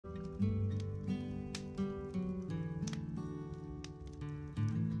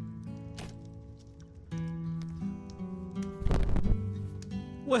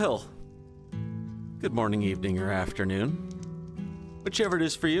Well, good morning, evening, or afternoon. Whichever it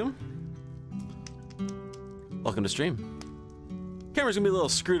is for you. Welcome to stream. Camera's gonna be a little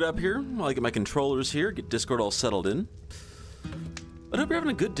screwed up here while I get my controllers here, get Discord all settled in. But I hope you're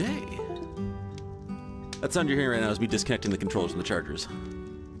having a good day. That sound you're hearing right now is me disconnecting the controllers from the chargers.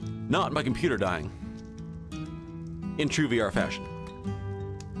 Not my computer dying. In true VR fashion.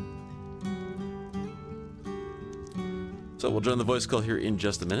 So we'll join the voice call here in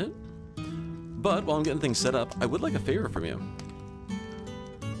just a minute. But while I'm getting things set up, I would like a favor from you.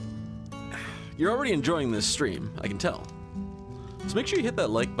 You're already enjoying this stream, I can tell. So make sure you hit that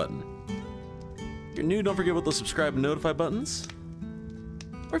like button. If you're new, don't forget about those subscribe and notify buttons.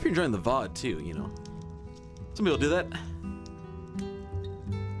 Or if you're enjoying the VOD too, you know. Some people do that.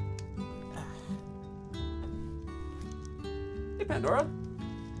 Hey Pandora,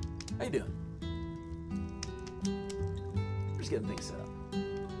 how you doing? Just getting things set up.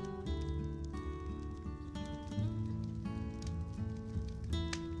 You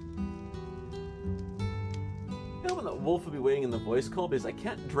know when that wolf will be waiting in the voice call because I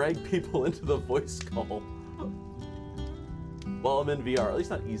can't drag people into the voice call while I'm in VR, at least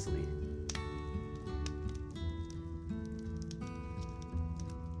not easily.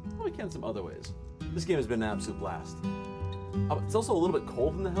 Well, I can some other ways. This game has been an absolute blast. It's also a little bit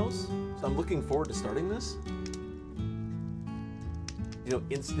cold in the house, so I'm looking forward to starting this. You know,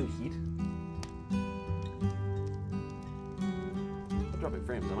 instant heat. I'm dropping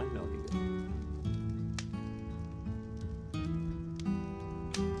frames, am I? No, okay, good.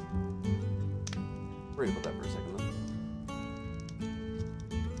 Worry about that for a second, though.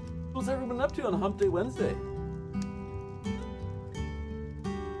 What's everyone up to on Hump Day Wednesday?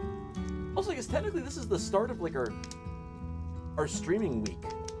 Also, I guess technically this is the start of like our streaming week.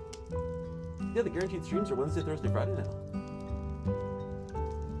 Yeah, the guaranteed streams are Wednesday, Thursday, Friday now.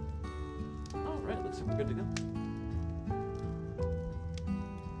 Alright, looks like we're good to go.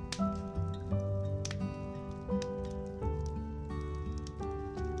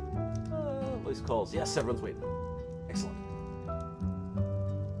 Voice calls. Yes, everyone's waiting. Excellent.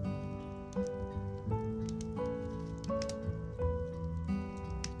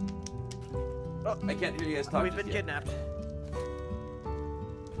 Oh, I can't hear you guys talk. We've been kidnapped.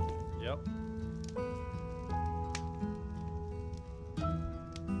 Yep.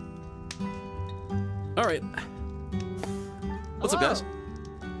 All right. What's up, guys?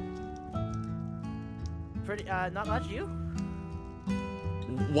 Pretty, not much. You?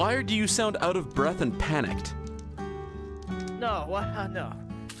 Why do you sound out of breath and panicked? No, what? No.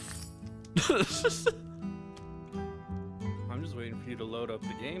 I'm just waiting for you to load up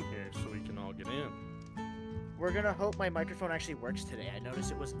the game here so we can all get in. We're gonna hope my microphone actually works today. I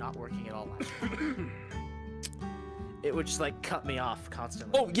noticed it was not working at all last week. It would just like cut me off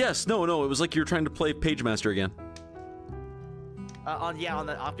constantly. Oh yes, no, it was like you were trying to play Page Master again. On the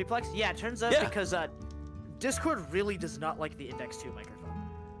Optiplex. Yeah, it turns out because Discord really does not like the Index 2 microphone.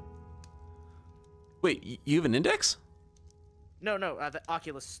 Wait, you have an Index? No, the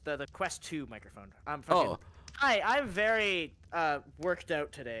Oculus, the Quest 2 microphone. Oh. Hi, I'm very worked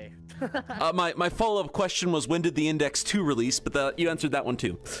out today. My follow-up question was, when did the Index 2 release? But you answered that one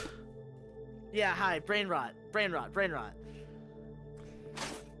too. Yeah, hi, brain rot.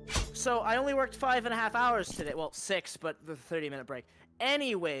 So I only worked 5.5 hours today. Well, 6, but the 30-minute break.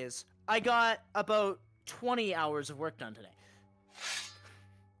 Anyways, I got about 20 hours of work done today.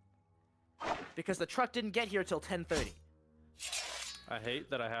 Because the truck didn't get here till 10:30. I hate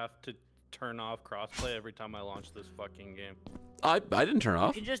that I have to turn off crossplay every time I launch this fucking game. I didn't turn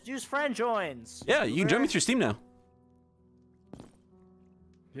off. You can just use friend joins. Yeah, you can join me through Steam now.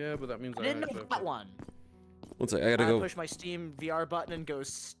 Yeah, but that means I didn't know that one. One sec, I gotta go. Push my Steam VR button and go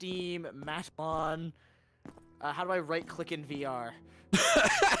Steam, Mattmon. How do I right click in VR?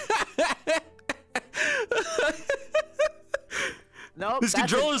 Nope. These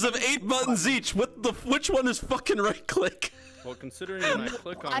controllers have 8 buttons each. Which one is fucking right click? Well, considering when I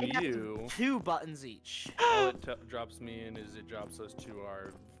click on you, 2 buttons each. all it drops me in is it drops us to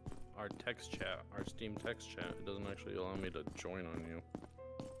our text chat, our Steam text chat. It doesn't actually allow me to join on you.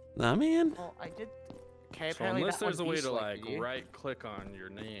 Nah, man. Well, I did. Okay, so unless there's a way to like right click on your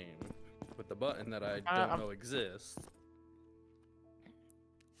name with the button that I don't know exists.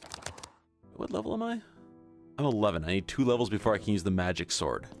 What level am I? I'm 11. I need 2 levels before I can use the magic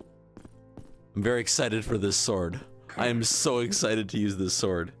sword. I'm very excited for this sword. I am so excited to use this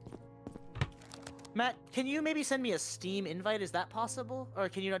sword. Matt, can you maybe send me a Steam invite? Is that possible? Or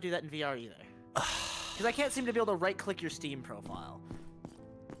can you not do that in VR either? Because I can't seem to be able to right-click your Steam profile.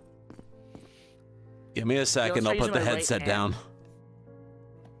 Give me a second, I'll put the headset down.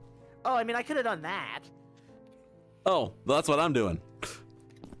 Oh, I mean, I could have done that. Oh, well, that's what I'm doing.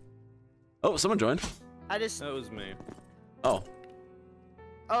 Oh, someone joined. I just. That was me. Oh.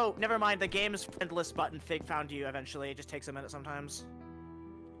 Oh, never mind. The game's friendless button found you eventually. It just takes a minute sometimes.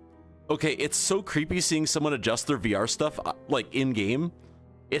 Okay, it's so creepy seeing someone adjust their VR stuff, like, in-game.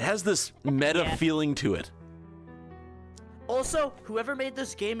 It has this meta feeling to it. Also, whoever made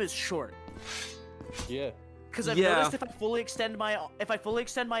this game is short. Yeah. Because I've noticed if I fully extend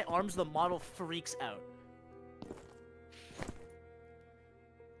my arms, the model freaks out.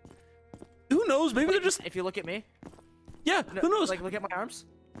 Who knows? Maybe they're just. If you look at me. Yeah. No, who knows? Like, look at my arms.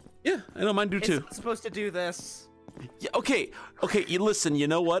 Yeah, I know mine do too. It's supposed to do this. Yeah, okay. You listen. You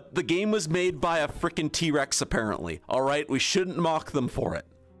know what? The game was made by a frickin' T-Rex, apparently. All right, we shouldn't mock them for it.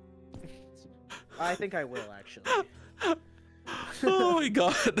 I think I will actually. Oh my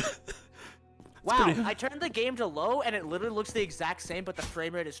god. Wow, I turned the game to low and it literally looks the exact same, but the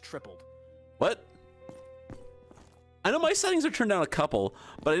frame rate is tripled. What? I know my settings are turned down a couple,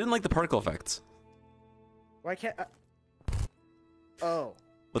 but I didn't like the particle effects. Why can't? Oh.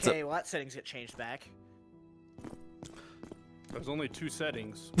 What's okay, up? well that settings get changed back. There's only 2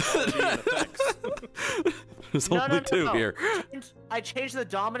 settings. All being effects. There's only two here. I changed the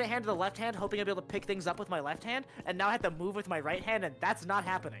dominant hand to the left hand, hoping I'd be able to pick things up with my left hand, and now I have to move with my right hand, and that's not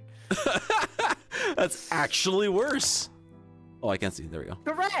happening. That's actually worse. Oh, I can't see. There we go.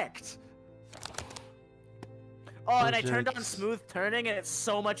 Correct! Oh, and I turned on smooth turning, and it's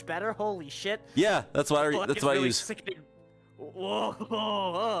so much better. Holy shit. Yeah, that's why I use. Sickening.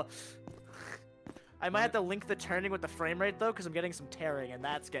 Whoa. I might have to link the turning with the frame rate, though, because I'm getting some tearing, and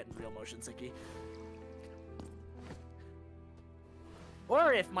that's getting real motion sicky.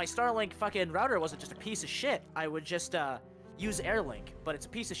 Or if my Starlink fucking router wasn't just a piece of shit, I would just use Airlink, but it's a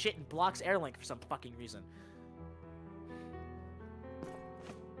piece of shit and blocks Airlink for some fucking reason.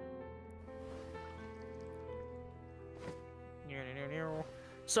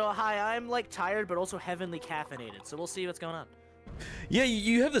 So hi, I'm like tired but also heavenly caffeinated, so we'll see what's going on. Yeah,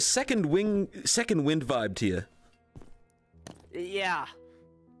 you have the second wind vibe to you. Yeah.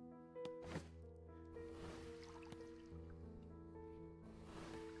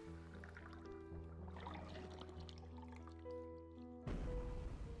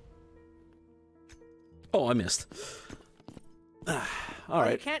 Oh, I missed. All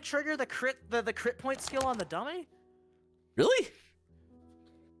right. You can't trigger the crit point skill on the dummy? Really?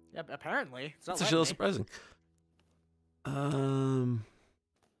 Yeah, apparently. It's not That's actually a little surprising.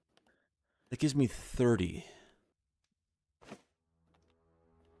 That gives me 30.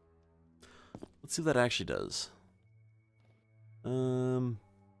 Let's see what that actually does. Do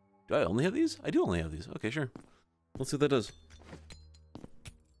I only have these? I do only have these. Okay, sure. Let's see what that does.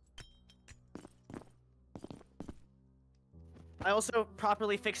 I also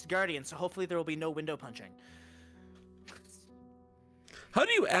properly fixed Guardian, so hopefully there will be no window punching. How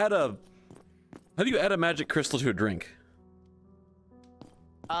do you add a magic crystal to a drink?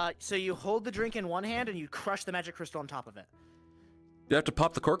 So you hold the drink in one hand and you crush the magic crystal on top of it. You have to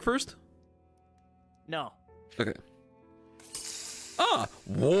pop the cork first? No. Okay. Ah!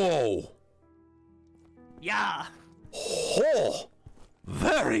 Whoa! Yeah! Oh!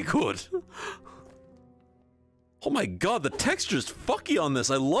 Very good! Oh my god, the texture's fucky on this.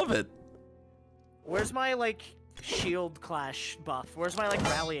 I love it. Where's my, like, shield clash buff? Where's my, like,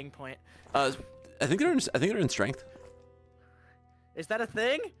 rallying point? I think they're in strength. Is that a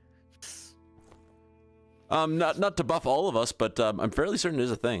thing? Not to buff all of us, but I'm fairly certain it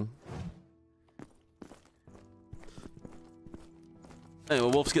is a thing. Anyway,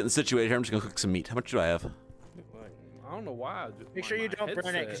 Wolf's getting situated here. I'm just gonna cook some meat. How much do I have? I don't know why. Make sure you don't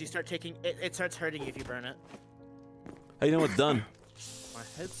burn it, because you start taking it starts hurting you if you burn it. How you know it's done? My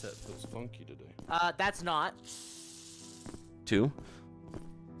headset feels funky today. That's not. 2.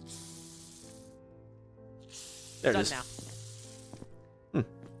 There it Done is. now.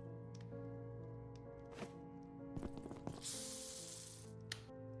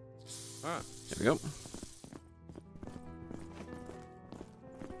 Ah. There we go.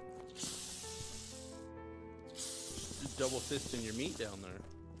 Just double fisting your meat down there.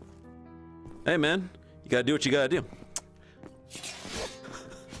 Hey man, you gotta do what you gotta do.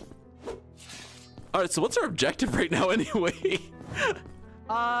 Alright, so what's our objective right now anyway?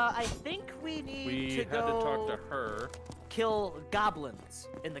 I think we need to had go to talk to her. kill goblins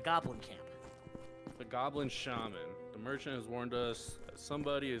in the goblin camp. The goblin shaman. The merchant has warned us that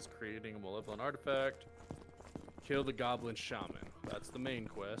somebody is creating a malevolent artifact. Kill the goblin shaman. That's the main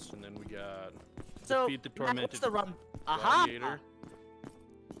quest, and then we got defeat the tormented what's the run? gladiator. Aha!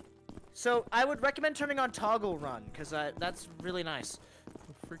 So I would recommend turning on toggle run, because that's really nice.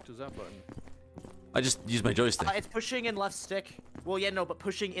 frick does that button? I just used my joystick. It's pushing in left stick. Well, yeah, no, but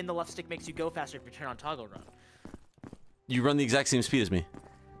pushing in the left stick makes you go faster if you turn on toggle run. You run the exact same speed as me.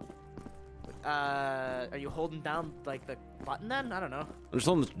 Are you holding down like the button then? I don't know. I'm just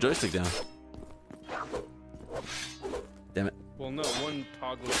holding the joystick down. Damn it. Well, no, one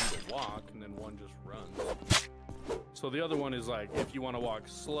toggles to walk and then one just runs. So the other one is like if you want to walk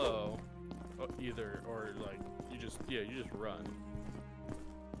slow, either or like you just run.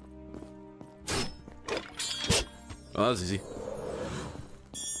 Oh, that was easy.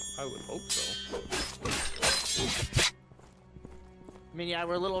 I would hope so. I mean, yeah,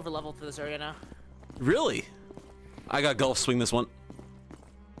 we're a little over leveled for this area now. Really? I got golf swing this one.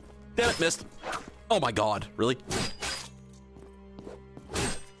 Damn it, missed. Oh my god, really?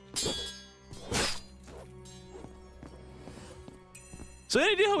 So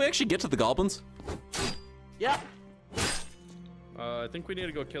any idea how we actually get to the goblins? Yeah. I think we need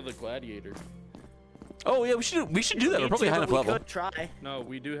to go kill the gladiator. Oh yeah, we should do that. We're probably high enough level. We could try. No,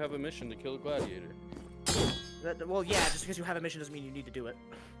 we do have a mission to kill the gladiator. Well, yeah, just because you have a mission doesn't mean you need to do it.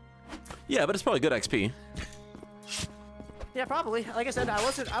 Yeah, but it's probably good XP. Yeah, probably. Like I said, I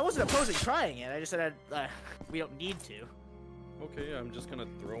wasn't opposing trying it. I just said we don't need to. Okay, I'm just gonna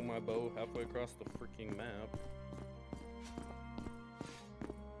throw my bow halfway across the freaking map.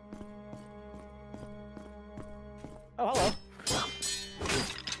 Oh, hello.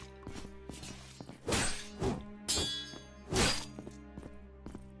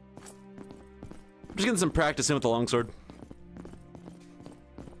 I'm just getting some practice in with the longsword.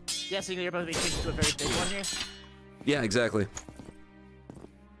 Yeah, so you're about to be changed to a very big one here. Yeah, exactly.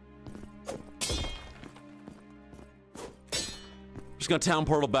 Just gonna town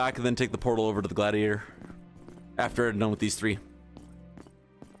portal back and then take the portal over to the gladiator. After I'm done with these three.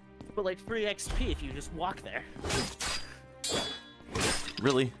 But like free XP if you just walk there.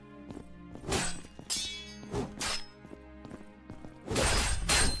 Really?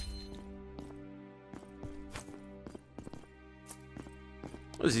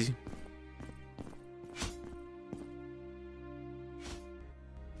 That was easy.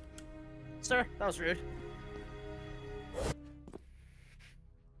 Sir, that was rude.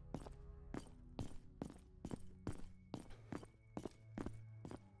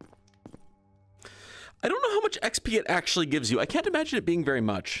 I don't know how much XP it actually gives you. I can't imagine it being very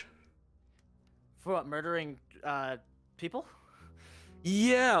much. For what, murdering people?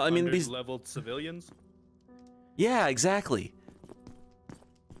 Yeah, I mean these leveled civilians. Yeah, exactly.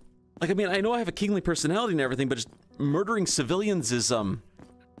 Like, I mean, I know I have a kingly personality and everything, but just murdering civilians is I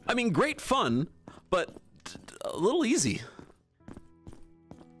mean, great fun, but a little easy.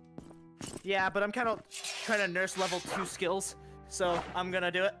 Yeah, but I'm kind of trying to nurse level 2 skills, so I'm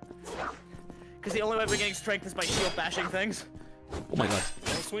gonna do it. Because the only way we're getting strength is by shield bashing things. Oh my god.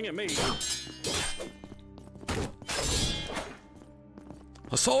 Don't swing at me.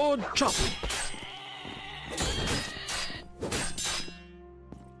 A sword chop.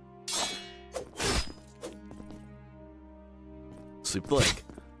 Sweep the leg.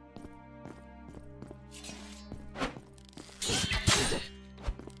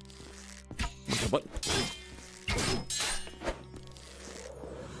 What?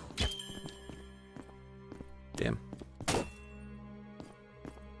 Damn.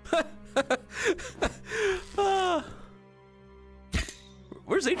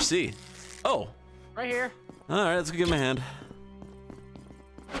 Where's HC? Oh. Right here. Alright, let's go give him a hand.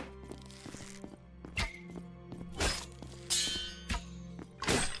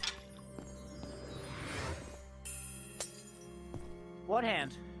 What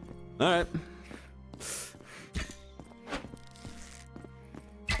hand? Alright.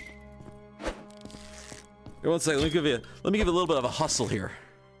 Here, one second. Let me give you a little bit of a hustle here.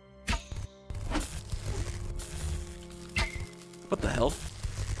 What the hell?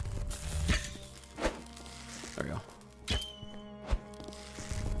 There we go.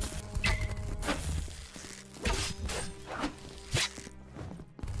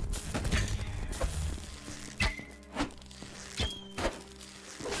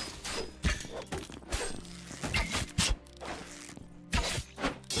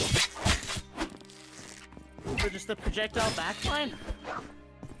 So just the projectile backline?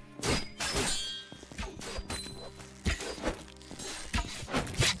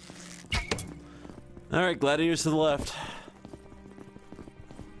 Alright, gladiators to the left.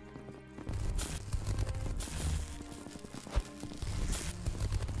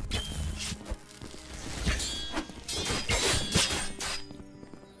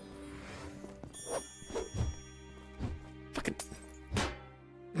 Fucking.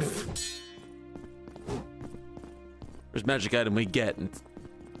 There's magic item we get, and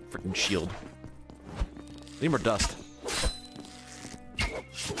freaking shield. I need more dust.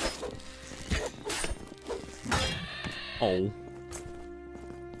 Oh.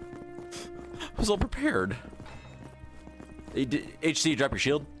 I was all prepared. Hey, HC, drop your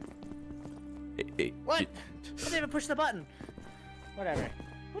shield. Hey, What? I didn't even push the button. Whatever.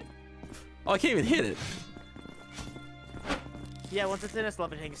 Oh, I can't even hit it. Yeah, once it's in its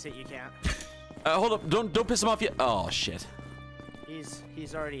levitating state, you can't. Hold up, don't piss him off yet. Oh shit.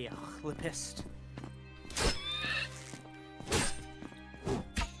 He's already pissed.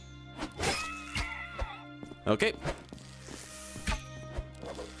 Okay.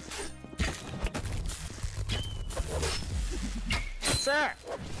 Sir!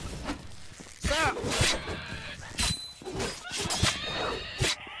 Sir!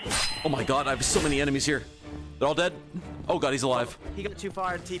 Oh my god, I have so many enemies here. They're all dead? Oh god, he's alive. He got too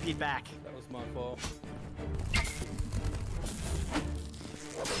far and TP'd back. That was my fault.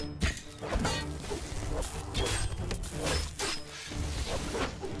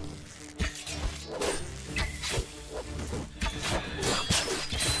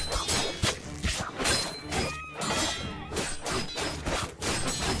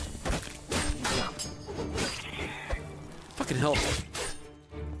 Fucking hell.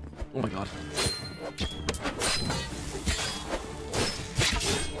 Oh my god.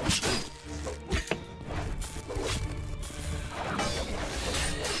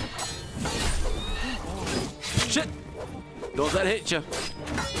 Shit! Don't let that hit you.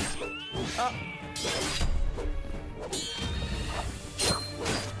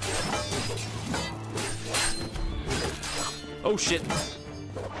 Oh shit.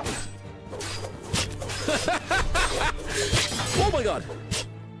 Oh my god.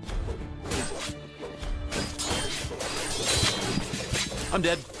 I'm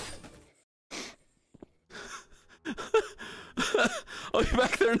dead. I'll be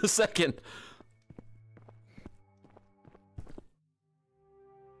back there in a second.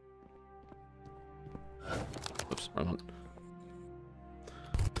 Oops, wrong one.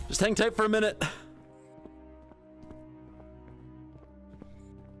 Just hang tight for a minute.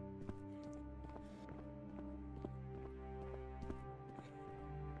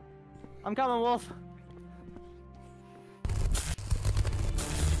 I'm coming, Wolf.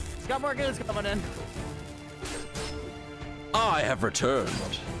 He's got more goons coming in. I have returned.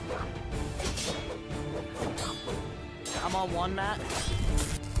 I'm on one, Matt.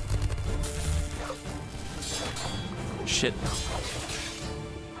 Shit.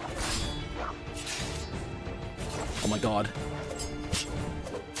 Oh my god.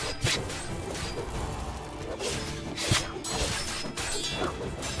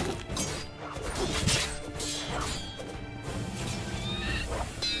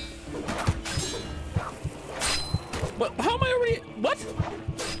 What? How am I already? What?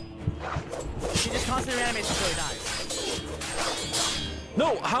 She just constantly reanimates until he dies.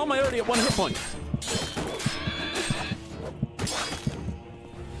 No, how am I already at 1 hit point?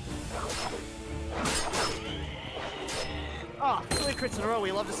 Oh, 3 crits in a row.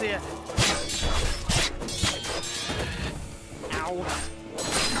 We love to see it. Ow.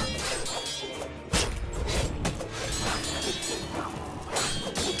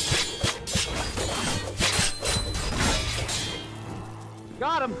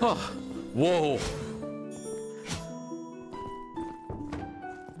 Got him. Oh, whoa.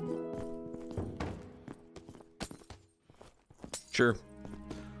 Sure.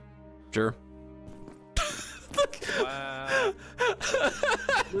 Sure. Wow.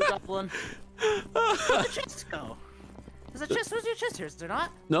 Blue goblin. Where'd the chest go? There's a chest. Where's your chest here? Is there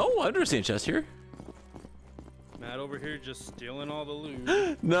not? No, I've never seen a chest here. Matt over here just stealing all the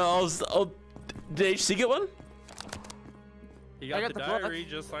loot. No, did HC get one? He got, got the the book. diary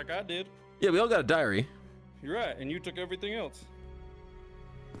just like I did. Yeah, we all got a diary. You're right, and you took everything else.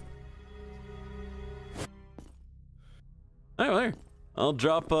 Alright, well, here. I'll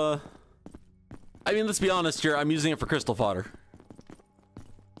drop, I mean, let's be honest here. I'm using it for crystal fodder.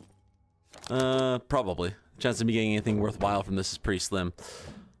 Probably. Chance of me getting anything worthwhile from this is pretty slim.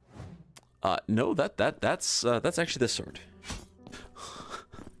 No, that's actually this sword.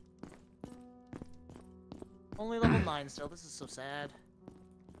 Only level 9 still. This is so sad.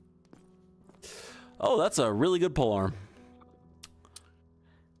 Oh, that's a really good polearm.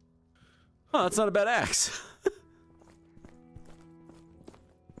 Oh, that's not a bad axe.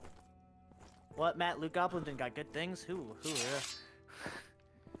 What, Matt? Luke Goblin didn't got good things? Who'd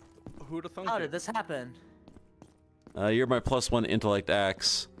have thunk How it? did this happen? You're my +1 intellect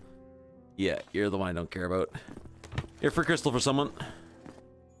axe. Yeah, you're the one I don't care about. Here for crystal for someone.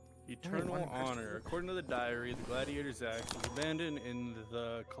 Eternal honor. According to the diary, the gladiator's axe was abandoned in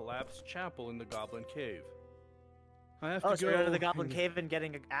the collapsed chapel in the goblin cave. I have to go to the goblin cave and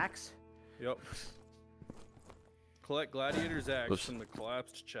getting an axe? Yep. Collect gladiator's axe from the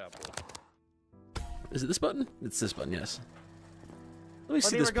collapsed chapel. Is it this button? It's this button, yes. Let me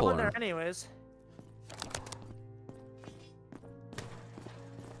see this we're going polearm. there anyways.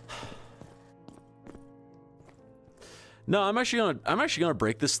 No, I'm actually gonna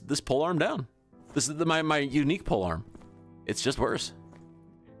break this polearm down. This is my unique polearm. It's just worse.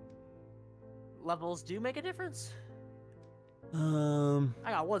 Levels do make a difference. I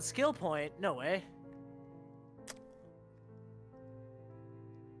got 1 skill point. No way.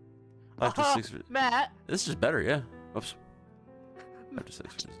 5 to 6. Matt. This is better, yeah. Oops. 5 to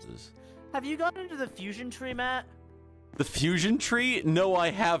 6 is. Have you gotten into the fusion tree, Matt? The fusion tree? No, I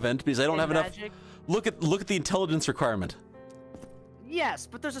haven't because I don't have Magic? enough. Look at the intelligence requirement. Yes,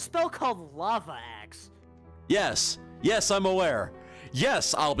 but there's a spell called Lava Axe. Yes, I'm aware.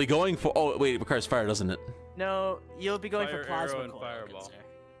 Yes, I'll be going for. Oh wait, it requires fire, doesn't it? No, you'll be going Fire, for plasma arrow, and coil, fireball.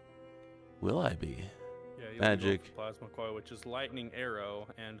 Will I be? Yeah, you'll Magic. Be going for plasma coil, which is lightning arrow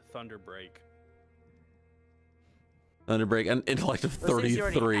and thunder break. Underbreak and intellect of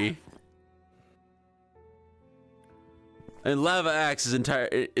 33. And lava axe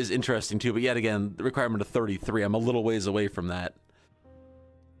is interesting too, but yet again, the requirement of 33. I'm a little ways away from that.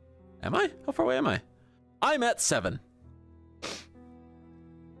 Am I? How far away am I? I'm at 7.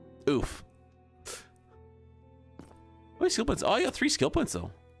 Oof. How many skill points? Oh, I got 3 skill points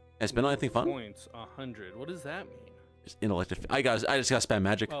though. I spent on anything fun? Points 100. What does that mean? Just intellect. I just got spam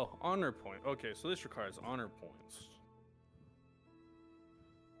magic. Oh, honor point. Okay, so this requires honor points.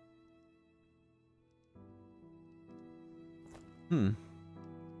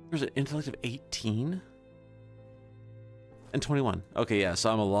 There's an intellect of 18 and 21. Okay, yeah, so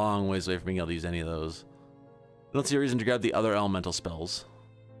I'm a long ways away from being able to use any of those. I don't see a reason to grab the other elemental spells.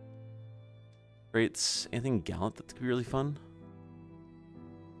 Great, anything gallant that could be really fun?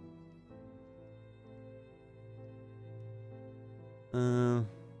 Not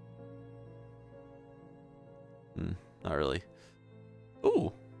really.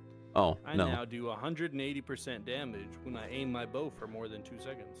 Ooh. Oh, I no. now do 180% damage when I aim my bow for more than 2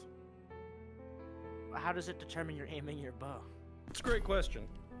 seconds. How does it determine you're aiming your bow? It's a great question.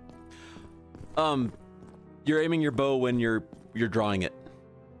 You're aiming your bow when you're drawing it.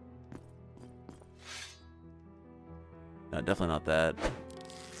 No, definitely not that.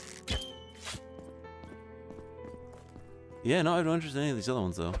 Yeah, no, I don't understand any of these other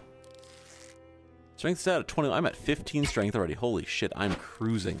ones though. Strength's out at 20. I'm at 15 strength already. Holy shit, I'm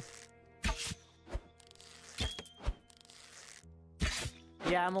cruising.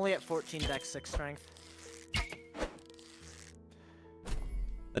 Yeah, I'm only at 14 dex 6 strength.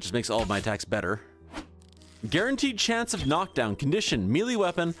 That just makes all of my attacks better. Guaranteed chance of knockdown. Condition. Melee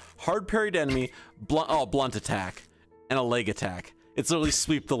weapon. Hard parried enemy. Blunt attack. And a leg attack. It's literally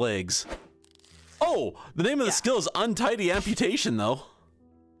sweep the legs. Oh! The name of the skill is untidy amputation though.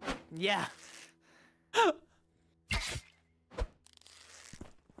 Yeah.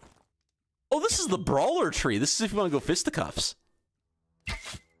 Oh, this is the brawler tree. This is if you want to go fisticuffs.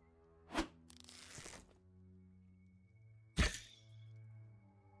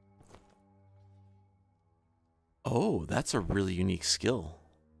 Oh, that's a really unique skill.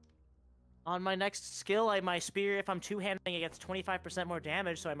 On my next skill, my spear, if I'm two-handing, it gets 25% more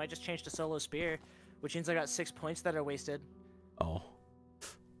damage, so I might just change to solo spear, which means I got 6 points that are wasted. Oh.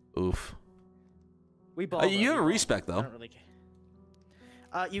 Oof. We ball. You have a respec though. I don't really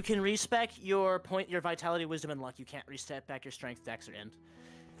care. You can respec your vitality, wisdom, and luck. You can't reset back your strength, dex, or int.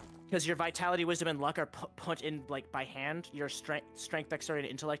 Because your vitality, wisdom, and luck are put in like by hand. Your strength, dexterity,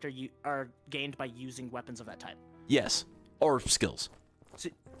 and intellect are gained by using weapons of that type. Yes. Or skills. So,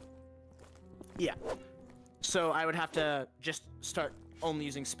 yeah. So I would have to just start only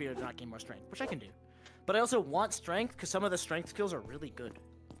using spear to not gain more strength, which I can do. But I also want strength because some of the strength skills are really good.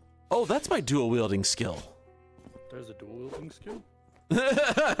 Oh, that's my dual wielding skill. There's a dual wielding skill?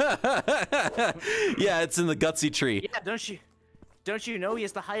 Yeah, it's in the gutsy tree. Yeah, don't you know he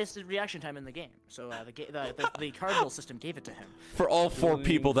has the highest reaction time in the game? So the cardinal system gave it to him. For all 4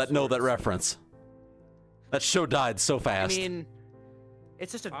 people that know that reference. That show died so fast. I mean,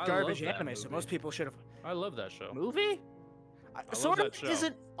 it's just a garbage anime, so most people should have. I love that show. Movie? Sword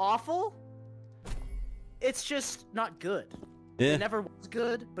isn't awful. It's just not good. Yeah. It never was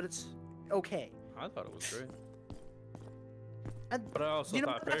good, but it's okay. I thought it was great. And, but I also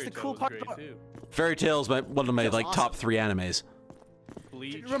thought Fairy Tail was great too. Fairy Tail is one of my like awesome. top 3 animes.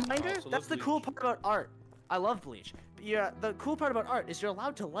 Bleach. Reminder, that's the cool part about art. I love Bleach. But yeah, the cool part about art is you're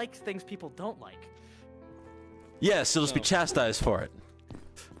allowed to like things people don't like. Yes, you'll just be chastised for it.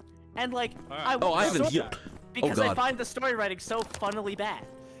 And like, Right. I haven't so healed. because Oh, I God. find the story writing so funnily bad.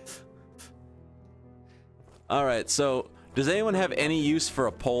 All right, so does anyone have any use for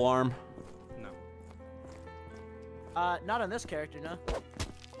a pole arm? No. Not on this character, no.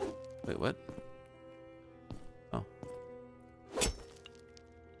 Wait, what? Oh.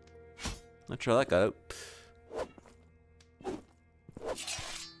 Not sure that got out.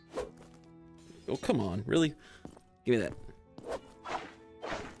 Oh, come on, really? Give me that.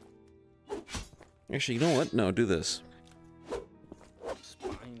 Actually, you know what? No, do this.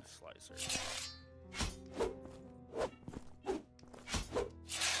 Spine slicer.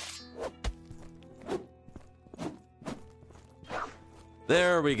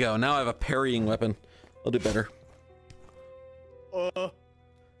 There we go. Now I have a parrying weapon. I'll do better.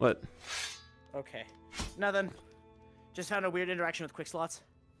 What? Okay. Now then, just found a weird interaction with quick slots.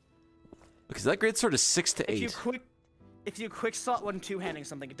 Because that great sword is 6 to 8. If you quick slot one two-handing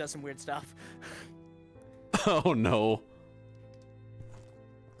something, it does some weird stuff. Oh no.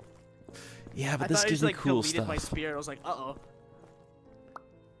 Yeah, but I this thought I gives just me like cool deleted stuff. my spear. I was like, uh-oh.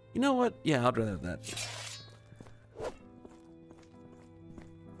 You know what? Yeah, I'd rather have that.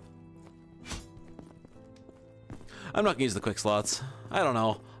 I'm not gonna use the quick slots. I don't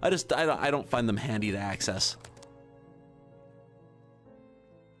know. I don't find them handy to access.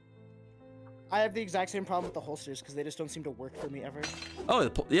 I have the exact same problem with the holsters because they just don't seem to work for me ever. Oh,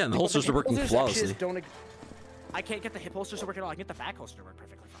 yeah, and the holsters are working Holsters actually flawlessly. just don't. I can't get the hip holsters to work at all. I can get the back holster to work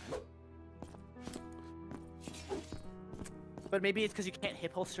perfectly fine. But maybe it's because you can't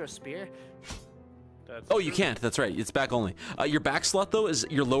hip holster a spear. That's Oh, you true. can't. That's right. It's back only. Your back slot though is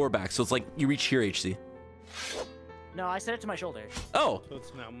your lower back, so it's like you reach here, HC. No, I set it to my shoulder. Oh, So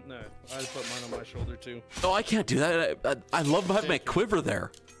it's now, no, I put mine on my shoulder too. oh, I can't do that. I love having my quiver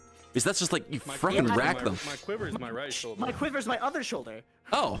there. Because that's just like you freaking quiver- rack my, them. My quiver is my right shoulder. My quiver's my other shoulder.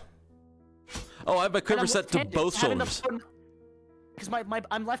 Oh. Oh, I have my quiver set to both shoulders. Because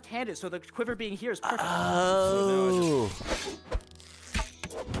I'm left-handed, so the quiver being here is perfect. Oh.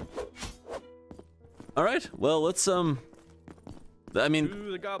 All right. Well, let's I mean,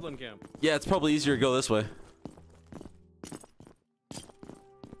 To the goblin camp. yeah, it's probably easier to go this way.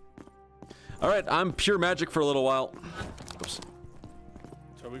 All right, I'm pure magic for a little while. Oops.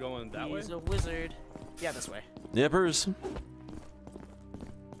 So are we going that way? He's a wizard. Yeah, this way. Yippers.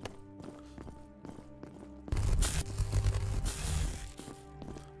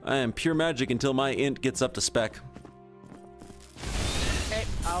 I am pure magic until my int gets up to spec. Okay,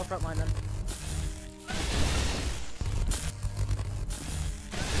 I'll frontline then.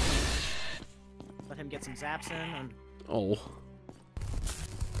 Let him get some zaps in. And... Oh.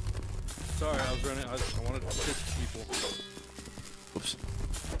 Sorry, I was running. I wanted to pitch people. Oops.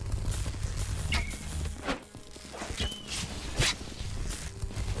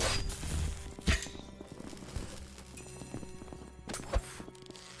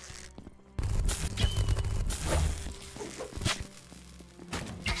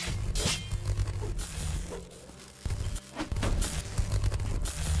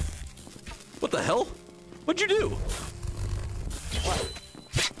 What the hell? What'd you do?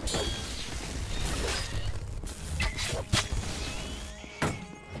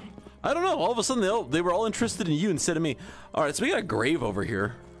 I don't know. All of a sudden, they were all interested in you instead of me. All right, so we got a grave over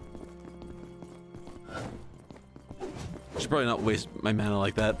here. I should probably not waste my mana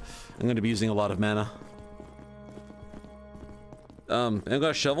like that. I'm going to be using a lot of mana. I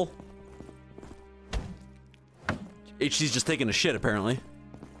got a shovel. HC's just taking a shit, apparently.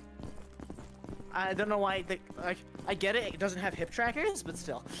 I don't know why. I get it. It doesn't have hip trackers, but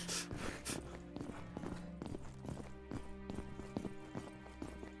still.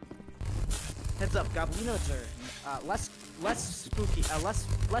 Heads up, goblinos are less spooky,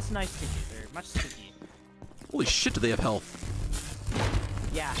 less nice to you. They're much spooky. Holy shit, do they have health?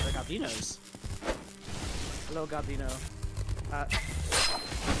 Yeah, they're goblinos. Hello, goblino.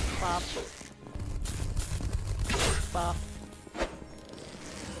 Bop. Bop.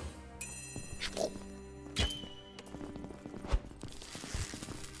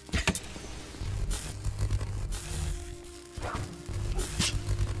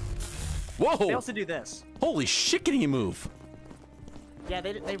 Whoa! They also do this. Holy shit, can he move? Yeah,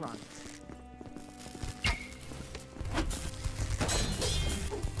 they run.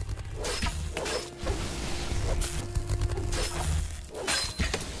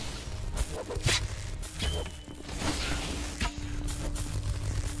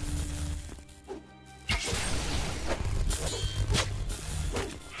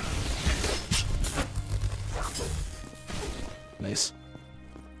 Nice.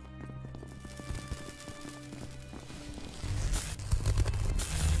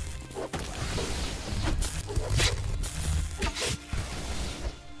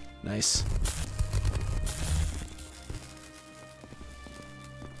 Nice.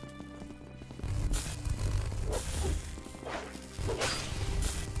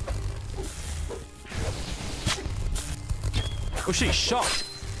 Oh shit, he's shocked.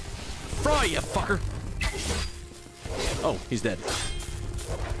 Fry, you fucker. Oh, he's dead.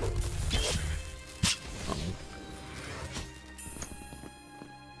 Uh-oh.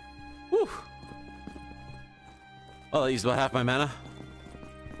 Whew. Oh, that used about half my mana.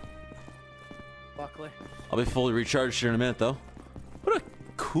 Luckily. I'll be fully recharged here in a minute, though. What a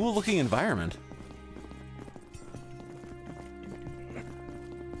cool looking environment.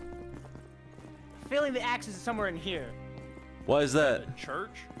 Feeling the axis is somewhere in here. Why is that? A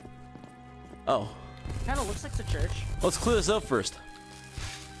church? Oh. Kind of looks like it's a church. Let's clear this up first.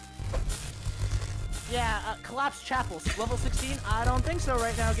 Yeah, collapsed chapels. Level 16? I don't think so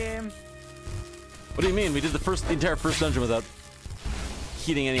right now, game. What do you mean? We did the entire first dungeon without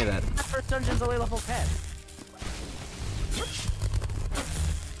heating any of that. That first dungeon's only level 10.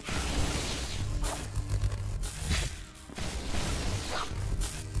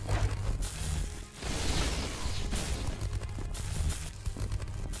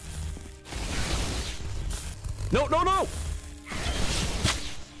 No, no, no!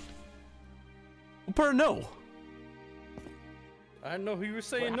 What part of no? I didn't know who you were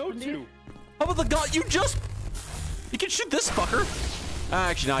saying no happened to to. you? How about the god? You can shoot this fucker.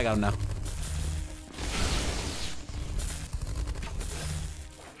 Actually, no, I got him now.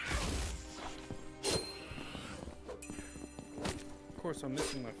 Of course, I'm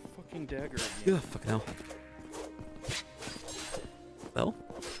missing my fucking dagger again. Ugh, fucking hell. Well,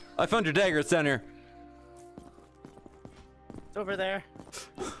 I found your dagger. It's down here. It's over there.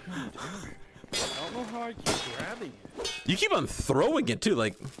 I don't know how I keep grabbing it. You keep on throwing it too,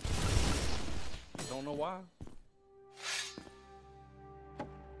 like. Don't know why.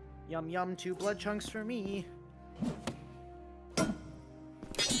 Yum yum, 2 blood chunks for me.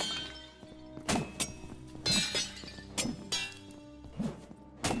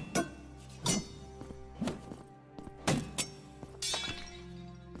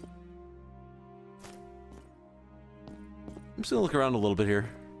 I'm just gonna look around a little bit here.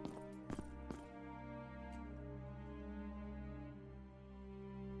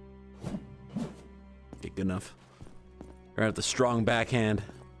 Okay, good enough. We're at the strong backhand.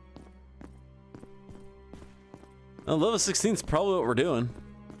 Oh, level 16 is probably what we're doing.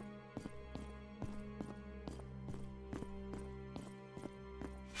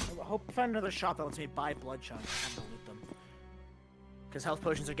 I hope to find another shop that lets me buy blood chunks and to loot them. Because health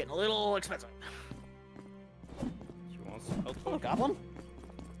potions are getting a little expensive. She wants some health Oh, potion. goblin?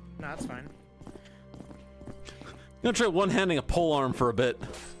 No, that's fine. I'm gonna try one-handing a pole arm for a bit.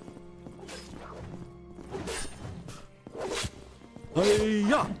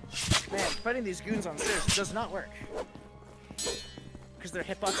 Hey-ya! Man, fighting these goons on stairs does not work. Because their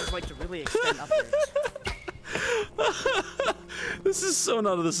hitboxes like to really extend upwards. This is so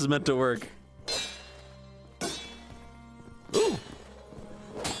not how this is meant to work. Ooh.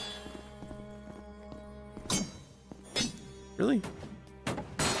 Really?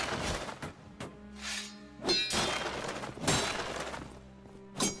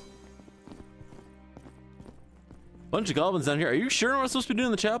 Bunch of goblins down here. Are you sure we're supposed to be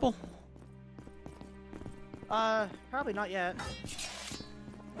doing the chapel? Probably not yet.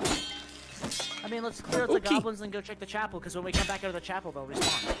 I mean, let's clear out the goblins and go check the chapel, because when we come back out of the chapel, they'll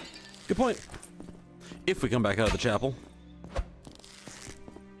respawn. Good point. If we come back out of the chapel.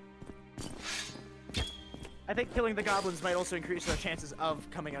 I think killing the goblins might also increase our chances of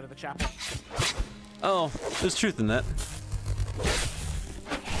coming out of the chapel. Oh, there's truth in that.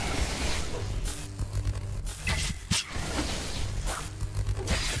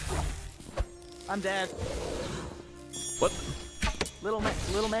 I'm dead. What?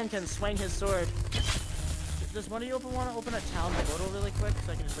 Little man can swing his sword. Does one of you want to open a town portal really quick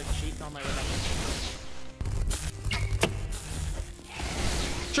so I can just like cheat on my way back?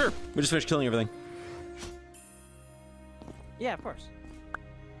 Sure. We just finished killing everything. Yeah, of course.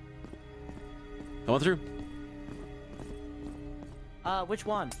 Going through. Which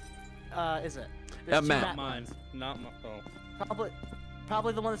one? Is it? There's two Matt. Mine. ones. Not my. Oh.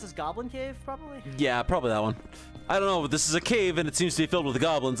 Probably the one that says Goblin Cave, probably? Yeah, probably that one. I don't know, but this is a cave and it seems to be filled with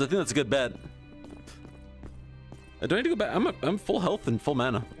goblins. I think that's a good bet. Do I need to go back? I'm full health and full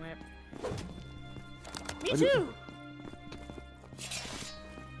mana. Me too!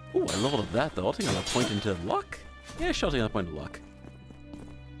 Ooh, I leveled up that though. I'll take another point into luck. Yeah, she'll take another point of luck.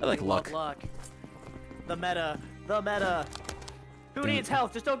 I like luck. Luck. The meta. The meta. Who needs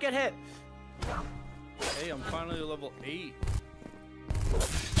health? Just don't get hit. Hey, I'm finally level 8.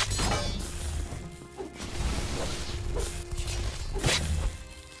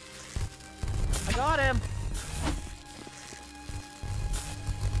 I got him.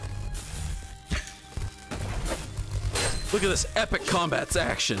 Look at this epic combat's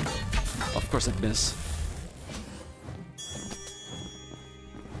action. Of course I miss.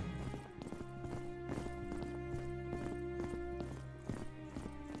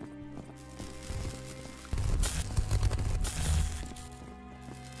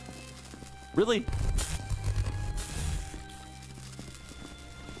 Really?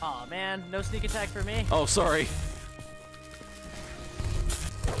 Aw, man. No sneak attack for me. Oh, sorry.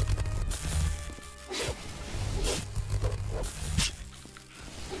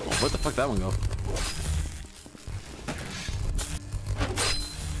 Oh, where'd the fuck that one go?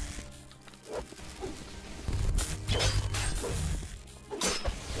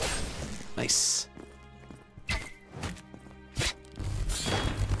 Nice.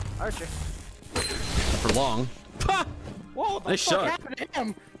 Archer. Not for long. Ha! Whoa, what the Nice fuck shot. happened to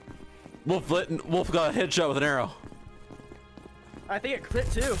him? Wolf got a headshot with an arrow. I think it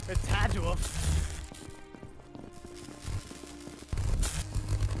crit too. It had to have.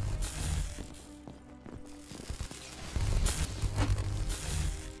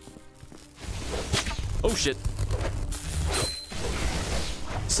 Oh shit.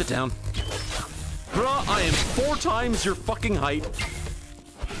 Sit down. Bruh, I am 4 times your fucking height.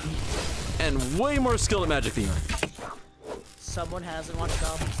 And way more skilled at magic than you are. Someone hasn't watched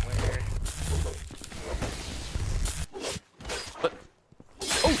Goblin Slayer. But,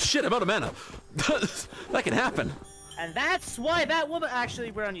 oh shit, I'm out of mana. That can happen. And that's why that woman.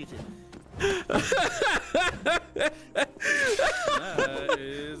 Actually, we're on YouTube. That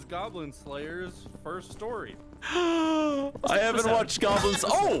is Goblin Slayer's first story. I haven't watched Goblins.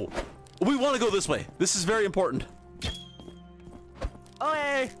 Oh! We want to go this way. This is very important. Oh,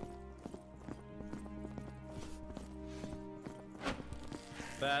 hey!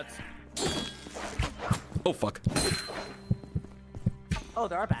 Bats. Oh fuck. Oh,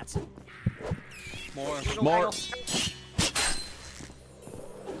 there are bats. More. More. Did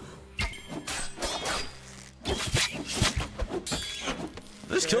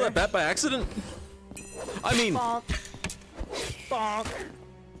I just kill that bat by accident? I mean, Bonk. Bonk.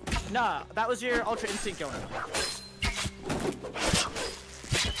 Nah, that was your Ultra Instinct going on.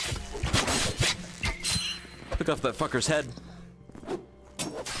 took off that fucker's head.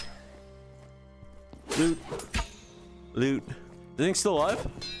 Loot. Loot. The thing's still alive?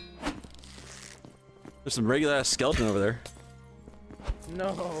 There's some regular ass skeleton over there.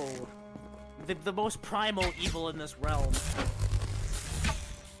 No. The most primal evil in this realm.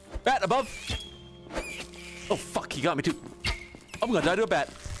 Bat above! Oh fuck, he got me too. I'm gonna die to a bat.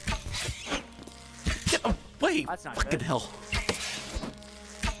 Get away! That's not fucking good. hell.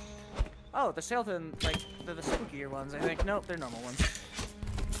 Oh, the skeleton, like, they're the spookier ones, I think. Nope, they're normal ones.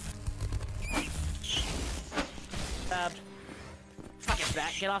 Stabbed. Fucking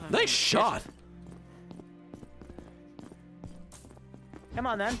bat, get off of me. Nice shot! Come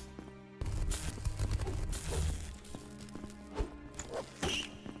on, then.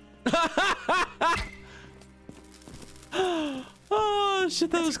 Oh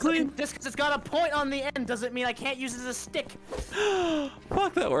shit, that was clean. Just because it's got a point on the end doesn't mean I can't use it as a stick.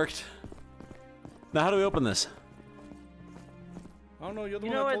 Fuck, that worked. Now how do we open this? I don't know, you're the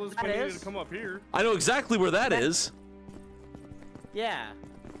You one know that what told us we that needed is? to come up here. I know exactly where that is. Yeah.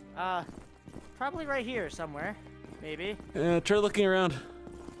 Probably right here somewhere. Maybe. Yeah, try looking around.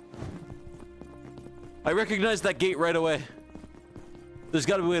 I recognize that gate right away. There's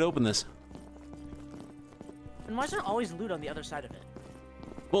gotta be a way to open this. And why is there always loot on the other side of it?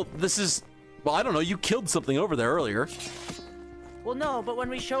 Well, this is... Well, I don't know, you killed something over there earlier. Well, no, but when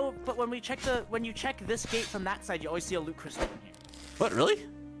we check this gate from that side, you always see a loot crystal in here. What, really?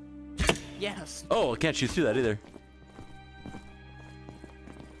 Yes. Oh, I can't shoot through that either.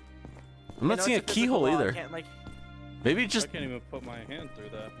 I'm not I know seeing a it's physical keyhole wall, I either. can't, like... Maybe I just... can't even put my hand through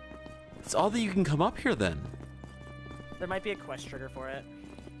that. It's odd that you can come up here then. There might be a quest trigger for it.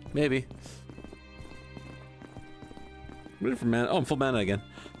 Maybe. Ready for mana? Oh, I'm full mana again.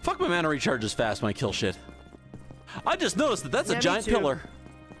 Fuck, my mana recharges fast when I kill shit. I just noticed that that's Yeah, a me giant too. pillar.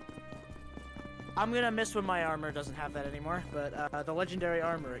 I'm gonna miss when my armor doesn't have that anymore, but the legendary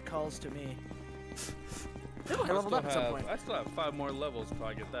armor, it calls to me. Ooh, I leveled up at some point. I still have 5 more levels till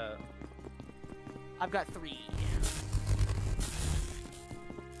I get that. I've got 3.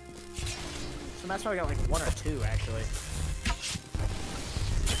 So that's why we got like 1 or 2 actually.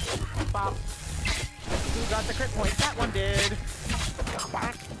 Bop. Who got the crit point? That one did.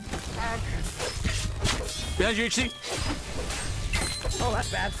 Behind you, HC. Oh,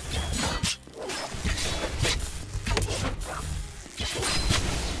 that's bad.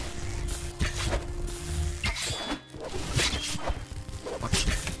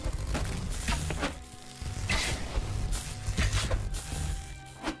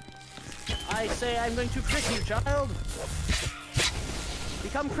 I say I'm going to crit you, child.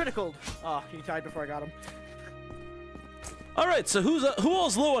 Become critical. Oh, he died before I got him. All right, so who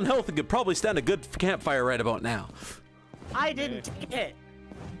all's low on health and could probably stand a good campfire right about now? I didn't take it.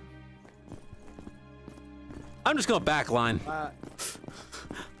 I'm just going backline.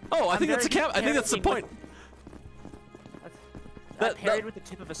 Oh, I think that's a camp. I think that's the point. That parried with the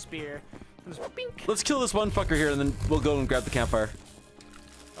tip of a spear. It was bink. Let's kill this one fucker here, and then we'll go and grab the campfire.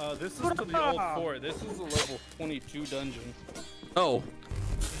 This is to the old fort. This is a level 22 dungeon. Oh.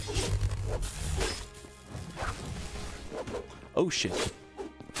 Oh shit.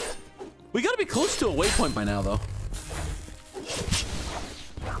 We gotta be close to a waypoint by now, though.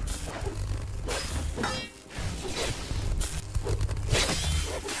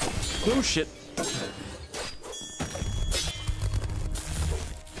 Oh shit.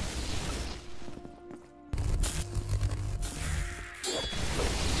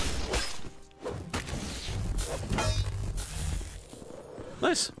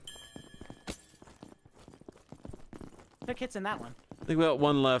 Nice. Took hits in that one. I think we got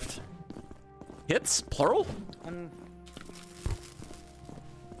 1 left. Hits? Plural?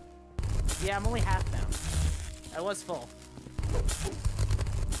 Yeah, I'm only half now. I was full.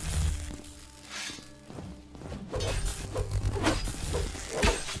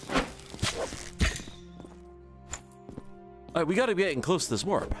 Alright, we gotta be getting close to this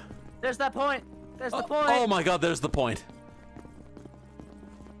warp. There's that point. There's the point. Oh my god, there's the point.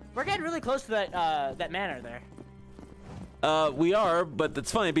 We're getting really close to that that manor there. We are, but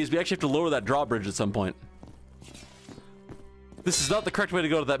it's funny because we actually have to lower that drawbridge at some point. This is not the correct way to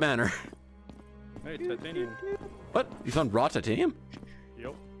go to that manor. Hey, titanium. What? You found raw titanium?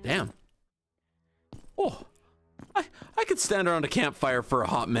 Yep. Damn. Oh, I could stand around a campfire for a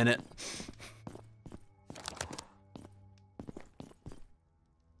hot minute.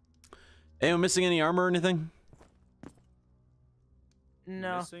 Anyone missing any armor or anything?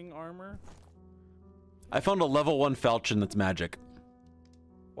 No. Missing armor? I found a level 1 falchion that's magic.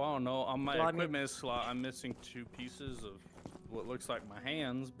 Wow, no, on my Well, I mean- equipment slot, I'm missing 2 pieces of what looks like my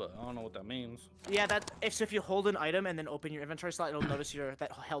hands, but I don't know what that means. Yeah, if you hold an item and then open your inventory slot, it'll notice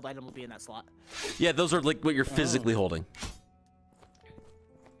that held item will be in that slot. Yeah, those are like what you're physically holding.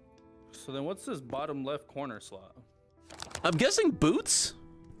 So then what's this bottom left corner slot? I'm guessing boots?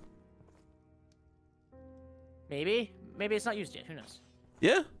 Maybe it's not used yet. Who knows?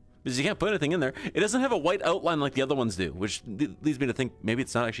 Yeah, because you can't put anything in there. It doesn't have a white outline like the other ones do, which leads me to think maybe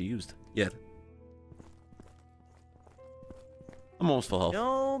it's not actually used yet. I'm almost full health.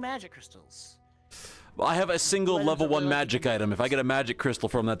 No magic crystals. Well, I have a single Legends level of 1 Royalty magic item. If I get a magic crystal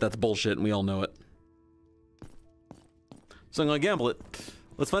from that, that's bullshit, and we all know it. So I'm gonna gamble it.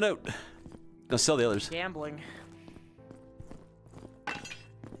 Let's find out. Gonna sell the others. Gambling.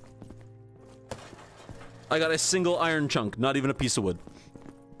 I got a single iron chunk, not even a piece of wood.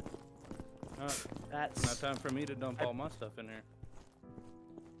 That's Not time for me to dump all my stuff in here.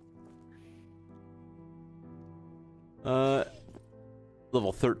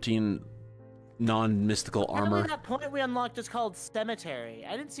 Level 13 non-mystical Apparently armor. that point we unlocked is called cemetery.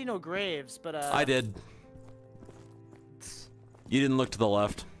 I didn't see no graves, but I did. You didn't look to the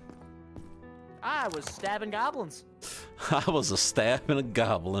left. I was stabbing goblins. I was a stabbing a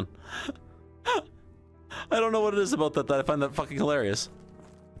goblin. I don't know what it is about that I find that fucking hilarious.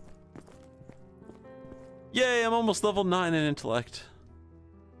 Yay, I'm almost level 9 in intellect.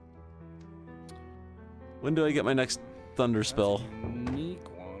 When do I get my next thunder spell? That's a unique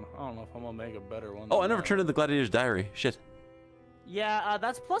one. I don't know if I'm gonna make a better one. Oh, I than never that. turned in the Gladiator's Diary. Shit. Yeah,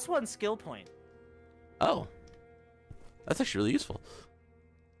 that's +1 skill point. Oh. That's actually really useful.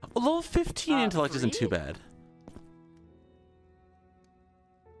 A level 15 intellect isn't too 3? bad.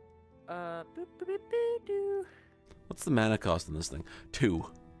 Boop, boop, boop, boop, doo. What's the mana cost on this thing? 2.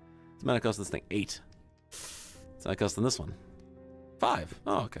 What's the mana cost on this thing? 8. What's the mana cost on this one? 5.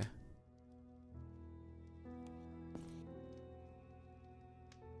 Oh, okay.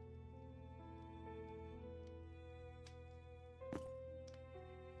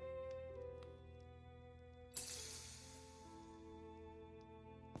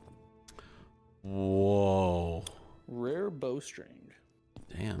 Whoa. Rare bowstring.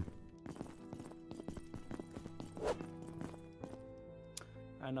 Damn.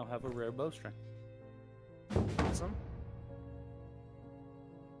 I now have a rare bowstring. Awesome.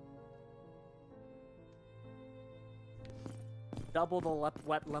 Double the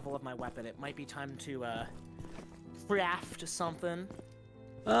level of my weapon. It might be time to craft something.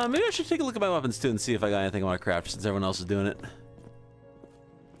 Maybe I should take a look at my weapons too and see if I got anything I want to craft since everyone else is doing it.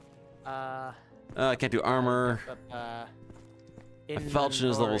 I can't do armor. My falchion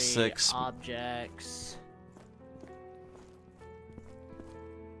is level 6. Objects.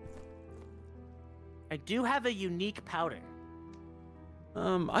 I do have a unique powder.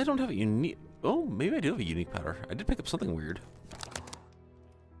 I don't have a unique. Oh, maybe I do have a unique powder. I did pick up something weird.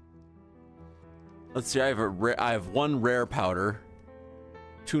 Let's see. I have 1 rare powder,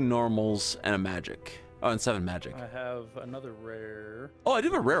 2 normals, and a magic. Oh, and 7 magic. I have another rare. Oh, I do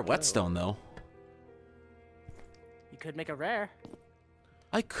have a rare whetstone though. You could make a rare.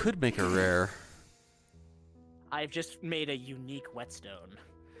 I could make a rare. I've just made a unique whetstone.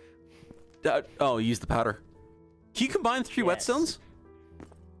 Oh, use the powder. Can you combine 3 Yes. whetstones?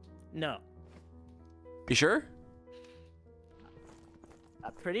 No. You sure?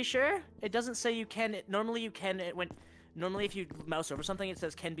 I'm pretty sure. It doesn't say you can. Normally you can. Normally if you mouse over something, it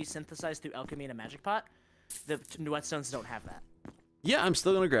says can be synthesized through alchemy in a magic pot. The whetstones don't have that. Yeah, I'm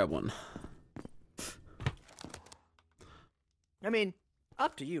still gonna grab one. I mean,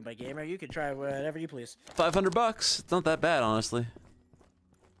 up to you, my gamer. You can try whatever you please. $500. It's not that bad, honestly.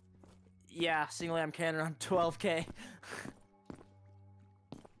 Yeah, single am cannon on 12K. Do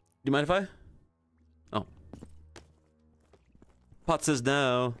you mind if I? Oh. Pot says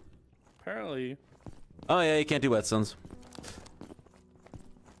no. Apparently. Oh yeah, you can't do whetstones.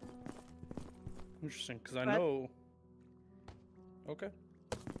 Interesting, because I know. Okay.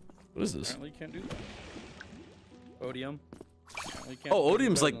 What is this? Apparently you can't do that. Odium. Apparently you can't Oh, do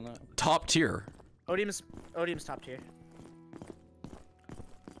odium's better like than that. top tier. Odium's top tier.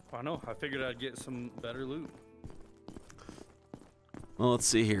 I know. I figured I'd get some better loot. Well, let's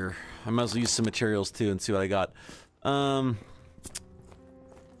see here. I might as well use some materials too and see what I got. Well,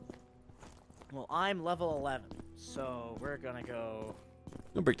 I'm level 11, so we're gonna go. I'm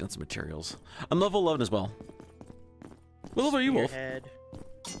gonna break down some materials. I'm level 11 as well. What level are you, Wolf? Spearhead.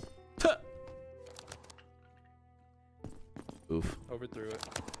 Tuh. Oof. Overthrew it.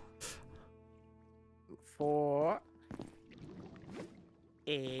 4,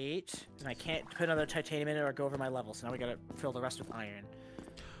 8, and I can't put another titanium in it or go over my level, so now we gotta fill the rest with iron.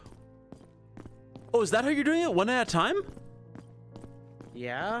 Oh, is that how you're doing it? One at a time?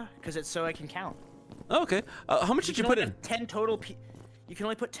 Yeah, because it's so I can count. Oh, okay. How much did you can put only in? put 10 total. You can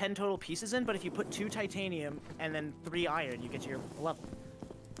only put 10 total pieces in, but if you put 2 titanium and then 3 iron, you get to your level.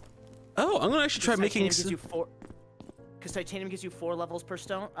 Oh, I'm gonna actually try making. Gives you 4. Because titanium gives you 4 levels per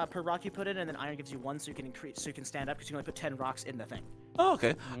stone, per rock you put in, and then iron gives you 1, so you can increase, so you can stand up. Because you can only put 10 rocks in the thing. Oh,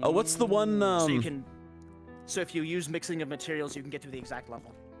 okay. What's the one? So you can. So if you use mixing of materials, you can get to the exact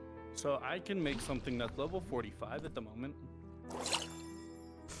level. So I can make something that's level 45 at the moment.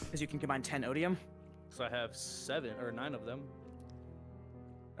 Because you can combine 10 odium. So I have 7 or 9 of them.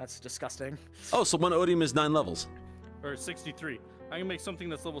 That's disgusting. Oh, so 1 odium is 9 levels. Or 63. I can make something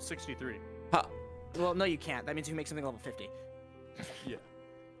that's level 63. Ha. Well, no, you can't. That means you can make something level 50. Yeah.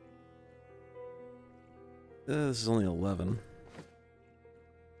 This is only 11.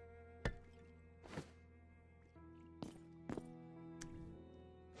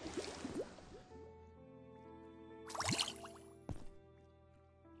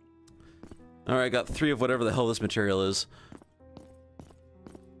 All right, I got 3 of whatever the hell this material is.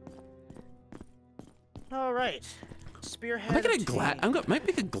 All right. Spearhead. I'm making a obtained. might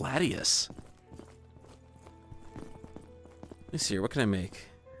make a gladius. Let me see here. What can I make?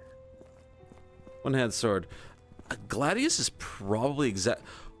 One-handed sword. A gladius is probably exact.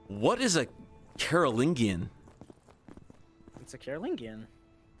 What is a Carolingian? It's a Carolingian.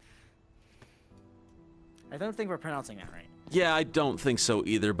 I don't think we're pronouncing that right. Yeah, I don't think so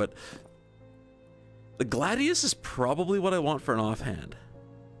either, but the gladius is probably what I want for an offhand.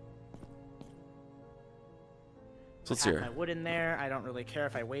 So let's I have hear. my wood in there. I don't really care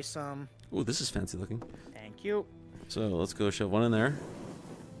if I waste some. Ooh, this is fancy looking. Thank you. So let's go shove 1 in there.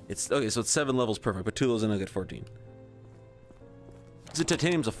 It's okay, so it's 7 levels perfect. Put 2 of those in, I'll get 14. Is it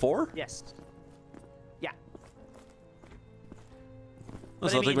titanium's a 4? Yes. Yeah. Oh,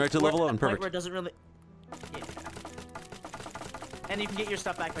 so I'll take me right to level 11. Where Perfect. it doesn't really. Yeah. And you can get your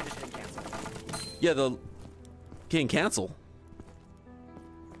stuff back by just hitting cancel. Yeah, the can cancel.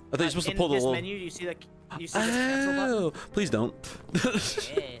 I thought you're supposed to pull the in this little. menu, you see the cancel button. Oh, please don't.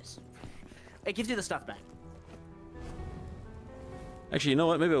 Yes. It gives you the stuff back. Actually, you know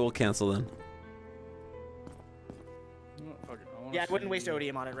what? Maybe I will cancel then. Oh, fuck it. I Yeah, I wouldn't waste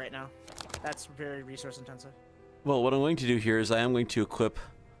odium on it right now. That's very resource intensive. Well, what I'm going to do here is I am going to equip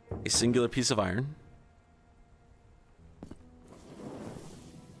a singular piece of iron.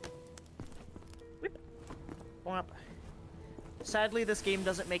 Sadly, this game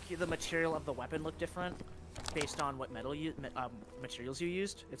doesn't make the material of the weapon look different based on what materials you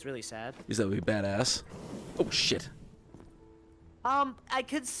used. It's really sad. Because that would be badass. Oh, shit. I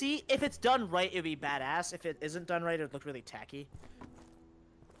could see if it's done right, it'd be badass. If it isn't done right, it'd look really tacky.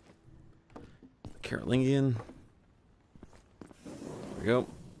 Carolingian. There we go.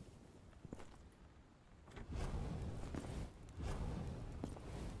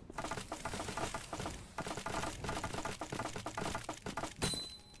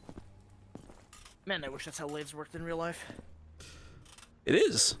 Man, I wish that's how lathes worked in real life. It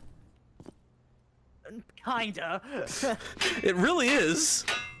is. Kinda. It really is.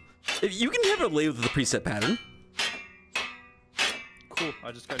 You can have a lathe with a preset pattern. Cool.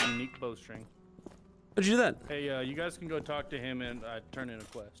 I just got a unique bowstring. How'd you do that? Hey, you guys can go talk to him and turn in a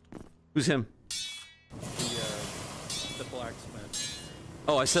quest. Who's him? The blacksmith.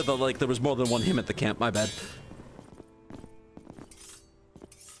 Oh, I said that like there was more than one him at the camp. My bad.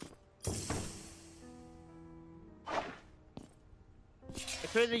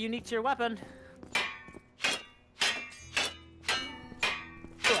 It's unique to your weapon.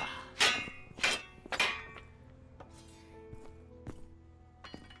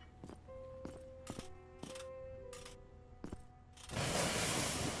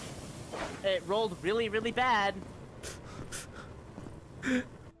 It rolled really, really bad.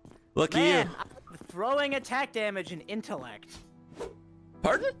 Lucky Man, you. I'm throwing attack damage and intellect.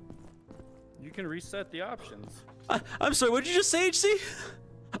 Pardon? You can reset the options. I'm sorry, what did you just say, HC?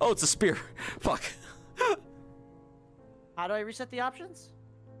 Oh, it's a spear. Fuck. How do I reset the options?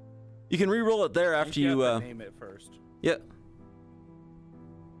 You can re-roll it there after you, have to name it first. Yeah.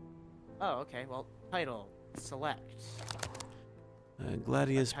 Oh, okay. Well, title, select.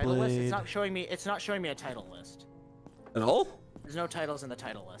 Gladius Title list. Blade. It's not showing me. It's not showing me a title list. At all? There's no titles in the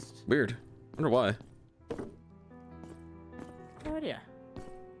title list. Weird. Wonder why. No idea.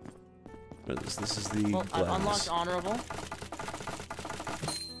 This is the Well, I've unlocked Gladius. honorable.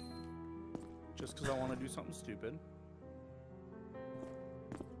 Just because I want to do something stupid.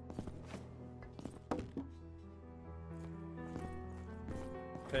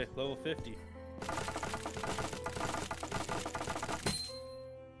 Okay, level 50.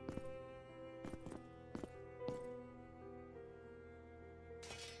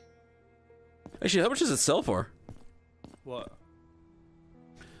 Actually, how much does it sell for? What?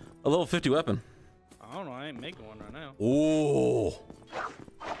 A level 50 weapon. I don't know. I ain't making one right now. Oh.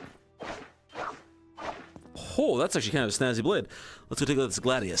 Oh, that's actually kind of a snazzy blade. Let's go take a look at this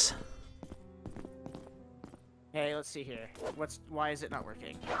Gladius. Hey, let's see here. Why is it not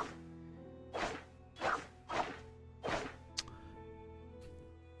working?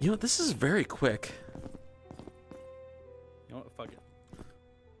 You know what? This is very quick. You know what? Fuck it.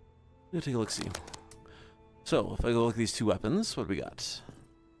 I'm gonna take a look, see. So, if I go look at these two weapons, what do we got?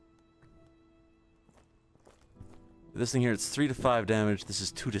 This thing here, it's 3 to 5 damage. This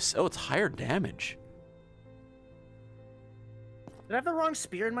is 2 to... Oh, it's higher damage. Did I have the wrong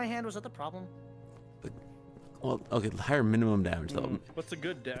spear in my hand? Was that the problem? Well, okay, higher minimum damage, though. What's a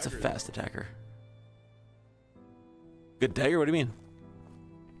good dagger? It's a fast attacker. Good dagger? What do you mean?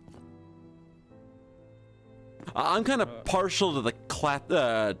 I'm kind of partial to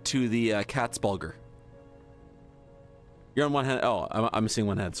the cat's bulger. You're on one hand. Oh, I'm seeing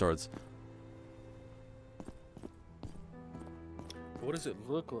one-handed swords. What does it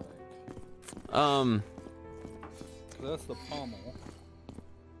look like? That's the pommel.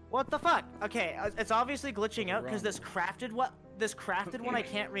 What the fuck? Okay, it's obviously glitching out because this crafted one I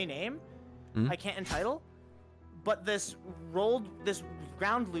can't rename. I can't entitle. But this ground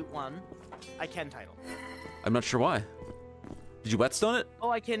loot one, I can title. I'm not sure why. Did you whetstone it? Oh,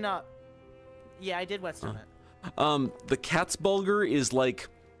 I can. Yeah, I did whetstone it. The cat's bulger is like,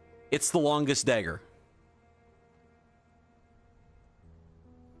 it's the longest dagger.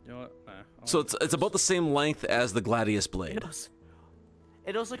 You know what? So it's about the same length as the Gladius blade.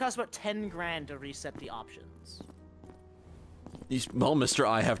 It also costs about 10 grand to reset the options. Well, Mister,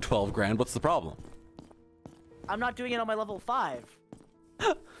 I have 12 grand. What's the problem? I'm not doing it on my level 5.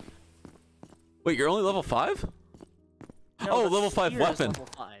 Wait, you're only level 5? No, oh, the level 5 spear is weapon. Level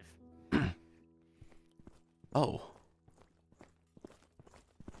 5. Oh.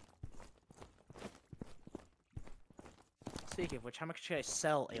 Speaking of which, how much should I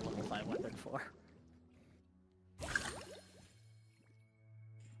sell a level 5 weapon for?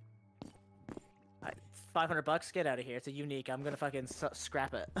 $500. Get out of here. It's a unique. I'm gonna fucking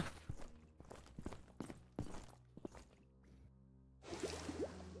scrap it.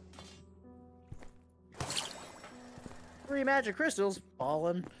 3 magic crystals.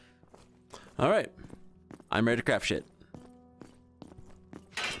 Ballin'. All right. I'm ready to craft shit.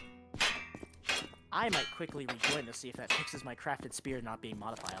 I might quickly rejoin to see if that fixes my crafted spear not being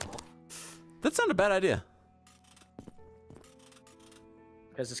modifiable. That's not a bad idea.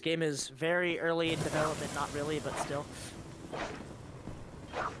 Because this game is very early in development, not really, but still.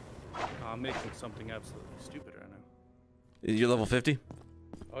 I'm making something absolutely stupid right now. You're level 50?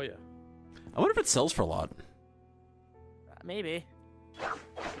 Oh, yeah. I wonder if it sells for a lot. Maybe.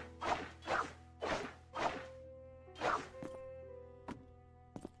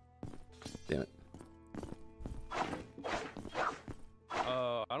 Damn it.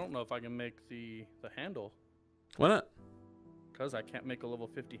 I don't know if I can make the handle. Why not? Because I can't make a level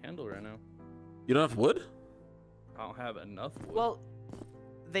 50 handle right now. You don't have wood? I don't have enough wood. Well,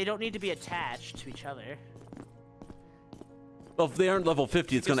 they don't need to be attached to each other. Well, if they aren't level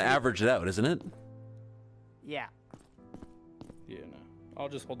 50, it's going to average it out, isn't it? Yeah. Yeah, no. I'll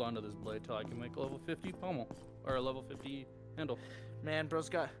just hold on to this blade till I can make a level 50 pommel. Or a level 50 handle. Man, bro's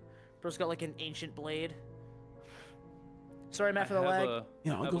got like an ancient blade. Sorry, Matt, for the lag.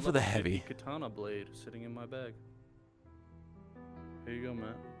 Yeah, I'll go for the heavy. Katana blade sitting in my bag. Here you go,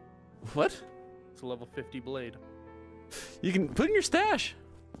 Matt. What? It's a level 50 blade. You can put in your stash.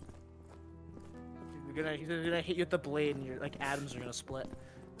 He's gonna hit you with the blade, and your like atoms are gonna split.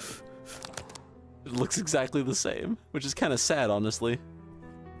 It looks exactly the same, which is kind of sad, honestly.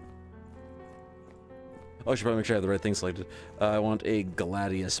 Oh, I should probably make sure I have the right thing selected. I want a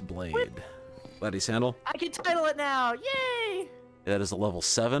Gladius blade. What? Gladius handle. I can title it now! Yay! That is a level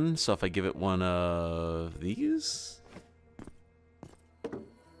 7, so if I give it one of these...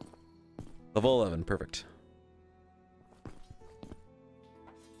 Level 11, perfect.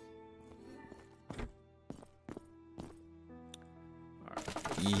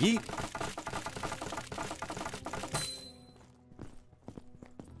 Yeet.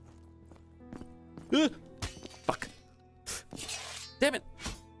 Fuck. Damn it.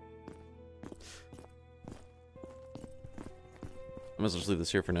 I might as well just leave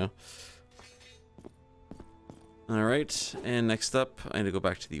this here for now. Alright, and next up, I need to go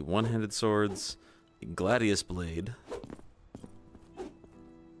back to the one-handed swords, the Gladius blade.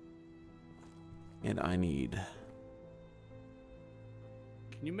 And I need...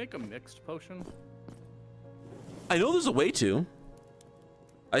 Can you make a mixed potion? I know there's a way to.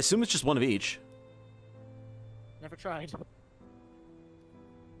 I assume it's just one of each. Never tried.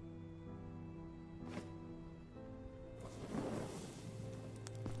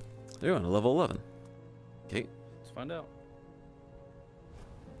 There you go, level 11. Okay. Let's find out.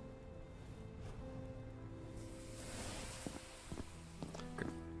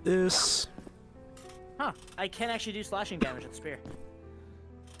 This... Huh. I can actually do slashing damage with the spear.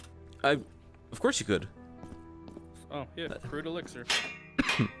 Of course you could. Oh, yeah, crude elixir.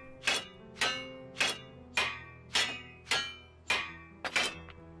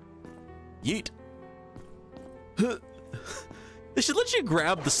 Yeet. They should let you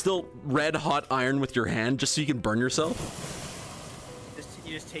grab the still red hot iron with your hand just so you can burn yourself.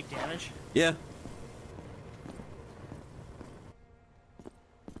 You just take damage? Yeah.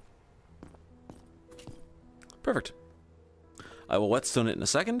 Perfect. I will whetstone it in a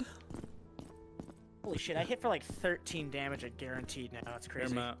second. Holy shit, I hit for like 13 damage at guaranteed now. That's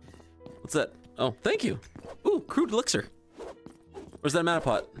crazy. Here, Matt. What's that? Oh, thank you. Ooh, crude elixir. Where's that mana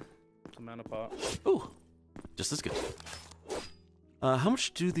pot? It's a mana pot. Ooh, just as good. How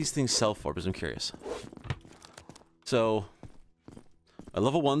much do these things sell for? Because I'm curious. So, my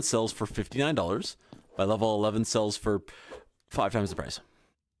level 1 sells for $59. My level 11 sells for 5 times the price.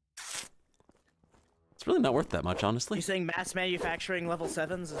 It's really not worth that much, honestly. You saying mass manufacturing level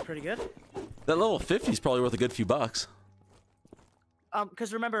 7s is pretty good? That level 50 is probably worth a good few bucks.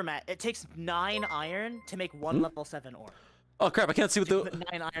 Because remember, Matt, it takes 9 iron to make 1 level 7 ore. Oh crap, I can't see what the...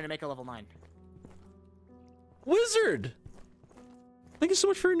 9 iron to make a level 9. Wizard! Thank you so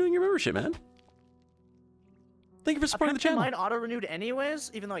much for renewing your membership, man. Thank you for supporting the channel. Mine auto-renewed anyways,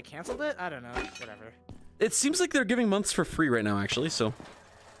 even though I canceled it? I don't know, whatever. It seems like they're giving months for free right now, actually, so...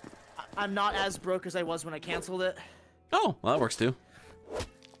 I'm not as broke as I was when I canceled it. Oh, well, that works too.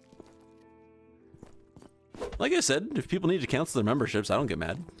 Like I said, if people need to cancel their memberships, I don't get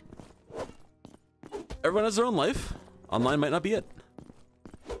mad. Everyone has their own life. Online might not be it.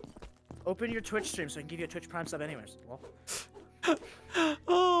 Open your Twitch stream so I can give you a Twitch Prime sub anyways. Well.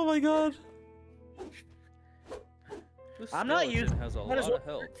 Oh my god. This I'm not skeleton using has a might as lot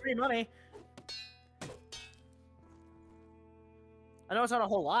well of health. free money. I know it's not a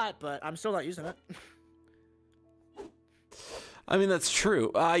whole lot, but I'm still not using it. I mean, that's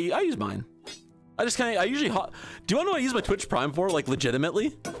true. I use mine. I just kind of, I usually hop. Do you want to know what I use my Twitch Prime for? Like,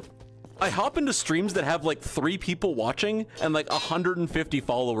 legitimately? I hop into streams that have like 3 people watching and like 150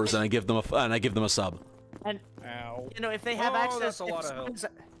 followers, and I give them a sub. And Ow. you know, if they have access, that's a lot of help.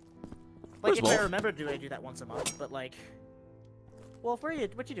 Like if Wolf? I remember, do I do that once a month? But like, Wolf,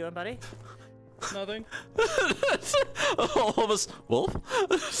 what you doing, buddy? Nothing. All of us, Wolf.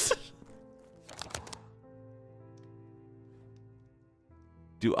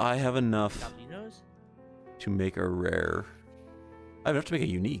 Do I have enough to make a rare? I have enough to make a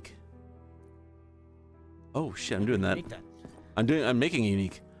unique. Oh shit, I'm doing that. I'm making a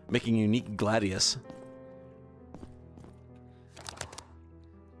unique. Making a unique Gladius.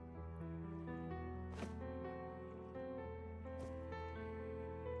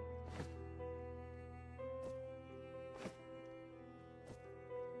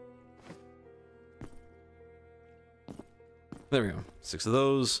 There we go. 6 of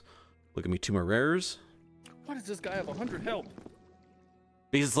those. Look at me, 2 more rares. Why does this guy have 100 health?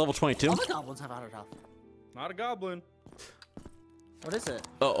 Because it's level 22. All the goblins have 100 health. Not a goblin. What is it?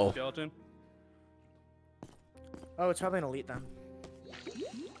 Uh-oh. Skeleton. Oh, it's probably an elite then.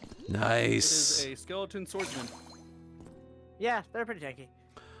 Nice. It is a skeleton swordsman. Yeah, they're pretty tanky.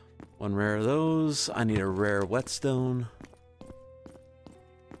 1 rare of those. I need a rare whetstone.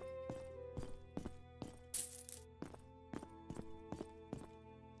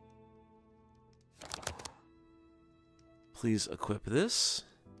 Please equip this.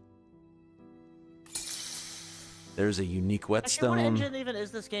 There's a unique Actually, whetstone. what engine even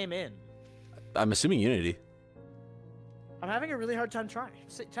is this game in? I'm assuming Unity. I'm having a really hard time telling.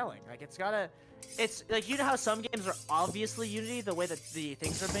 Like, it's like, you know how some games are obviously Unity, the way that the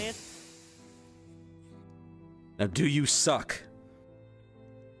things are made? Now, do you suck?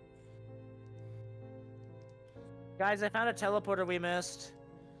 Guys, I found a teleporter we missed.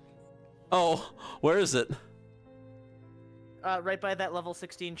 Oh, where is it? Right by that level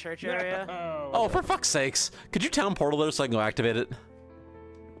 16 church area. Oh, for fuck's sakes. Could you town portal it so I can go activate it?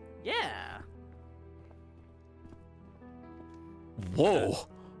 Yeah. Whoa.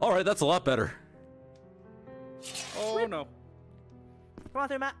 Alright, that's a lot better. Oh no. Come on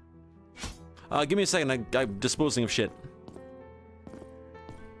through, Matt. Give me a second. I'm disposing of shit.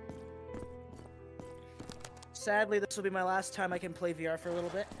 Sadly, this will be my last time I can play VR for a little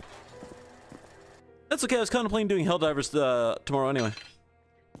bit. That's okay. I was contemplating doing Helldivers tomorrow anyway.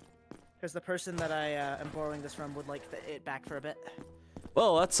 Because the person that I am borrowing this from would like it back for a bit.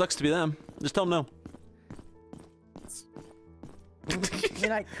 Well, that sucks to be them. Just tell them no. I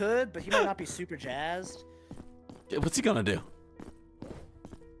mean, I could, but he might not be super jazzed. What's he gonna do?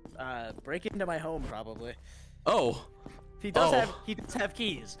 Break into my home, probably. Oh. He does have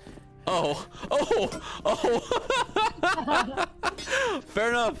keys. Oh. Oh. Oh. Fair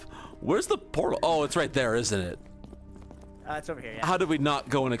enough. Where's the portal? Oh, it's right there, isn't it? It's over here, yeah. How did we not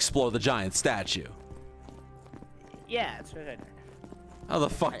go and explore the giant statue? Yeah, it's right there. How the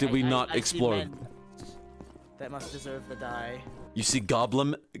fuck did we not explore? See men that must deserve the die. You see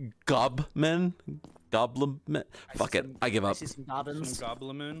goblin? Fuck it. I give up. I see some goblins. Some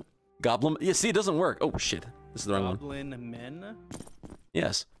goblin. Goblin? Yeah, see, it doesn't work. Oh, shit. This is the wrong one. Goblin men?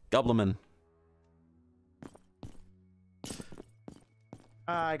 Yes. Goblin.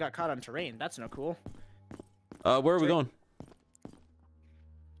 I got caught on terrain. That's no cool. Where are we going?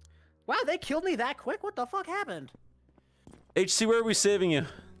 Wow, they killed me that quick? What the fuck happened? HC, where are we saving you?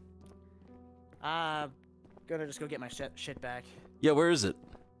 Gonna just go get my shit back. Yeah, where is it?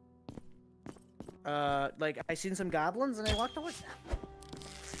 Like, I seen some goblins and I walked away.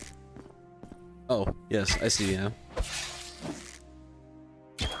 Oh, yes, I see you now.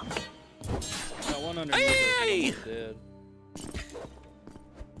 That one underneath is dead.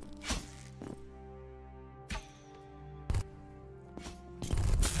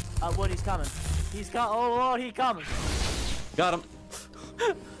 Wood, he's coming. Oh lord, he's coming. Got him.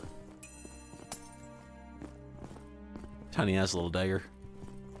 Tiny ass little dagger.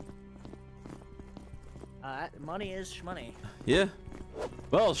 Money is shmoney. Yeah.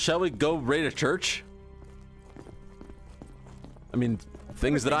 Well, shall we go raid a church? I mean,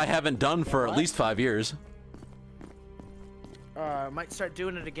 things that I haven't done for at least 5 years. Might start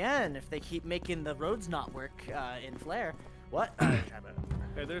doing it again if they keep making the roads not work in Flare. What?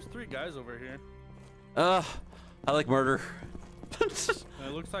 Hey, there's 3 guys over here. I like murder. And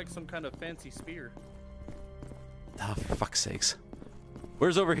it looks like some kind of fancy spear. Oh, for fuck's sakes.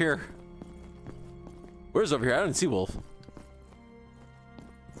 Where's over here? Where's over here? I didn't see Wolf.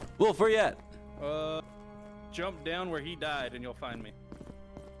 Wolf, where you at? Jump down where he died and you'll find me.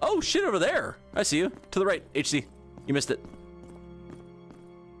 Oh, shit, over there. I see you. To the right, HC. You missed it.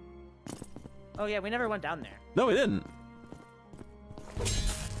 Oh yeah, we never went down there. No, we didn't.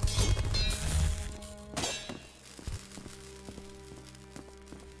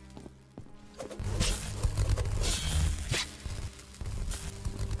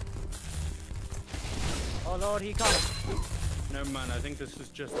 Oh Lord, he comes. Never mind, I think this is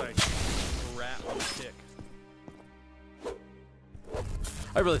just like a rat on a stick.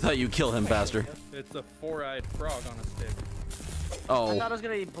 I really thought you'd kill him faster. It's a four-eyed frog on a stick. Oh. I thought I was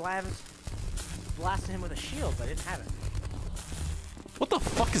gonna be blasting him with a shield, but I didn't have it. What the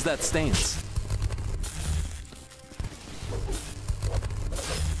fuck is that stance?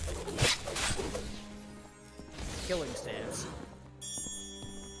 Killing stance.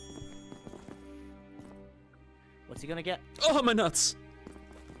 What's he gonna get? Oh, my nuts.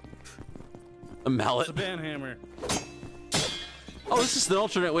 A mallet. It's a banhammer. Oh, this is an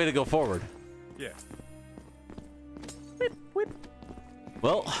alternate way to go forward. Yeah. Whip, whip.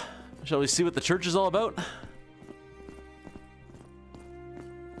 Well, shall we see what the church is all about?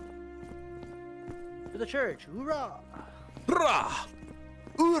 To the church, hoorah! Hurrah!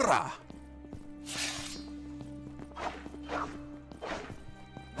 Hoorah!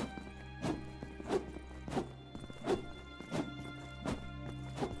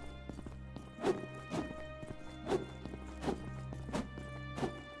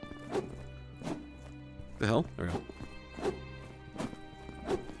 The hell? There we go.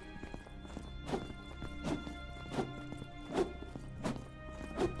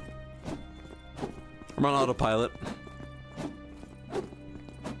 I'm on autopilot.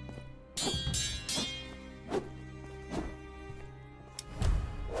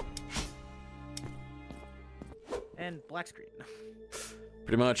 And black screen.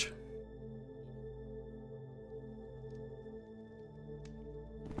 Pretty much.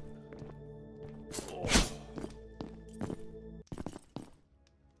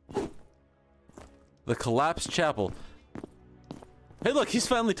 The collapsed chapel. Hey, look, he's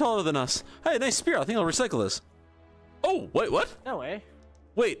finally taller than us. Hey, nice spear. I think I'll recycle this. Oh, wait, what? No way.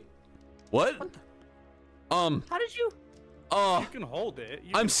 Wait, what? How did you? You can hold it.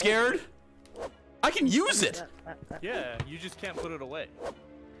 I'm scared. I can use it. Yeah, you just can't put it away.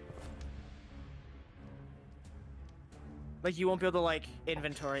 Like you won't be able to like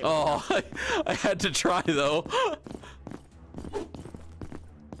inventory. Oh, I had to try though.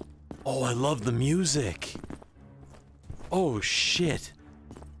 Oh, I love the music. Oh, shit.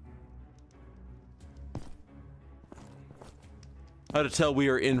 How to tell we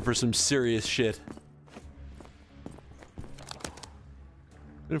are in for some serious shit.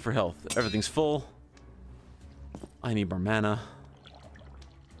 In for health. Everything's full. I need more mana.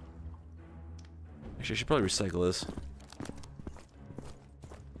 Actually, I should probably recycle this.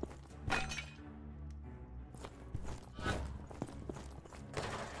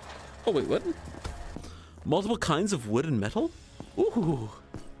 Oh, wait, what? Multiple kinds of wood and metal? Ooh.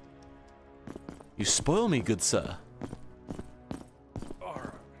 You spoil me, good sir.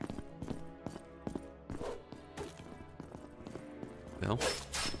 Well.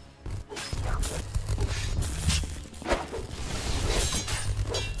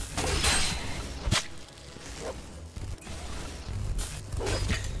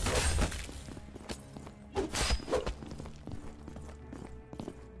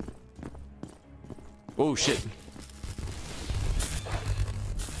 Oh, shit.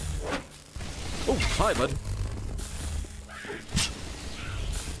 Oh, hi, bud.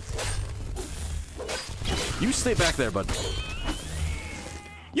 You stay back there, bud.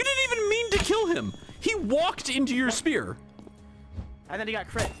 You didn't even mean to kill him. He walked into your spear. And then he got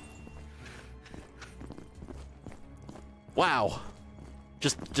crit. Wow.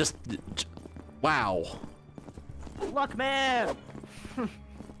 Wow. Luck, man.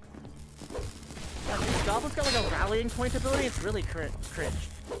 This goblin's got like a rallying point ability. It's really cringe.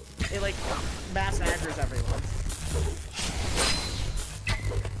 It like mass aggro's everyone.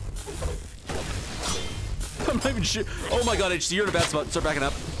 I'm not even sure. Oh my god, HC, you're in a bad spot. Start backing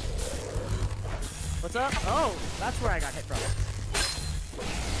up. What's up? Oh, that's where I got hit from.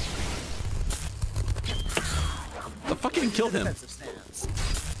 The fucking killed him. Defensive stance.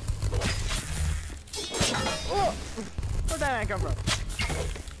 Oh, where'd that man come from?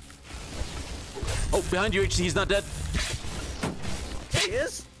 Oh, behind you, HC. He's not dead. He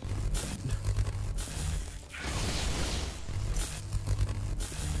is.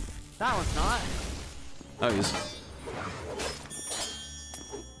 That one's not. Oh, he is.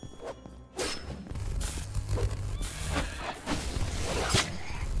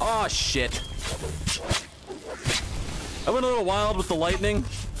 Oh, shit. I went a little wild with the lightning.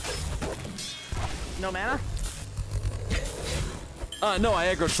 No mana? No, I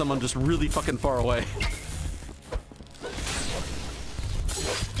aggroed someone just really fucking far away.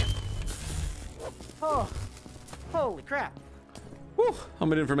 Oh, holy crap. Whew, how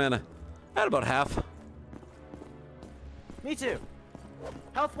many in for mana? I had about half. Me too.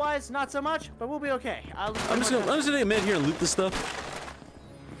 Health-wise, not so much, but we'll be okay. I'm just gonna take a minute here and loot this stuff.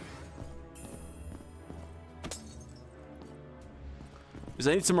 Because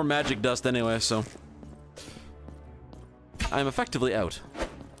I need some more magic dust anyway, so I'm effectively out.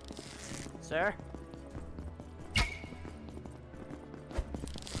 Sir?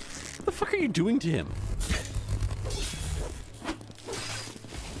 What the fuck are you doing to him?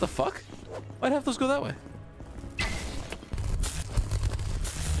 The fuck? Why'd have those go that way?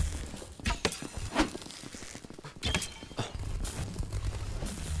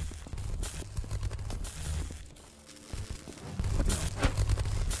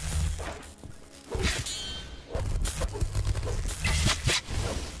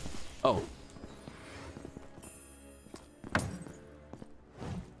 Oh.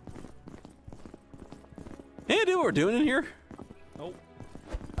 Any idea what we're doing in here? Nope.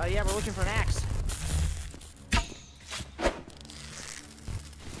 Yeah, we're looking for an axe.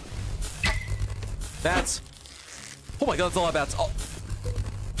 Bats. Oh my god, that's a lot of bats. Oh.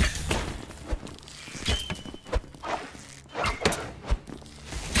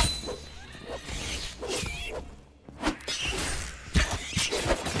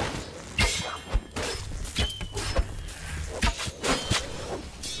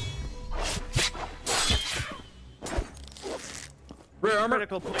 Rare armor.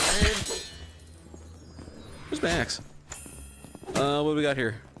 Critical point, dude. Where's my axe? What do we got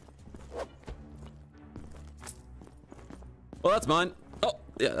here? Well, that's mine. Oh,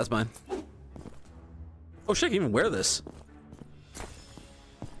 yeah, that's mine. Oh shit, I can even wear this.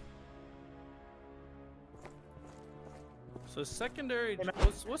 So secondary,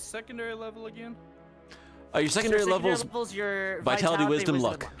 what's secondary level again? Your secondary levels, your vitality, wisdom,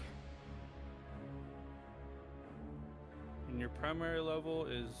 luck. And your primary level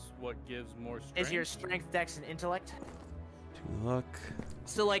is what gives more strength? Is your strength, dex, and intellect. 2 luck.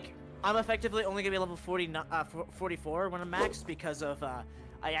 So like, I'm effectively only gonna be level 44 when I'm maxed because of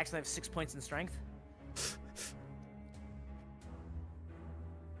I actually have 6 points in strength.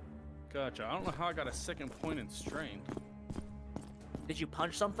 Gotcha. I don't know how I got a second point in strength. Did you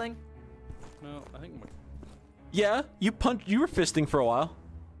punch something? No, I think my... Yeah, you were fisting for a while.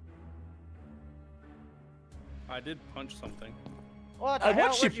 I did punch something. What the I hell?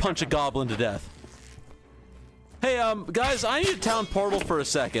 watched you Where'd punch a goblin to death. Hey, guys, I need a town portal for a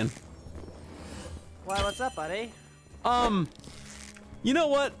second. Why, what's up, buddy? You know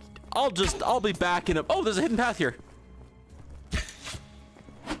what? I'll be back in a... Oh, there's a hidden path here.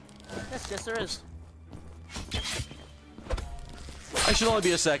 Yes, there is. I should only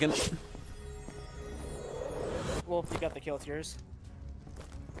be a second. Wolf, you got the kill, it's yours.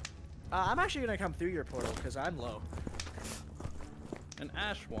 I'm actually gonna come through your portal because I'm low. An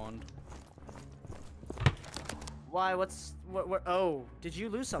ash wand. Why? What? Oh, did you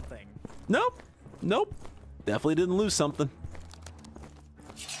lose something? Nope. Nope. Definitely didn't lose something.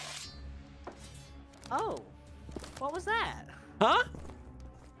 Oh, what was that? Huh?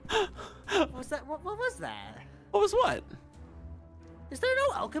 What was that? What was that? What was what? Is there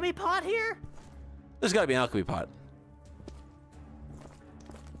no alchemy pot here? There's gotta be an alchemy pot.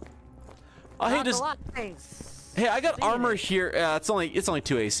 I hate this. Hey, I got armor here. It's only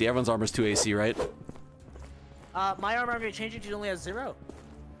 2 AC. Everyone's armor's 2 AC, right? My armor, I'm gonna change it to only has 0.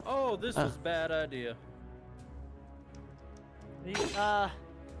 Oh, this was bad idea.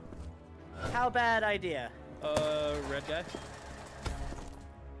 How bad idea? Red guy.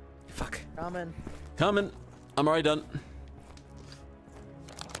 Fuck. Coming. Coming. I'm already done.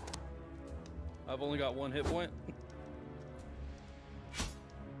 I've only got 1 hit point.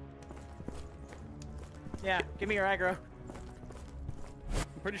 Yeah, give me your aggro.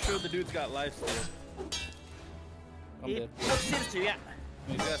 I'm pretty sure the dude's got life steal. I'm dead. Seems to, yeah.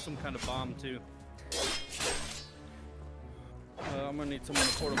 He's got some kind of bomb too. I'm gonna need someone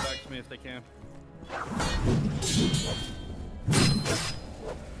to portal back to me if they can.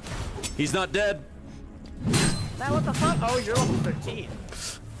 He's not dead. Man, what the fuck? Oh, you're level 13.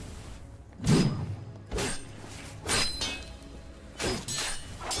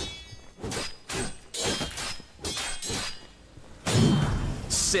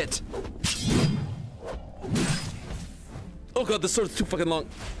 Sit. Oh god, this sword's too fucking long.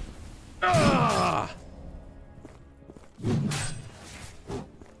 Ah!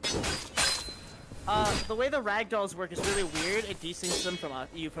 The way the ragdolls work is really weird. It desyncs them from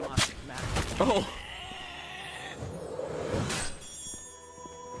you from us, Matt. Oh.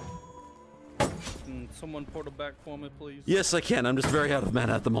 someone portal back for me, please? Yes, I can. I'm just very out of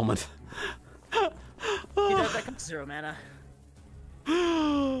mana at the moment. You know, that comes 0 mana.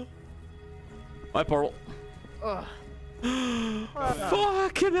 My portal. Ugh.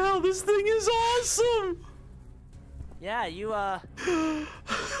 Fucking hell, this thing is awesome! Yeah, you, do you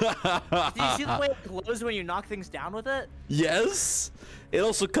see the way it glows when you knock things down with it? Yes! It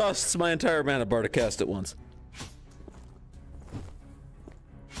also costs my entire mana bar to cast it once.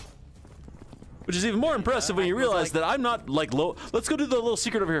 Which is even more impressive when you realize that I'm not, like, low. Let's go do the little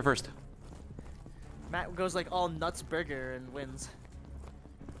secret over here first. Matt goes, like, all nuts burger and wins.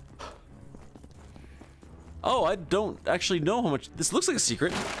 Oh, I don't actually know how much. This looks like a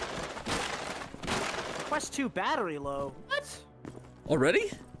secret. Quest 2 battery low. What?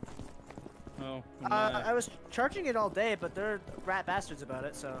 Already? Oh. I was charging it all day, but they're rat bastards about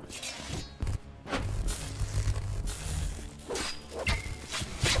it, so.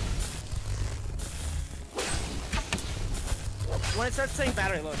 When it starts saying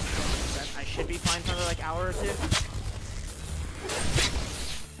battery low, it's 20%. I should be fine for another, like, hour or two.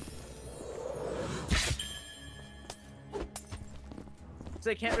 So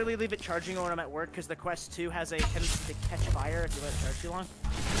I can't really leave it charging when I'm at work because the Quest 2 has a tendency to catch fire if you let it charge too long.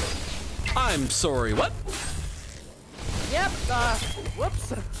 I'm sorry, what? Yep,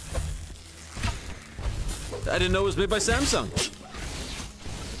 whoops. I didn't know it was made by Samsung. It's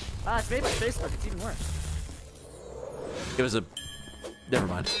made by Facebook, it's even worse. It was a... Never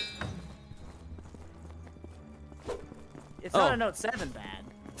mind. It's not a Note 7 bad.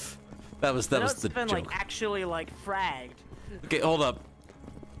 That was The the Note 7, joke. like, actually, like, fragged. Okay, hold up.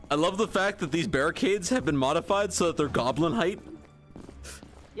 I love the fact that these barricades have been modified so that they're goblin height.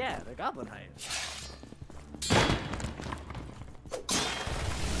 Yeah, they're goblin height.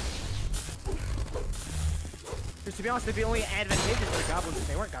 Because to be honest, they'd be only advantageous for goblins if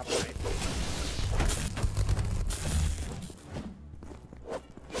they weren't goblin height.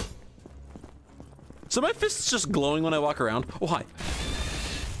 So my fist's just glowing when I walk around. Oh, hi.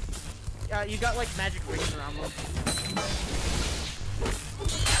 You got, like, magic rings around them.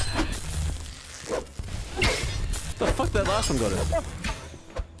 The fuck that last one go to?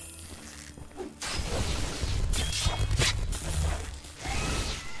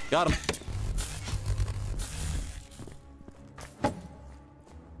 Got him.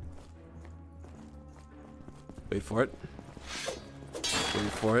 Wait for it.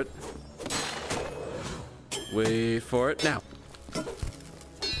 Wait for it. Wait for it now.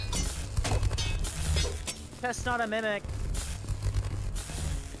 That's not a mimic.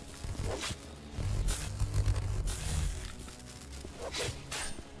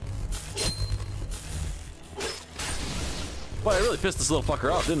 Boy, I really pissed this little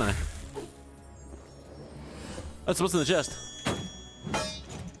fucker off, didn't I? That's what's in the chest.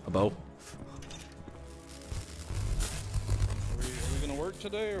 A bow. Are we gonna work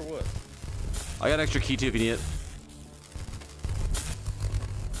today or what? I got an extra key too if you need it.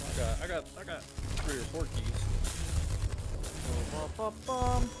 I got 3 or 4 keys.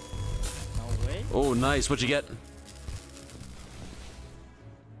 No way. Oh, nice. What'd you get?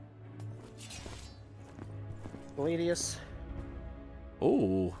 Gladius.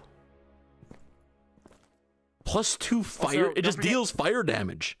 Oh. +2 fire. Also, It just don't forget- deals fire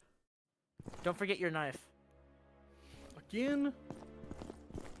damage. Don't forget your knife. Again?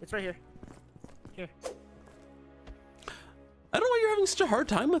 It's right here. Here. I don't know why you're having such a hard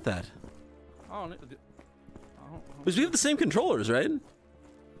time with that. I don't. Because we have the same controllers, right?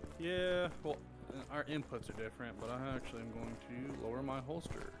 Yeah. Well, our inputs are different, but I actually am going to lower my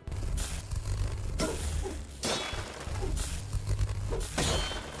holster.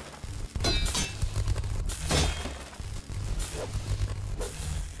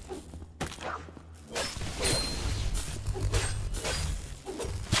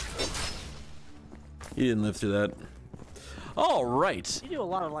 You didn't live through that. All right. You do a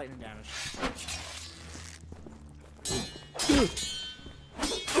lot of lightning damage.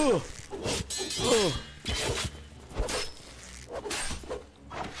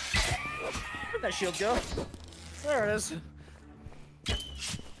 Where'd that shield go? There it is.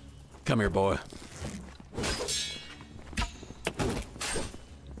 Come here, boy.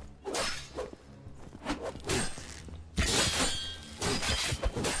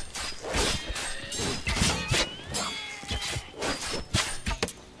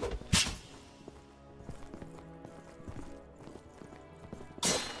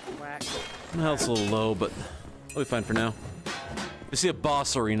 Whack. My health's a little low, but we'll be fine for now. You see a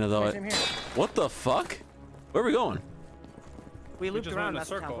boss arena, though. Same here. What the fuck? Where are we going? We looped just around went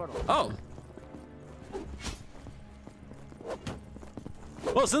that in a town circle. portal.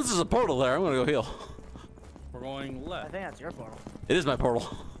 Oh. Well, since there's a portal there, I'm gonna go heal. We're going I left. think that's your portal. It is my portal.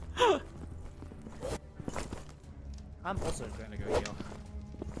 I'm also going to go heal.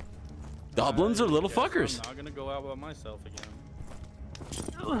 Goblins are little Yes, fuckers. I'm not gonna go out by myself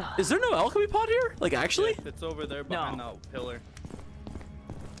again. Is there no alchemy pot here? Like, actually? Yeah, it's over there behind that pillar.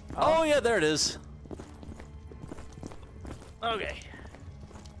 Oh, yeah, there it is. Okay.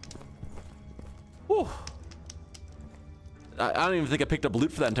 Whew. I don't even think I picked up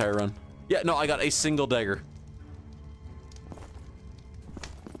loot for that entire run. Yeah, no, I got a single dagger.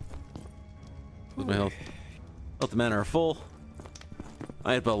 Where's my health? Health and mana are full.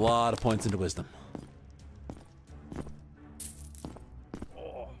 I had put a lot of points into wisdom.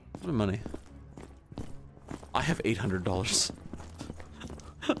 What a money. I have $800.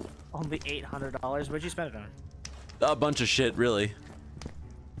 Only $800. What'd you spend it on? A bunch of shit, really.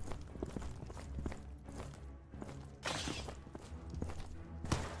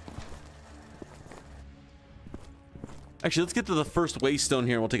 Actually, let's get to the first waystone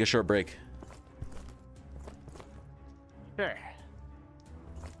here and we'll take a short break. Sure.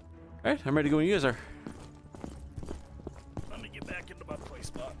 Alright, I'm ready to go when you guys are. Let me get back into my play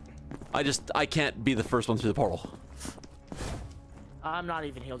spot. I can't be the first one through the portal. I'm not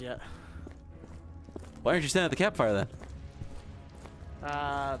even healed yet. Why aren't you standing at the campfire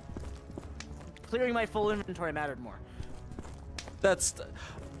then? Clearing my full inventory mattered more. That's...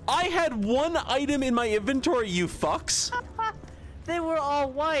 I had one item in my inventory, you fucks! They were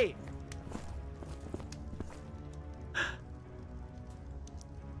all white.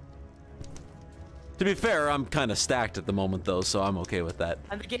 To be fair, I'm kind of stacked at the moment though, so I'm okay with that.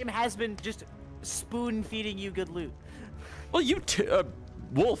 And the game has been just spoon feeding you good loot. Well, you too,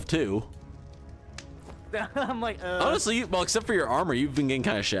 Wolf too. I'm like, Honestly, well, except for your armor, you've been getting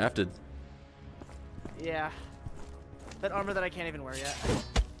kind of shafted. Yeah. That armor that I can't even wear yet.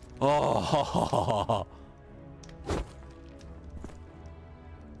 Oh.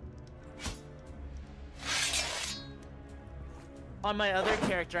 On my other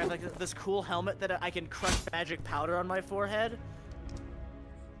character, I have like this cool helmet that I can crush magic powder on my forehead,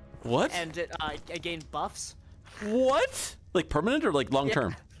 What? and I gain buffs. What? Like permanent or like long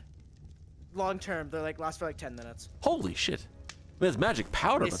term? Long term, they're like last for like 10 minutes. Holy shit. I mean, it's magic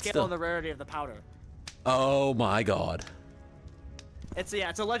powder, They but scale still. on the rarity of the powder. Oh my god. It's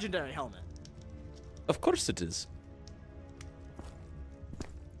a legendary helmet. Of course it is.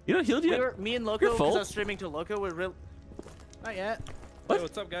 You're not healed yet? Me and Loco, You're full? because I was streaming to Loco, we're real. Not yet. What? Hey,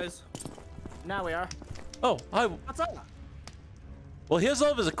 what's up, guys? Now we are. Oh, hi. What's up? Well, he has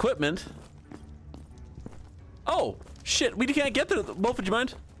all of his equipment. Oh, shit. We can't get there. Wolf, would you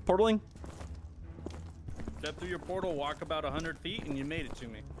mind? Portaling? Step through your portal, walk about 100 feet, and you made it to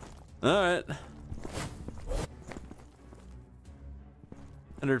me. Alright.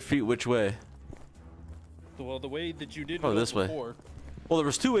 100 feet which way? Well, the way that you did Oh, go this way. before. Well, there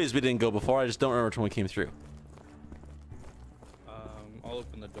was two ways we didn't go before. I just don't remember which one we came through. I'll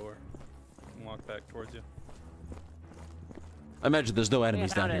open the door and walk back towards you. I imagine there's no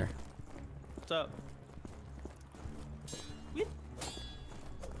enemies down found it. here. What's up?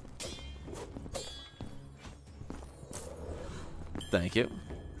 Thank you.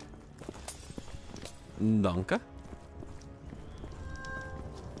 Danke.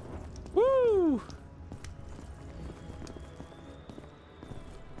 Woo!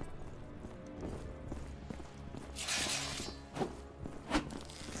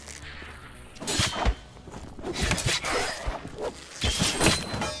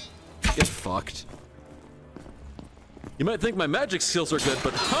 Get fucked. You might think my magic skills are good,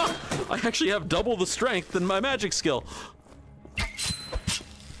 but ha! I actually have double the strength than my magic skill.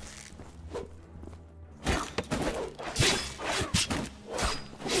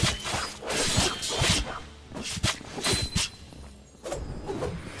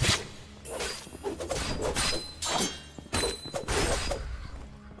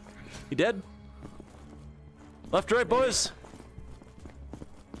 You dead? Left, right, boys.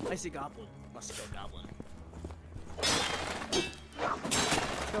 I see goblin. Must go goblin.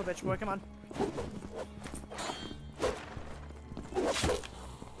 Let's go, bitch boy. Come on.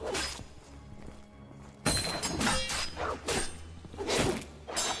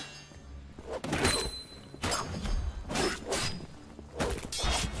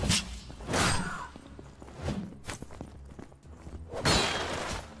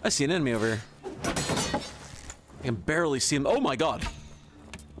 I see an enemy over here. I can barely see him. Oh my god.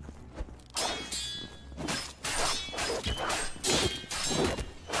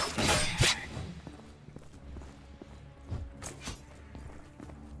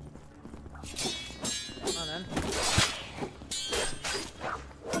 Come on then.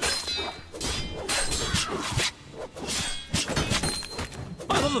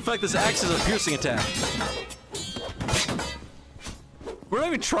 love the fact this axe is a piercing attack. We're not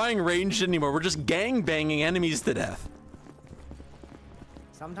even trying ranged anymore. We're just gang banging enemies to death.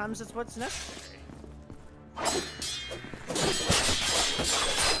 Sometimes it's what's necessary.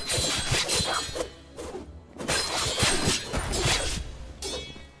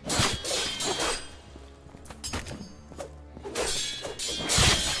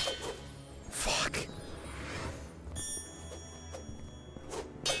 Fuck.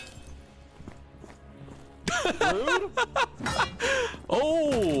 Rude?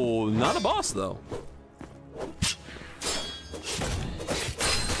 Oh, not a boss though.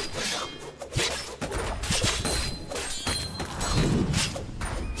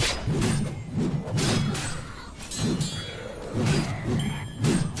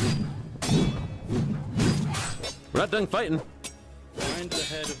 We're not done fighting. Find the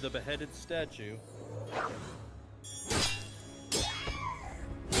head of the beheaded statue.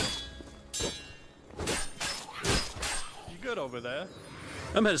 You good over there?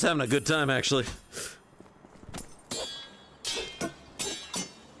 I'm just having a good time, actually.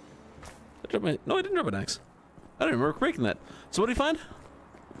 No, I didn't drop an axe. I don't remember breaking that. So what do you find?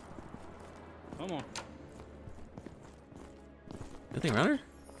 Come on. Anything around here?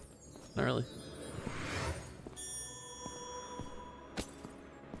 Not really.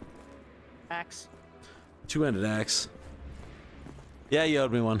 Axe. Two-handed axe. Yeah, you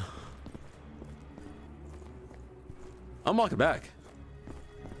owed me one. I'm walking back.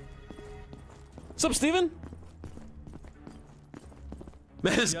 What's up, Steven?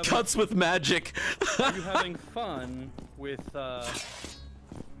 Man, his cuts with magic. Are you having fun with,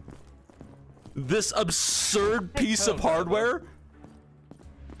 This absurd piece of hardware?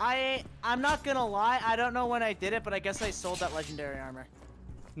 I'm not gonna lie, I don't know when I did it, but I guess I sold that legendary armor.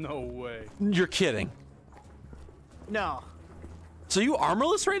 No way. You're kidding. No. So you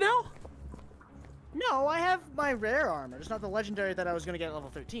armorless right now? No, I have my rare armor. It's not the legendary that I was gonna get at level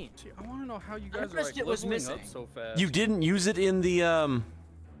 13. See, I want to know how you guys are First like it was leveling up missing. so fast. You didn't use it in the,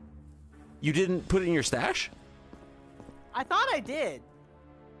 You didn't put it in your stash? I thought I did,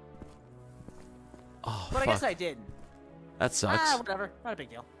 Oh, but fuck. I guess I didn't. That sucks. Ah, whatever. Not a big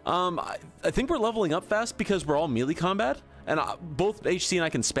deal. I think we're leveling up fast because we're all melee combat, and both HC and I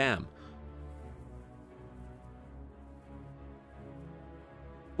can spam.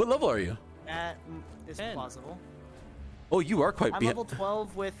 What level are you? It's 10. plausible. Oh, you are quite I'm behind. level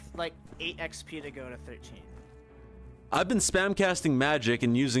 12 with like 8 XP to go to 13. I've been spam casting magic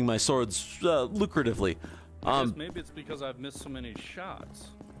and using my swords lucratively. Because maybe it's because I've missed so many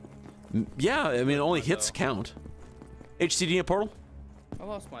shots. Yeah, I mean, only hits count. HCD a portal? I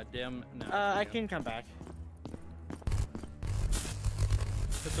lost my damn. No, I can come back.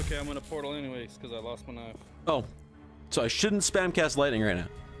 It's okay. I'm in a portal anyways because I lost my knife. Oh, so I shouldn't spam cast lightning right now.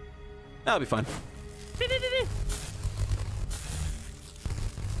 That'll be fine.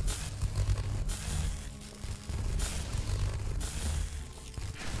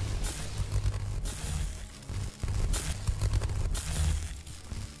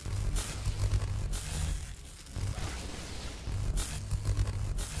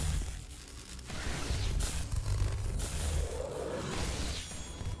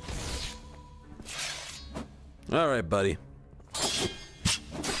 All right, buddy.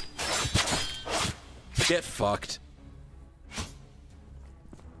 Get fucked.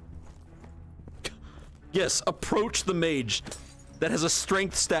 Yes, approach the mage that has a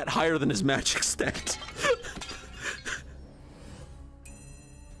strength stat higher than his magic stat.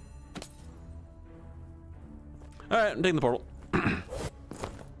 All right, I'm taking the portal.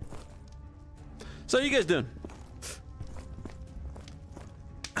 So, how you guys doing?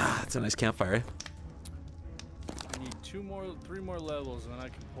 Ah, that's a nice campfire, eh? I need 3 more levels, and then I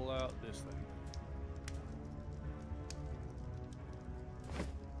can pull out this thing.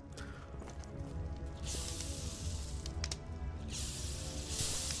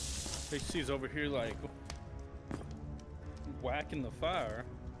 HC's over here like whacking the fire.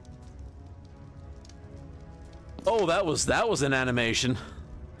 Oh, that was an animation.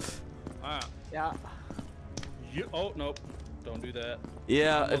 Ah. Yeah. Oh nope! Don't do that.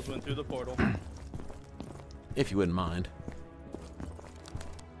 Yeah, Almost went through the portal. if you wouldn't mind.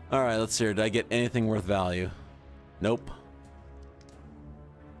 All right, let's see here. Did I get anything worth value? Nope.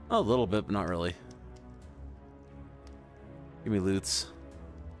 A little bit, but not really. Give me loots.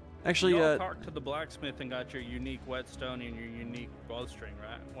 Actually, you all talked to the blacksmith and got your unique whetstone and your unique bowstring,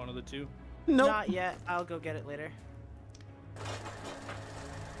 right? One of the two. nope. Not yet. I'll go get it later.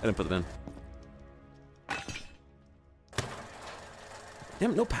 I didn't put them in.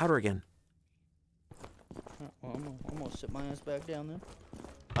 Damn, no powder again. Well, I'm gonna sit my ass back down then.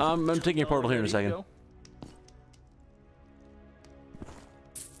 I'm taking a portal here in a there you second. go.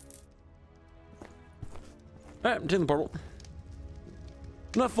 Alright, I'm taking the portal.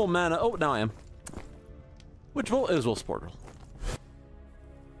 I'm not full mana. Oh, now I am. Which will is Wolf's portal.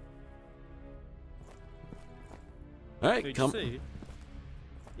 Alright, Did come. you see?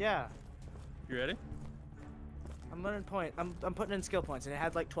 Yeah. You ready? I'm learning point. I'm putting in skill points, and it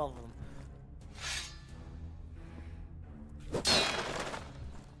had like 12 of them.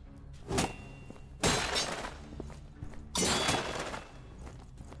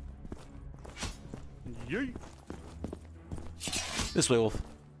 Yeet. This way, Wolf.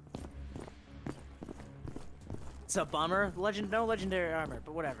 It's a bummer. No legendary armor,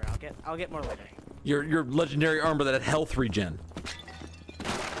 but whatever. I'll get more later. Your legendary armor that had health regen.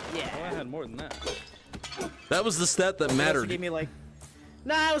 Yeah. Oh, I had more than that. That was the stat that It also mattered. gave me like.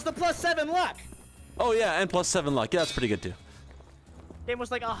 Nah, it was the +7 luck. Oh yeah, and +7 luck. Yeah, that's pretty good too. Game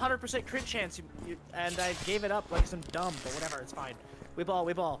was like 100% crit chance, and I gave it up like some dumb, but whatever. It's fine. We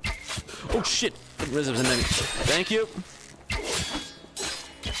ball. Oh shit! Reserve's an enemy. Thank you.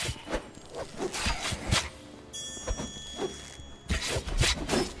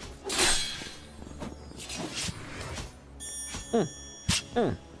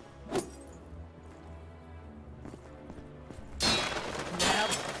 Yep.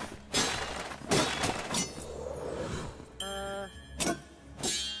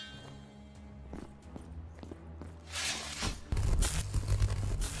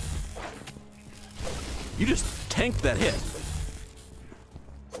 You just tanked that hit.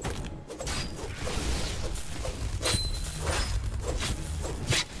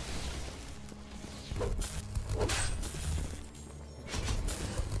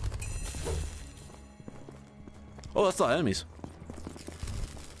 Oh, that's not enemies.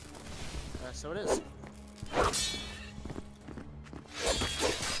 So it is.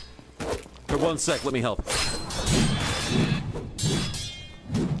 For 1 sec, let me help.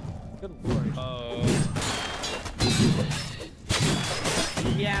 Good lord.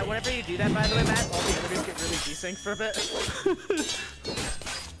 Yeah, whenever you do that, by the way, Matt, all the enemies get really desynced for a bit.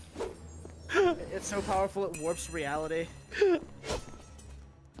 It's so powerful it warps reality.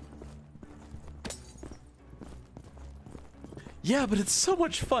 Yeah, but it's so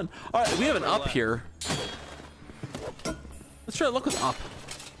much fun. All right, we have an up here. Let's try to look with up.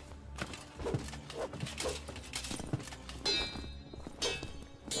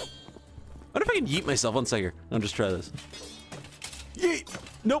 I wonder if I can yeet myself. 1 second. I'll just try this. Yeet!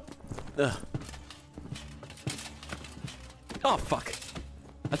 Nope. Ugh. Oh, fuck.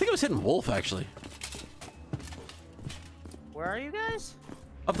 I think I was hitting Wolf, actually. Where are you guys?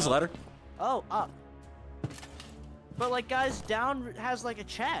 Up this ladder. Oh, up. But like, guys, down has like a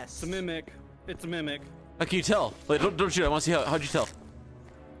chest. It's a mimic. It's a mimic. How can you tell? Like, don't shoot. I want to see how'd you tell?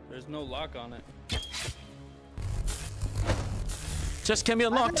 There's no lock on it. Chest can be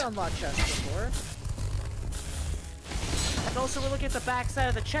unlocked. I've unlocked chests before. And also, we're looking at the back side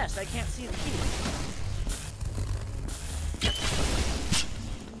of the chest. I can't see the key.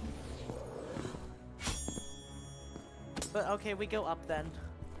 But okay, we go up then.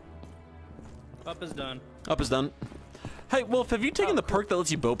 Up is done. Up is done. Hey, Wolf, have you taken the perk that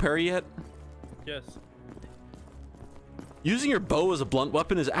lets you bow parry yet? Yes. Using your bow as a blunt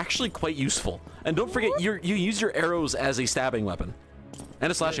weapon is actually quite useful. And don't forget, you use your arrows as a stabbing weapon. And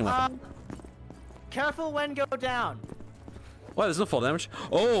a slashing weapon. Careful when go down. Why, there's no fall damage?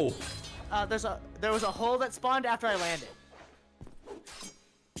 Oh! There was a hole that spawned after I landed.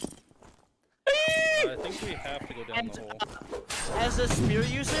 I think we have to go down the hole. As a spear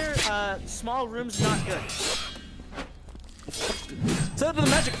user, small room's not good. Set it to the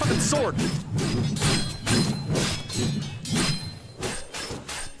magic fucking sword!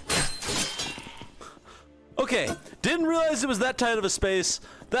 Okay, didn't realize it was that tight of a space.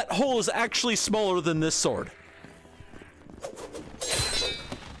 That hole is actually smaller than this sword.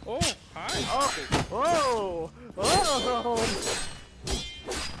 Oh, hi. Oh! Whoa! Oh!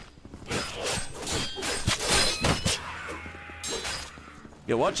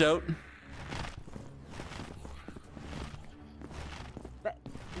 Yeah, watch out.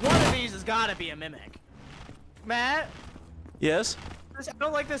 One of these has gotta be a mimic. Matt? Yes? I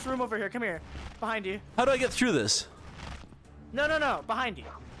don't like this room over here. Come here. Behind you. How do I get through this? No, no, no. Behind you.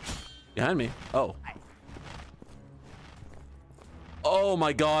 Behind me? Oh. Oh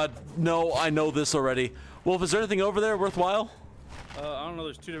my god. No, I know this already. Wolf, is there anything over there worthwhile? I don't know.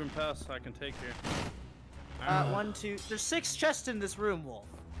 There's 2 different paths I can take here. 1, 2. There's 6 chests in this room, Wolf.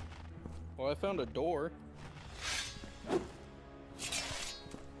 Well, I found a door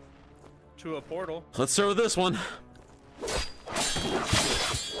to a portal. Let's start with this one.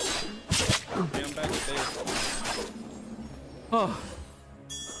 Oh.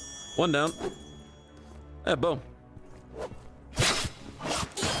 One down. Yeah, bow.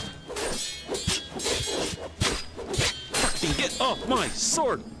 Fucking get off my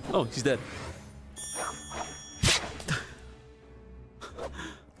sword! Oh, he's dead.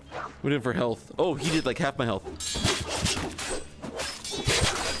 Went in for health. Oh, he did like half my health.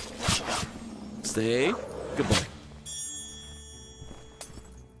 Stay. Good boy.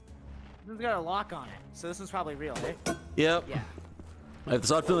 This has got a lock on it, so this is probably real, eh? Yep. Yeah. I have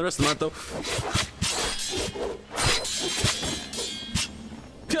this odd feeling the rest of the month though.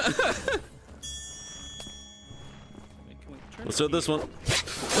 Let's do this one.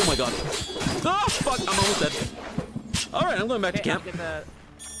 Oh my god. Oh fuck! I'm almost dead. All right, I'm going back to camp.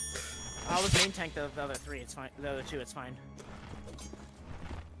 I'll just main tank the other three. It's fine. The other two, it's fine.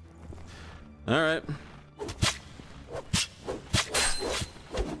 All right.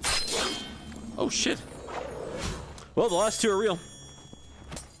 Oh shit. Well, the last two are real.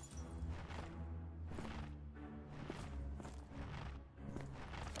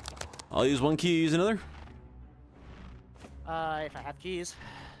 I'll use one key, use another. If I have keys.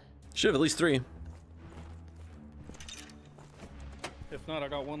 Should have at least 3. If not, I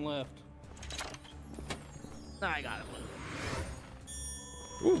got one left. No, I got it.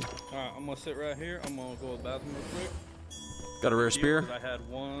 Ooh. Alright, I'm gonna sit right here. I'm gonna go to the bathroom real quick. Got a rare spear. I had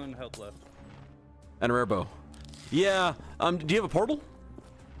 1 health left. And a rare bow. Yeah. Do you have a portal?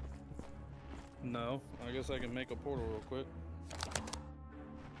 No. I guess I can make a portal real quick.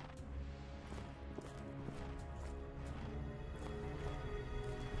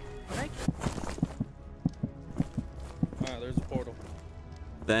 Alright, there's a portal.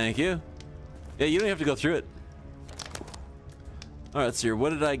 Thank you. Yeah, you don't have to go through it. Alright, let's see here.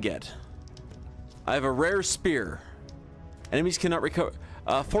 What did I get? I have a rare spear. Enemies cannot recover.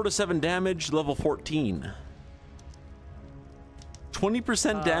 4 to 7 damage, level 14.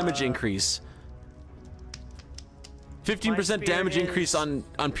 20% damage increase. 15% damage increase on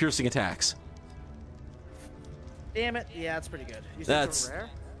piercing attacks. Damn it. Yeah, that's pretty good. You said it's a rare?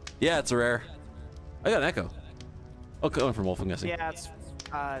 Yeah, it's a rare. I got an echo. Oh, coming from Wolf, I'm guessing. Yeah, it's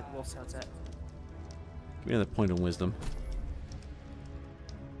Wolf's headset. Give me another point of wisdom.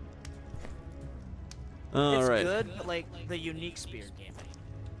 All right. It's good, but like the unique spear game.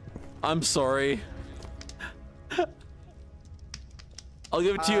 I'm sorry. I'll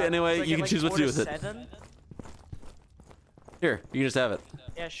give it to you anyway. So you can choose what to do with it. 7? Here, you can just have it.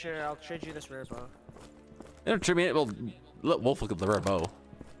 Yeah, sure. I'll trade you this rare bow. Don't trade me it. Well, let Wolf look at the rare bow.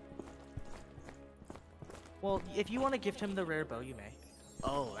 Well, if you want to gift him the rare bow, you may.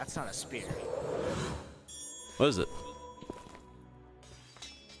 Oh, that's not a spear. What is it?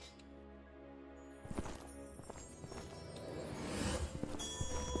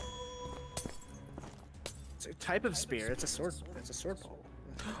 It's a type of spear. It's a sword. It's a sword pole.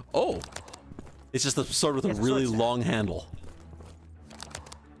 Oh, it's just a sword with a really long handle.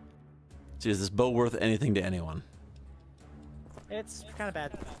 See, is this bow worth anything to anyone? It's kind of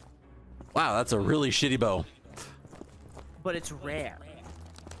bad. Wow, that's a really shitty bow. But it's rare.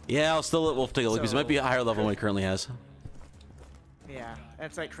 Yeah, I'll still let Wolf take a look because it might be a higher level than he currently has. Yeah,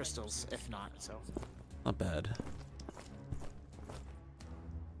 it's like crystals, if not. So. Not bad. Is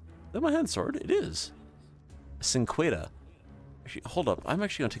that my hand sword? It is. A cinqueta. Actually, hold up. I'm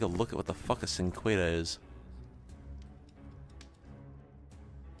actually gonna take a look at what the fuck a cinqueta is.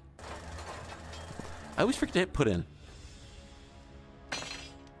 I always forget to hit put in.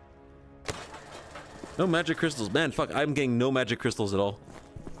 No magic crystals. Man, fuck, I'm getting no magic crystals at all.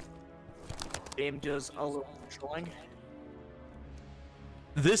 Game does a little controlling.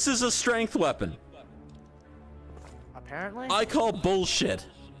 This is a strength weapon. Apparently. I call bullshit.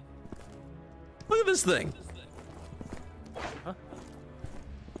 Look at this thing. Huh?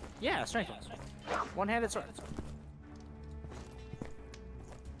 Yeah, strength. One-handed sword.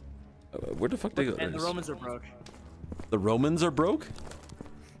 Where the fuck did they go? And the Romans are broke. The Romans are broke?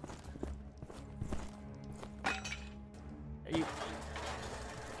 Are you?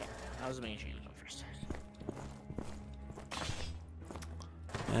 I was the main chain first.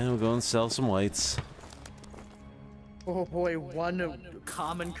 And we'll go and sell some whites. Oh boy, one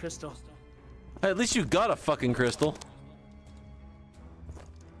common crystal. Hey, at least you got a fucking crystal.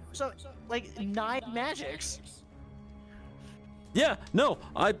 So, like 9 magics. Yeah, no,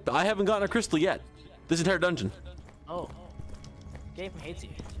 I haven't gotten a crystal yet. This entire dungeon. Oh. Game hates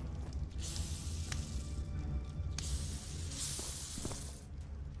you.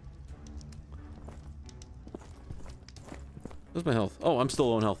 Where's my health? Oh, I'm still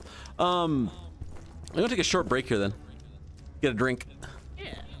low on health. I'm gonna take a short break here then. Get a drink.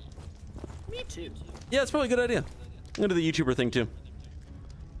 Yeah. Me too. Yeah, it's probably a good idea. I'm gonna do the YouTuber thing too.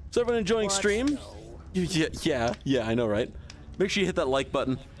 So everyone enjoying stream? Yeah, I know, right? Make sure you hit that like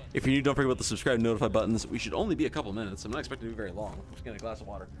button. If you're new, don't forget about the subscribe and notify buttons. We should only be a couple minutes. I'm not expecting to be very long. I'm just getting a glass of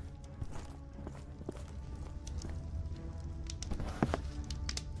water.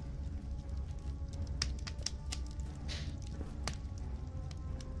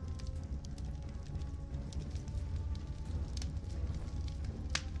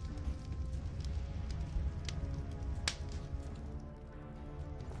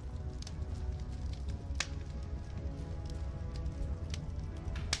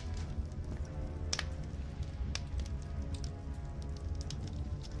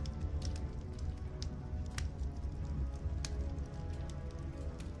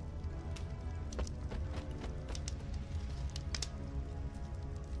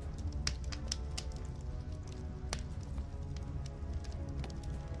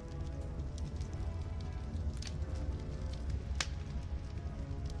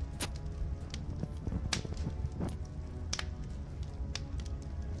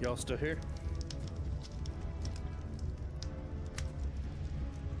 Y'all still here?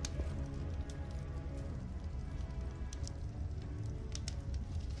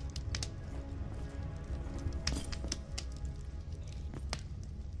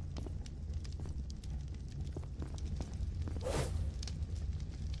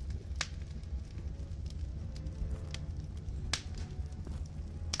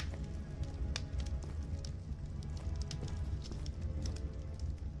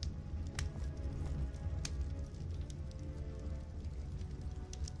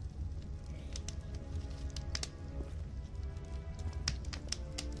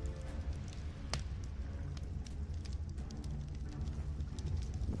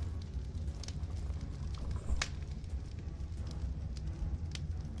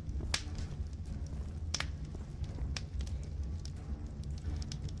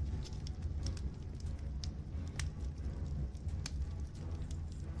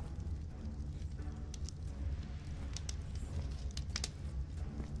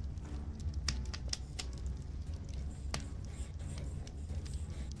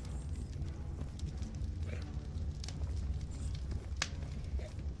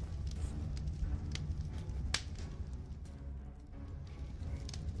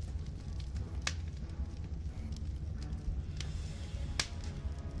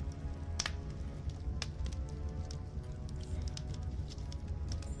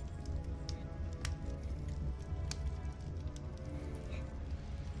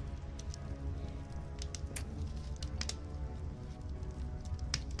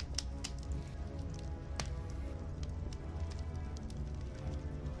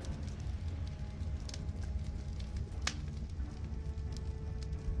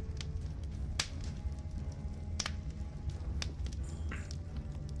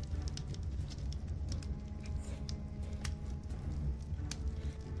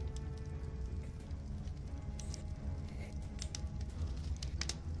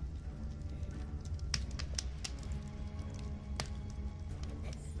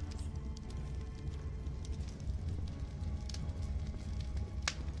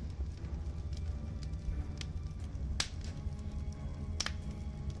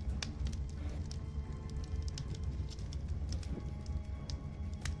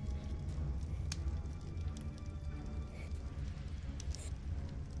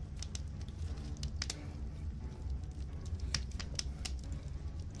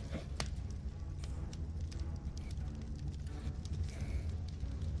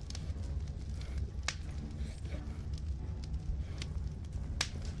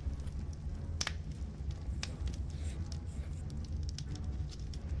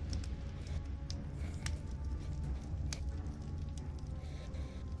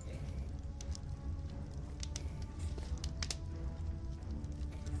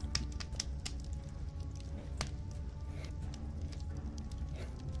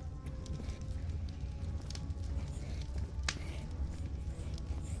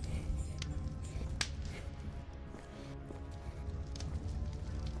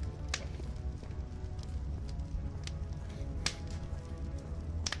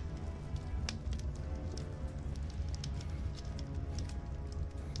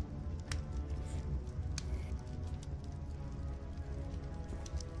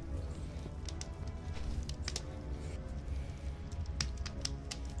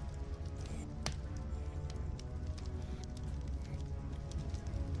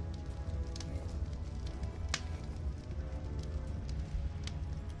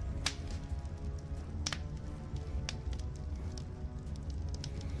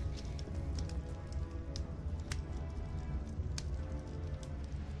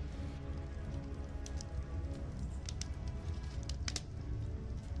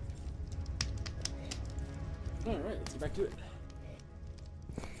 All right, let's get back to it.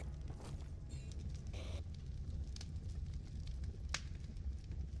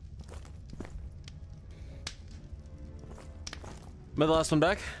 Am I the last one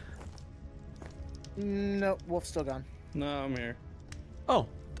back? No, Wolf's still gone. No, I'm here. Oh,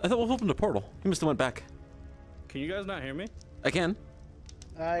 I thought Wolf opened a portal. He must have went back. Can you guys not hear me? I can.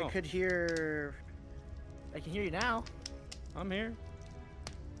 I could hear. I can hear you now. I'm here.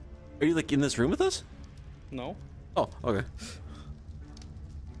 Are you like in this room with us? No. Oh, okay.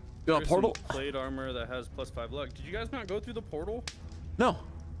 You want a There's portal? some plate armor that has +5 luck. Did you guys not go through the portal? No.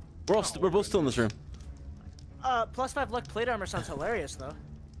 We're both still in this room. +5 luck plate armor sounds hilarious though.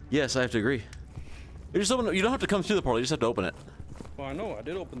 Yes, I have to agree. You just open. You don't have to come through the portal. You just have to open it. Well, I know. I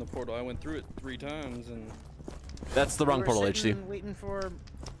did open the portal. I went through it 3 times and. That's the wrong We were portal, sitting HC. Waiting for.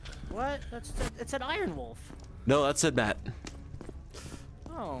 What? It said Iron Wolf. No, that said Matt.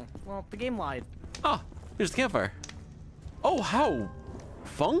 Oh, well, the game lied. Ah, here's the campfire. Oh, how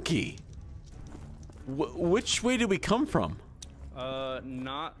funky. Which way did we come from?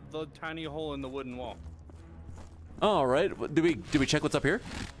 Not the tiny hole in the wooden wall. All right. Did we check what's up here?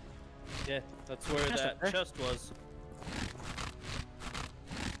 Yeah, that's where that chest was.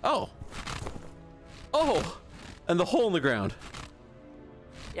 Oh. Oh, and the hole in the ground.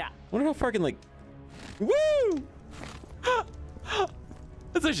 Yeah. Wonder how far I can like. Woo!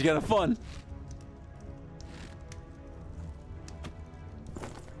 That's actually kind of fun.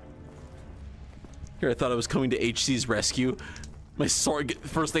 Here, I thought I was coming to HC's rescue. My sword.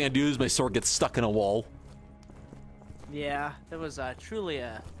 First thing I do is my sword gets stuck in a wall. Yeah, it was truly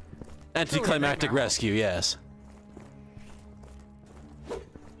a. Anticlimactic nightmare. rescue, yes.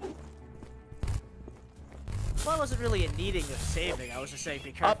 Well, I wasn't really in needing of saving. I was just saying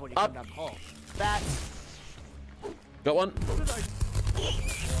be careful when you come down the hole. That's. Got one.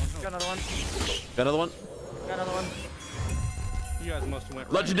 Got another one. Got another one. Got another one. You guys must have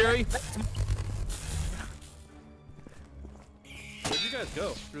went. Legendary. Where'd you guys go?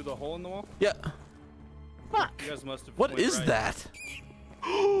 Through the hole in the wall? Yeah. Fuck. You guys must have. What went is right. that?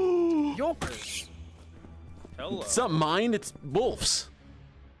 Yours. Hello. It's not mine. It's Wolf's.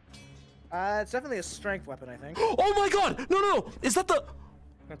 It's definitely a strength weapon, I think. Oh my God! No, no, no! Is that the?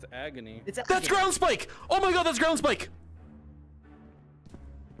 That's agony. It's That's ground spike! Oh my God, that's ground spike!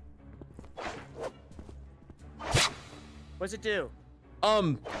 What does it do?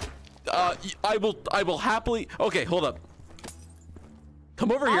 I will happily. Okay, hold up.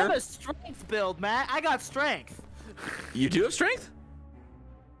 Come over I'm here. a strength build, Matt. I got strength. You do have strength?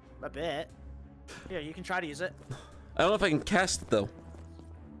 A bit. Here, you can try to use it. I don't know if I can cast it though.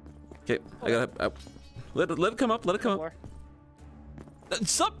 Okay, I gotta. Let it come up. Let it come up.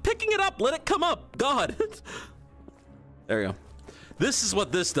 Stop picking it up. Let it come up. God. There we go. This is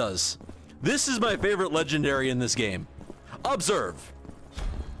what this does. This is my favorite legendary in this game. Observe.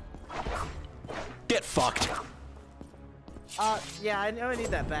 Get fucked. Yeah, I know I need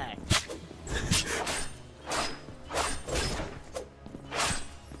that back.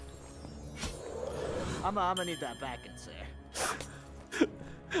 I'm gonna need that back and say.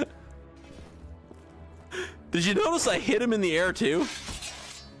 Did you notice I hit him in the air too?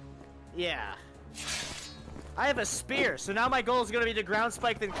 Yeah. I have a spear, so now my goal is gonna be to ground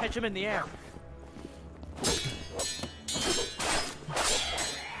spike then catch him in the air.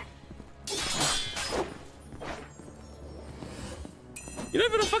 You don't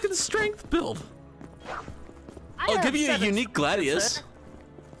have a fucking strength build. I'll have give you a 7 unique gladius.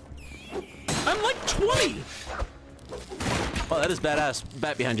 I'm like 20. Oh, that is badass.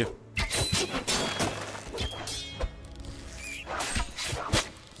 Bat behind you.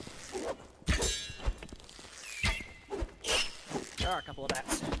 There are a couple of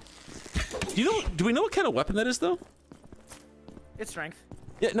bats. Do we know what kind of weapon that is though? It's strength.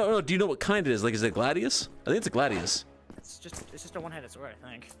 Yeah, no. Do you know what kind it is? Like, is it gladius? I think it's a gladius. It's just a one-handed sword, I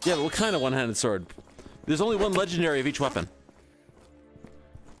think. Yeah, but what kind of one-handed sword? There's only one legendary of each weapon.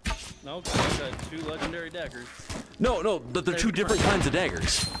 No, I got 2 legendary daggers. No, but they're 2 different kinds of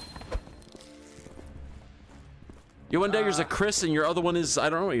daggers. Your one dagger's a Chris, and your other one is, I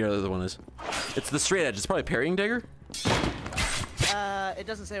don't know what your other one is. It's the straight edge. It's probably a parrying dagger. It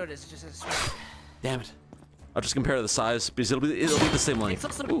doesn't say what it is. It just says strength. Damn it. I'll just compare the size because it'll be the same length.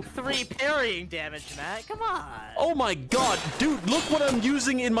 It's also 3 parrying damage, Matt. Come on. Oh my God, dude! Look what I'm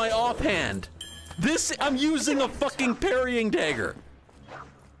using in my offhand. I'm using a fucking parrying dagger.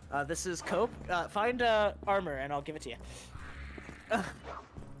 This is Cope. Find armor and I'll give it to you.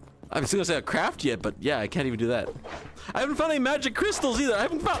 I was gonna say a craft yet, but yeah, I can't even do that. I haven't found any magic crystals either. I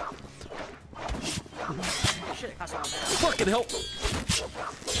haven't found. Shit, it costs a lot of mana. Fucking help!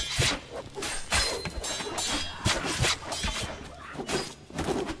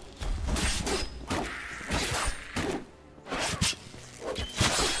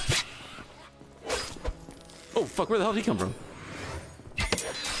 fuck? Where the hell did he come from?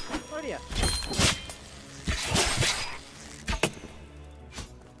 Where are you?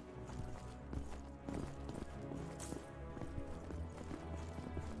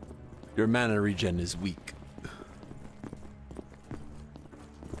 Your mana regen is weak.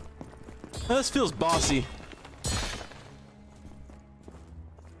 Oh, this feels bossy.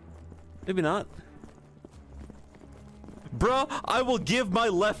 Maybe not. Bruh, I will give my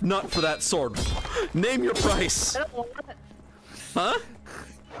left nut for that sword. Name your price. I don't want it. Huh?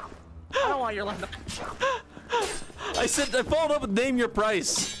 I don't want your left. I said I followed up with name your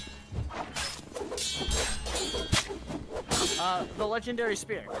price. The legendary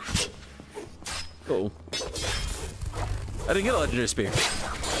spear. Oh. I didn't get a legendary spear.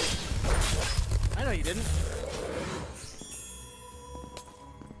 I know you didn't.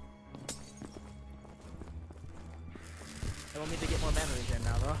 I don't need to get more mana regen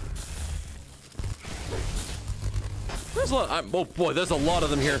now, though. There's a lot. Oh boy, there's a lot of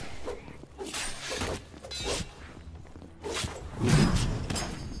them here.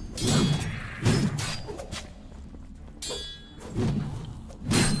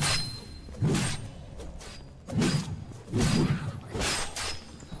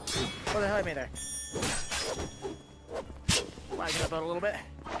 What the hell hit me there? Lagging about a little bit.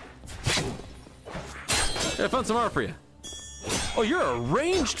 Hey, I found some armor for you. Oh, you're a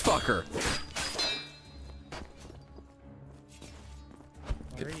ranged fucker.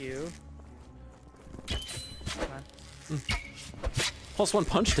 Where are you? Come on. +1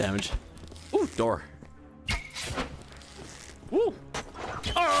 punch damage. Ooh, door. Woo.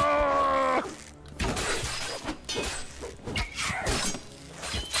 Ah!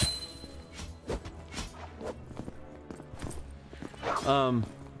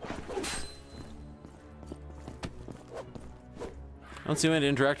 I don't see a way to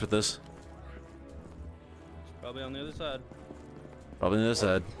interact with this. Probably on the other side. Probably on the other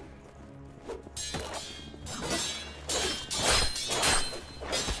side.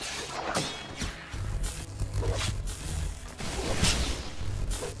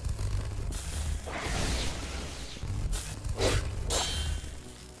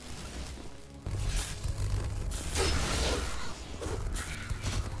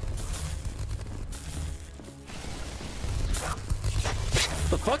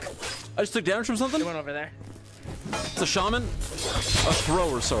 The fuck? I just took damage from something? They went over there. It's a shaman? A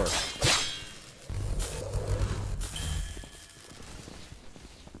thrower sword.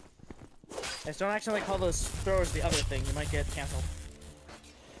 Guys, don't accidentally call those throwers the other thing. You might get canceled.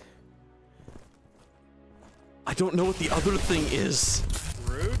 I don't know what the other thing is.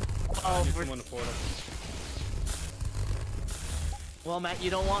 Rude. Oh, I need someone to portal. Well, Matt, you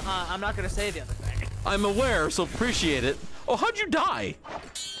don't want. I'm not gonna say the other thing. I'm aware, so appreciate it. Oh, how'd you die?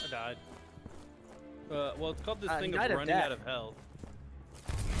 I died. Well, it's called this thing Night of of running Death. out of health.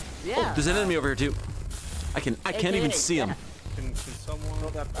 Yeah. Oh, there's an enemy over here too. I can't even see him. Can someone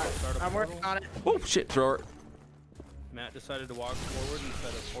Hold up. start a I'm portal? working on it. Oh shit, thrower. Matt decided to walk forward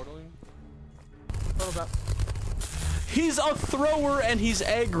instead of portaling. Hold up. He's a thrower and he's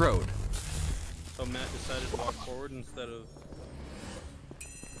aggroed. So Matt decided to walk forward instead of.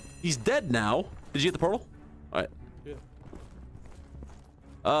 He's dead now. Did you get the portal? Alright. Yeah.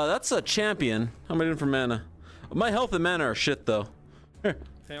 That's a champion. How am I doing for mana? My health and mana are shit though. Here.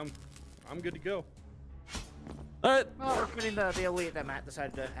 Hey, I'm good to go. Alright. Well, we're committing the elite that Matt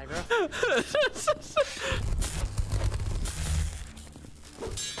decided to aggro.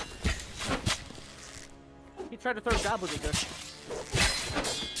 He tried to throw goblin at us.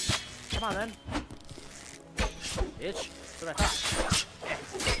 Come on then. Bitch. That's what I thought.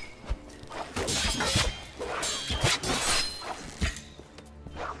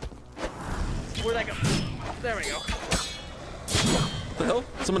 Where'd that go? There we go. What the hell?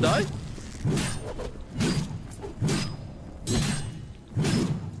 Someone died?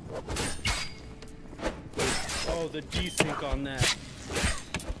 Oh, the desync on that.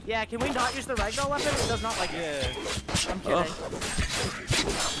 Yeah, can we not use the ragdoll weapon? It does not like it. Yeah. I'm kidding.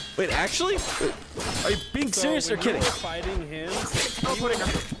 Wait, actually? Are you being serious or when kidding? You were fighting him.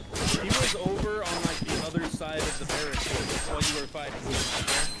 He was over on like the other side of the barricade while you were fighting him.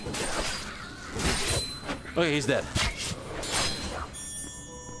 Okay, he's dead.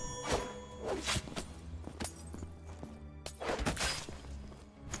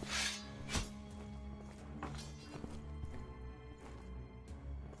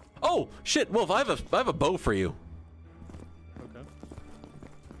 Oh shit, Wolf! I have a bow for you. Okay.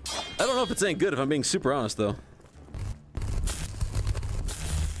 I don't know if it's any good if I'm being super honest though.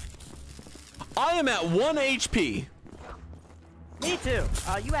 I am at 1 HP. Me too.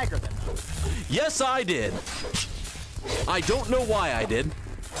 You aggro them. Yes, I did. I don't know why I did.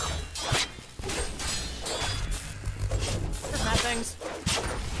 Just mad things.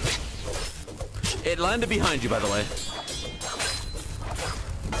 It landed behind you, by the way.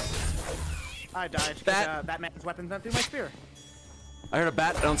 I died. Bat. Batman's weapon went through my spear. I heard a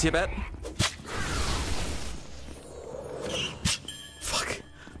bat. I don't see a bat. Fuck.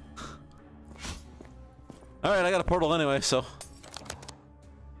 Alright, I got a portal anyway, so.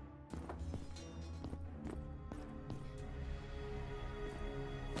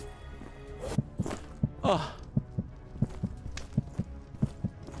 Oh.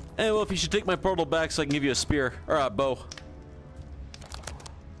 Hey, well, if you should take my portal back so I can give you a spear. Or a bow.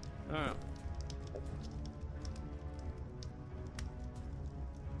 Alright.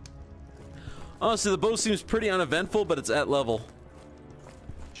 Honestly, the bow seems pretty uneventful, but it's at level.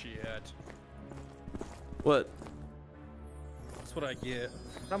 Shit. What? That's what I get.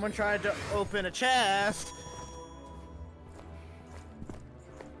 Someone tried to open a chest.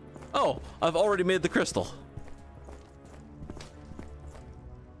 Oh, I've already made the crystal.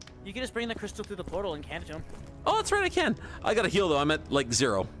 You can just bring the crystal through the portal and hand it to him. Oh, that's right, I can. I got a heal, though. I'm at, like,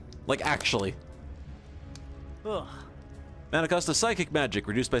 0. Like, actually. Ugh. Mana cost of psychic magic,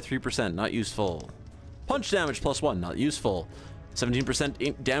 reduced by 3%, not useful. Punch damage +1, not useful.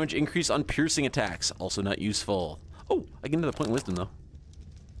 17% damage increase on piercing attacks, also not useful. Oh, I get another point in wisdom, though.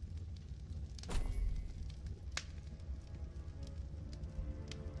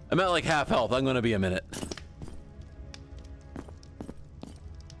 I'm at, like, half health. I'm gonna be a minute.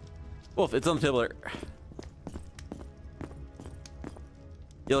 Wolf, it's on the table there.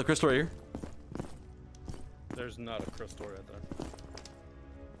 Yellow crystal right here. There's not a crystal right there.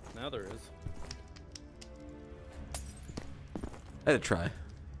 Now there is. I had to try.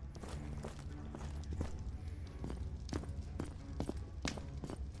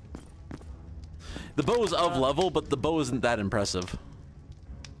 The bow is of level, but the bow isn't that impressive.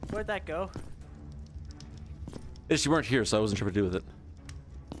 Where'd that go? You weren't here, so I wasn't sure what to do with it.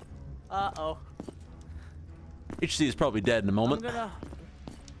 Uh-oh. HC is probably dead in a moment.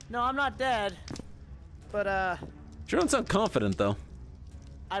 No, I'm not dead. But, Sure don't sound confident, though.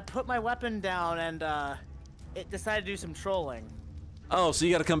 I put my weapon down and, it decided to do some trolling. Oh, so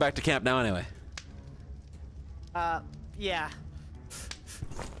you gotta come back to camp now anyway. Yeah.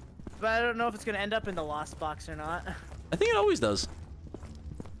 But I don't know if it's gonna end up in the lost box or not. I think it always does.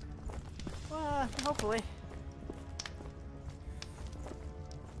 Hopefully.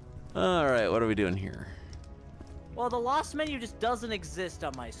 Alright, what are we doing here? Well, the lost menu just doesn't exist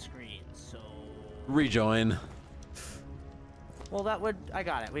on my screen, so... Rejoin. Well, that would... I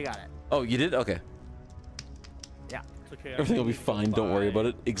got it. We got it. Oh, you did? Okay. Yeah. It's okay. Everything will be fine. Don't worry about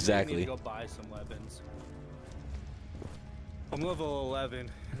it. Exactly. I need to go buy some weapons. I'm level 11,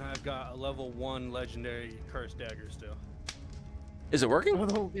 and I've got a level 1 legendary cursed dagger still. Is it working?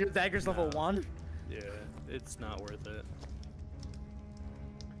 Your dagger's level 1? Yeah, it's not worth it.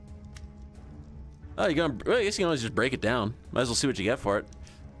 Oh, you're gonna... Well, I guess you can always just break it down. Might as well see what you get for it.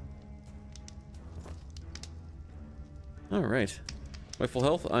 Alright. Am I full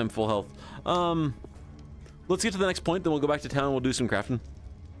health? I'm full health. Let's get to the next point, then we'll go back to town and we'll do some crafting.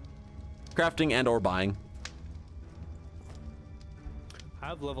 Crafting and or buying. I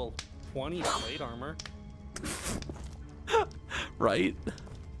have level 20 plate armor. Right?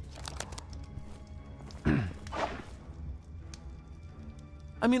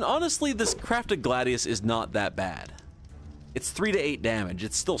 I mean, honestly, this crafted gladius is not that bad. It's 3 to 8 damage.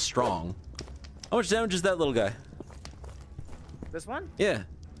 It's still strong. How much damage is that little guy? This one? Yeah.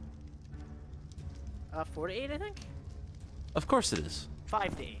 4 to 8, I think? Of course it is.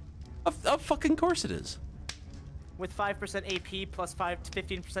 5 to 8. Of fucking course it is. With 5% AP plus 5 to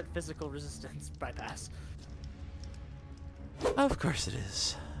 15% physical resistance bypass. Of course it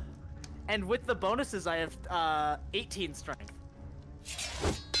is. And with the bonuses, I have 18 strength.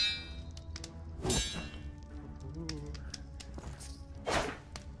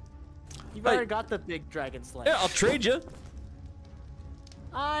 You've already got the big dragon slaying. Yeah, I'll trade you.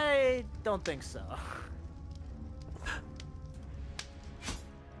 I don't think so.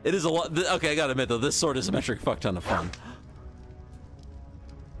 It is a lot. Okay, I gotta admit though, this sword is a metric fuck ton of fun.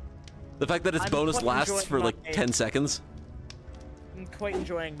 The fact that its bonus lasts for like 10 seconds. I'm quite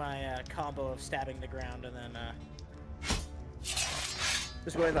enjoying my combo of stabbing the ground and then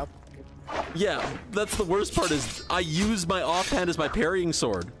just going up. Yeah, that's the worst part is I use my offhand as my parrying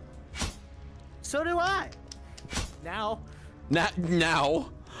sword. So do I. Now. Now,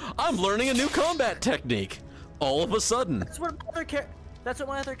 I'm learning a new combat technique. All of a sudden. That's what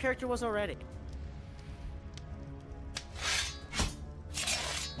my other character was already.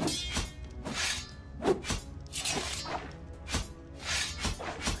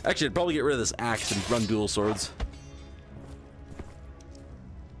 Actually, I'd probably get rid of this axe and run dual swords.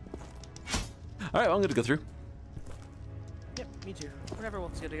 Alright, well, I'm gonna go through. Yep, me too. Whenever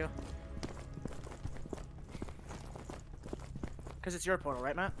Wolf's good to go. Because it's your portal,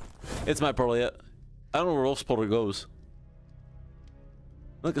 right, Matt? It's my portal yet. I don't know where Wolf's portal goes.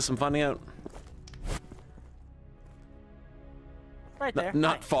 Look at some finding out. Right there.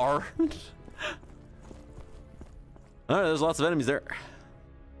 Not Hi. far. Alright, there's lots of enemies there.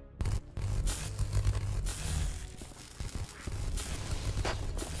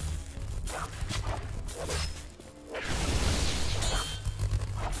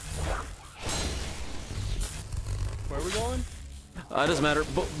 Where are we going? It doesn't matter.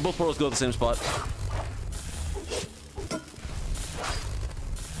 Both portals go to the same spot.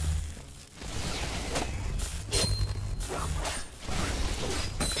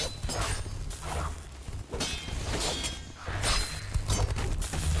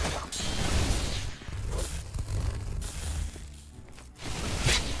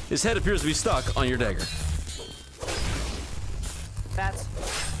 His head appears to be stuck on your dagger. Bats.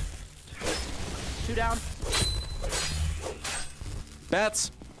 2 down.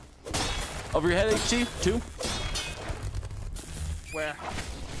 Bats. Over your head, HT. 2. Where?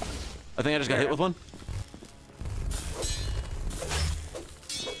 I think I just got hit with one.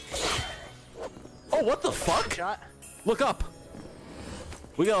 Oh, what the fuck? Shot. Look up.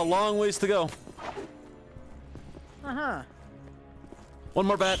 We got a long ways to go. Uh-huh. One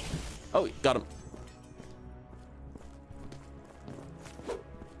more bat. Oh, got him.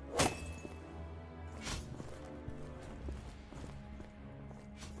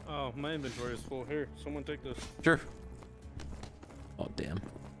 Oh, my inventory is full. Here, someone take this. Sure. Oh, damn.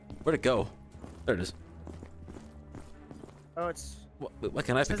 Where'd it go? There it is. Oh, it's... Why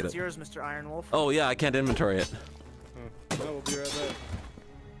can't I pick it It's up? yours, Mr. Iron Wolf. Oh, yeah, I can't inventory it. No, we'll be right back.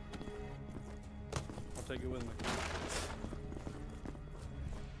 I'll take it with me.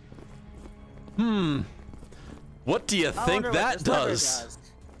 What do you I think wonder what that this lever does?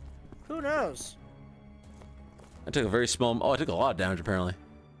 Who knows? I took a very small... Oh, I took a lot of damage, apparently.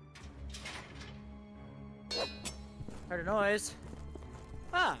 Heard a noise.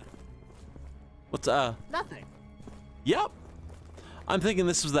 Ah, What's, nothing. Yep. I'm thinking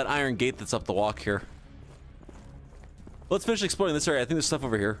this was that iron gate that's up the walk here. Let's finish exploring this area. I think there's stuff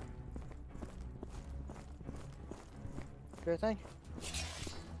over here. Sure thing.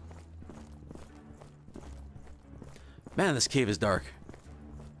 Man, this cave is dark.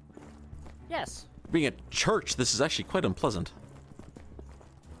 Yes. Being a church, this is actually quite unpleasant.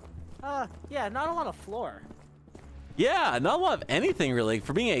 Yeah, not a lot of floor. Yeah, not a lot of anything really.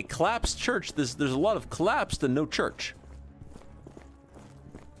 For being a collapsed church, there's a lot of collapsed and no church.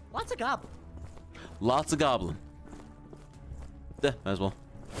 Lots of goblin. Lots of goblin. Yeah, might as well.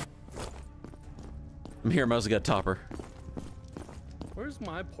 I'm here, might as well get a topper. Where's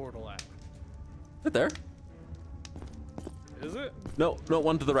my portal at? Right there. Is it? No,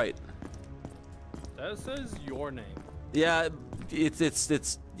 one to the right. That says your name. Yeah,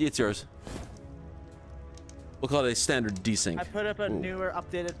 it's yours. We'll call it a standard desync. I put up a Ooh. newer,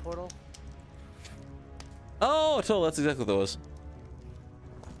 updated portal. Oh, totally. That's exactly what that was.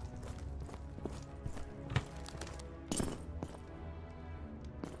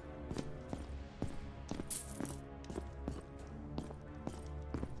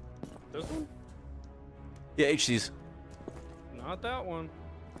 This one? Yeah, HC's. Not that one.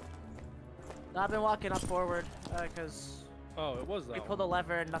 I've been walking up forward, because Oh, it was that we one. pulled a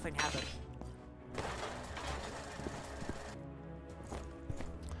lever and nothing happened.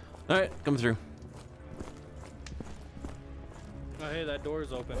 All right, come through. Oh, hey, that door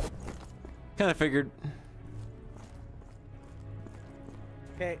is open. Kind of figured.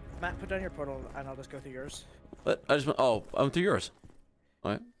 Okay, Matt, put down your portal and I'll just go through yours. But I just went. Oh, I went through yours.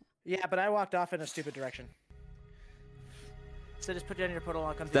 All right. Yeah, but I walked off in a stupid direction. So just put down your portal and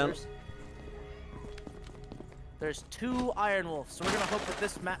I'll come through Down. yours. There's 2 Iron Wolves, so we're gonna hope that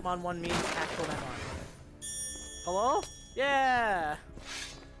this Mattmon one means actual Mattmon. Hello? Yeah!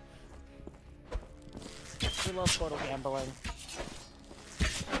 We love portal gambling.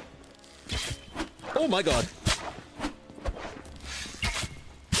 Oh my God.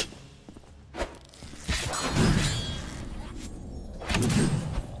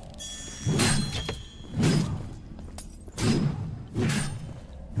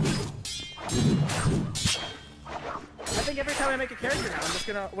 I think every time I make a character now, I'm just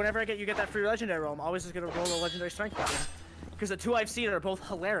gonna, whenever you get that free legendary roll, I'm always just gonna roll a legendary strength button. Because the 2 I've seen are both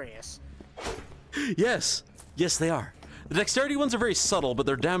hilarious. Yes. Yes, they are. The dexterity ones are very subtle, but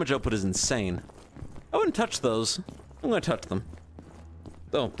their damage output is insane. I wouldn't touch those. I'm gonna touch them.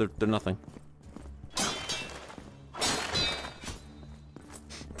 Oh, they're nothing.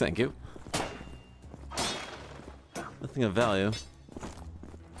 Thank you. Nothing of value.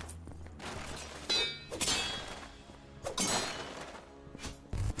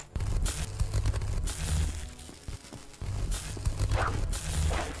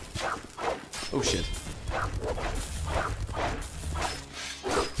 Oh shit.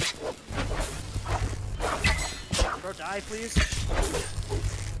 Bro, die, please.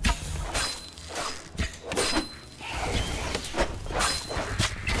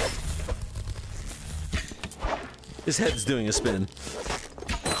 His head's doing a spin.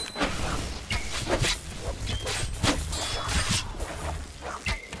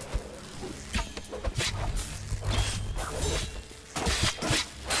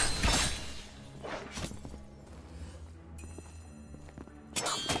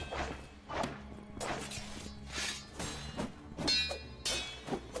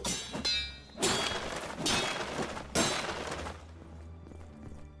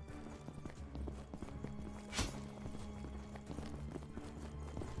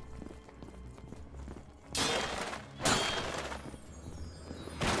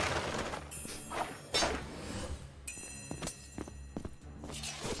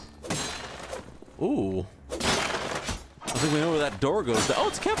 Ooh. I think we know where that door goes. Oh,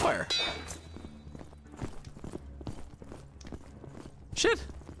 it's a campfire. Shit.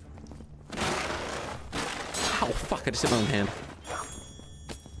 Ow, fuck, I just hit my own hand.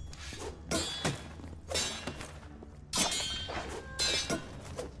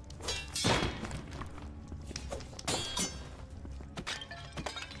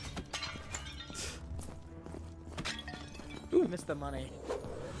 Ooh, I missed the money.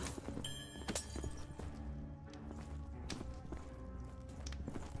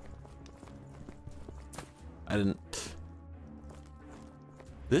 I didn't...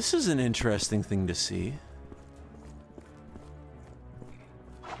 This is an interesting thing to see.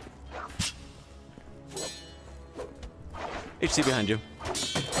 HC behind you.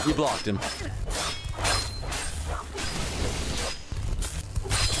 We blocked him.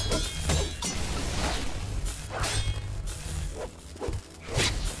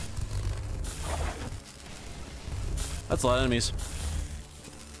 That's a lot of enemies.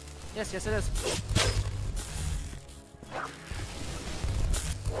 Yes, yes it is.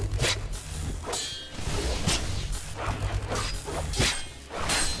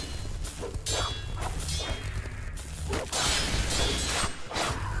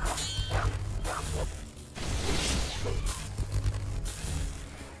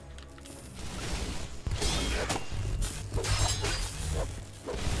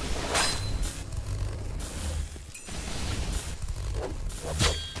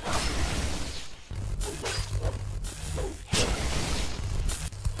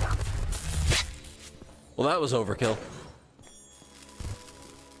 Well, that was overkill.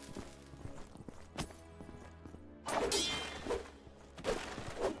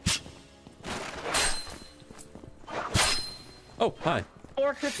 Oh, hi.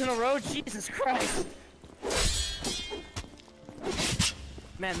 4 crits in a row? Jesus Christ.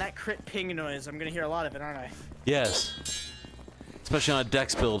 Man, that crit ping noise, I'm gonna hear a lot of it, aren't I? Yes. Especially on a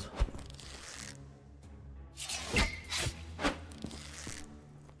dex build.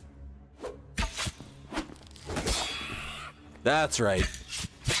 That's right.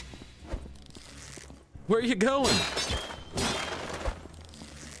 Where are you going?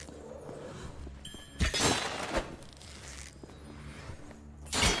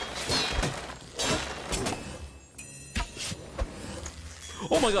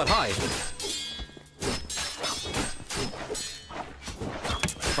 Oh my god, hi!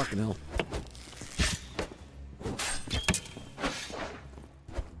 Fucking hell.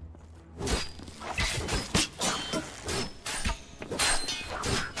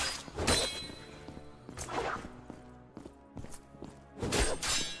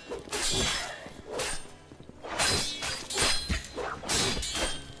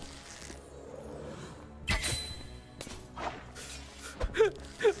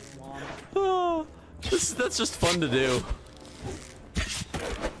 Oh, that's just fun to do.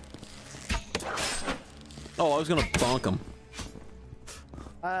 Oh, I was gonna bonk him.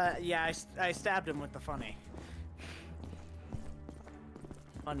 Yeah, I stabbed him with the funny.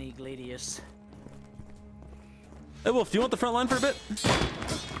 Funny Gladius. Hey Wolf, do you want the front line for a bit?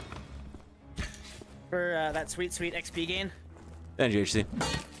 For that sweet, sweet XP gain? And GHC.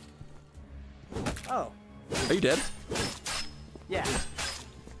 Oh. Are you dead? Yeah.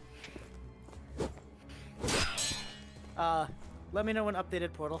 Let me know when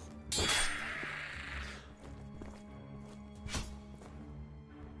updated portal.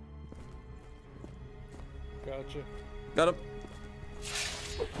 Got you. Got him.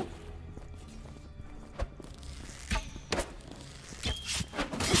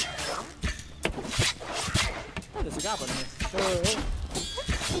 Oh, there's a goblin here.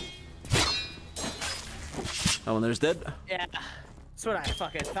 Oh, and there's dead. Yeah. That's what I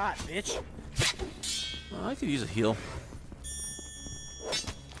fucking thought, bitch. I could use a heal.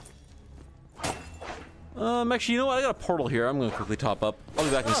 Actually, you know what? I got a portal here. I'm gonna quickly top up. I'll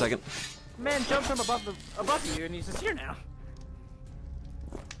be back in a second. Man jumped from above you, and he's just here now.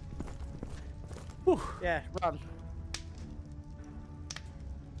 Whew. Yeah, run.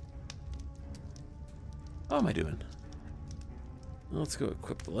 How am I doing? Let's go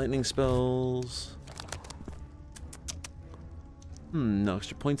equip the lightning spells. No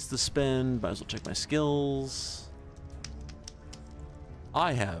extra points to spend. Might as well check my skills.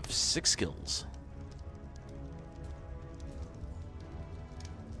 I have 6 skills.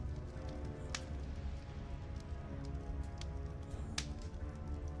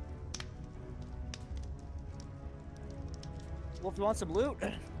 Wolf, you want some loot?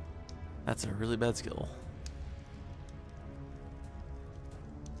 That's a really bad skill.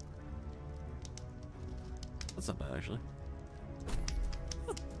 That's not bad, actually.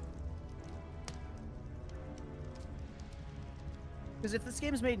 Because if this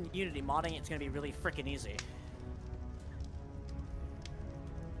game's made in Unity, modding it's gonna be really freaking easy.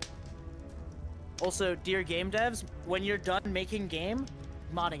 Also, dear game devs, when you're done making game,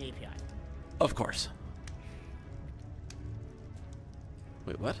 modding API. Of course.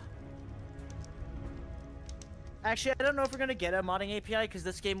 Wait, what? Actually, I don't know if we're gonna get a modding API because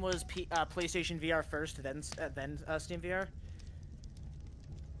this game was PlayStation VR first, then Steam VR.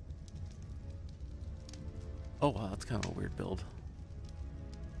 Oh wow, that's kind of a weird build.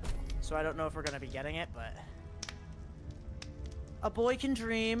 So I don't know if we're gonna be getting it, but a boy can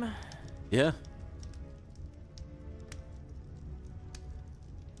dream. Yeah.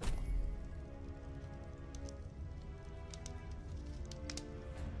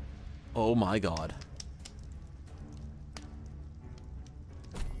 Oh my god.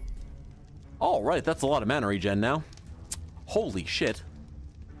 All right, that's a lot of mana regen now. Holy shit.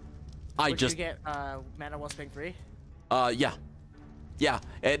 Would you get mana while spring free? Yeah. Yeah,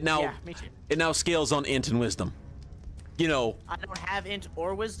 it now Yeah, me too. it now scales on int and wisdom. You know, I don't have int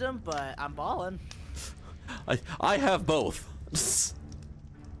or wisdom, but I'm balling. I have both.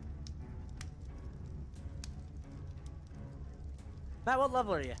 Matt, what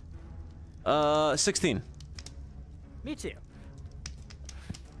level are you? 16. Me too.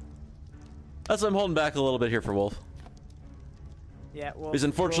 That's why I'm holding back a little bit here for Wolf. Yeah, well. Because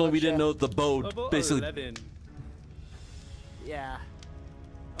unfortunately we didn't know that the bow Level basically. 11. Yeah.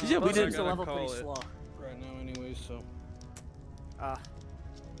 Yeah, we Bow didn't. seems to level Call pretty it. slow. Right now, anyway, so.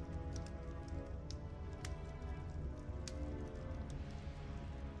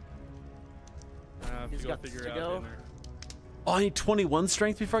 He's you got figure to out go. dinner. Oh, I need 21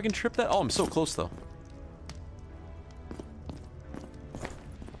 strength before I can trip that? Oh, I'm so close though.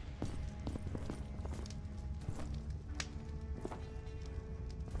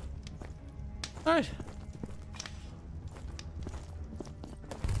 Alright.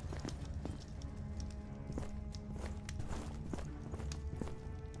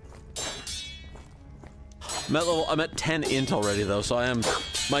 I'm at 10 int already though, so I am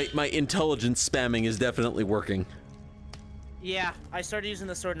my intelligence spamming is definitely working. Yeah, I started using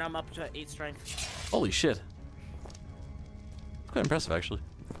the sword and I'm up to 8 strength. Holy shit. Quite impressive actually.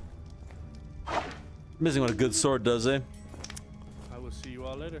 Amazing what a good sword does, eh? I will see you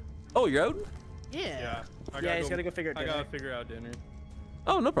all later. Oh, you're out? Yeah. Yeah, He's gotta go figure out I dinner. gotta figure out dinner.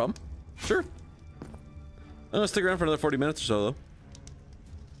 Oh, no problem. Sure. I'm gonna stick around for another 40 minutes or so, though.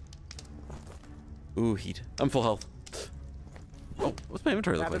 Ooh, heat. I'm full health. Oh, what's my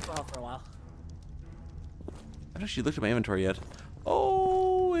inventory look I've been like? full health for a while. I haven't actually looked at my inventory yet.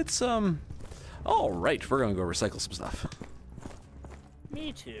 Oh, it's, all right, we're gonna go recycle some stuff.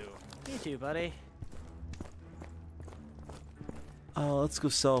 Me too. Me too, buddy. Let's go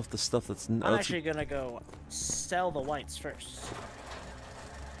sell off the stuff that's... I'm actually gonna go sell the whites first.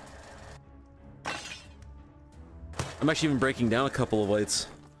 I'm actually even breaking down a couple of whites.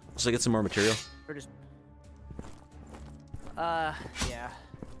 Just to get some more material. Or just... yeah.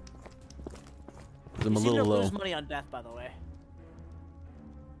 I'm a You seem little to low. lose money on death, by the way.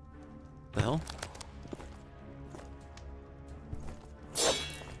 The hell?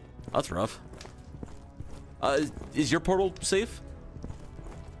 That's rough. Is your portal safe?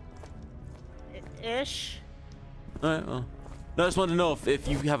 Ish. Alright, well. No, I just wanted to know if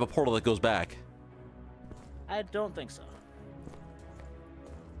you have a portal that goes back. I don't think so.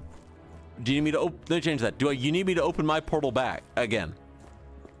 Do you need me to let me change that. You need me to open my portal back again?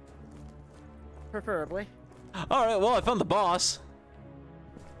 Preferably. All right. Well, I found the boss.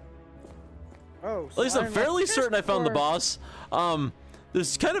 Oh. At least I'm fairly certain I found the boss.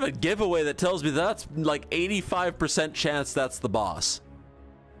 There's kind of a giveaway that tells me that's like 85% chance that's the boss.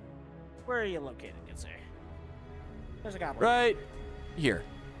 Where are you located, good sir? There's a goblin. Right here.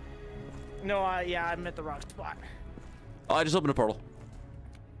 No, yeah, I'm at the wrong spot. Oh, I just opened a portal.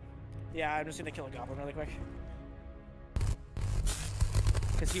 Yeah, I'm just gonna kill a goblin really quick.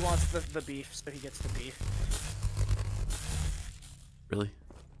 Because he wants the beef, so he gets the beef. Really?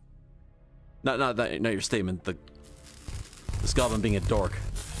 Not your statement. This goblin being a dork.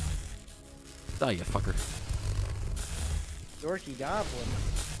 Die, you fucker. Dorky goblin.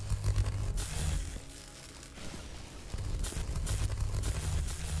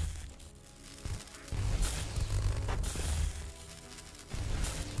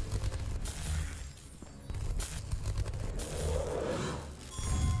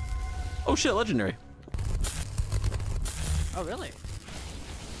 Oh shit, legendary. Oh, really?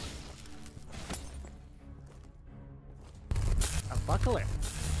 A buckler.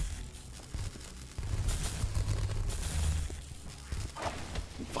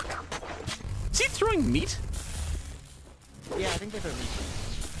 Fuck. Is he throwing meat? Yeah, I think they throw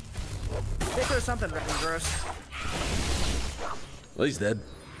meat. They throw something really gross. Well, he's dead.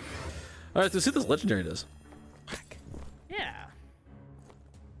 Alright, let's see what this legendary does. Yeah.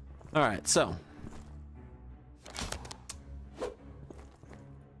 Alright, so.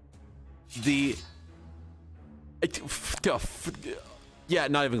 Yeah,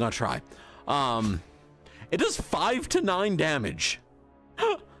 not even gonna try. It does 5 to 9 damage.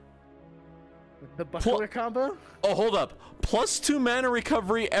 The buckler combo? Oh, hold up. Plus 2 mana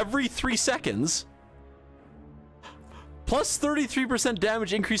recovery every 3 seconds. Plus 33%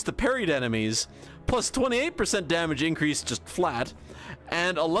 damage increase to parried enemies. Plus 28% damage increase just flat.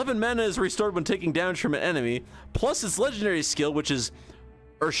 And 11 mana is restored when taking damage from an enemy. Plus its legendary skill, which is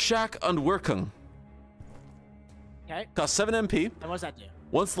Urshak Undwirkung. Okay. Costs 7 MP. And what does that do?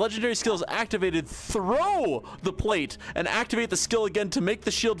 Once legendary skill is activated, throw the plate and activate the skill again to make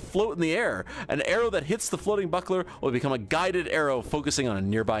the shield float in the air. An arrow that hits the floating buckler will become a guided arrow focusing on a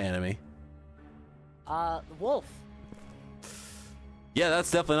nearby enemy. Wolf. Yeah,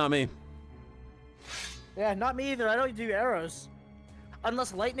 that's definitely not me. Yeah, not me either. I don't do arrows.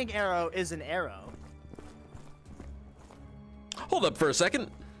 Unless lightning arrow is an arrow. Hold up for a second.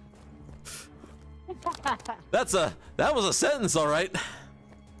 That was a sentence, all right.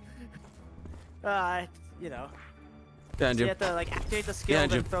 You know. Behind So you. you have to like activate the skill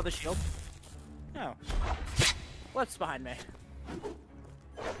Behind and you. throw the shield. No. What's behind me?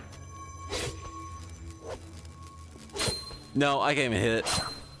 No, I can't even hit it.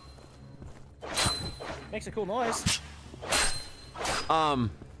 Makes a cool noise. I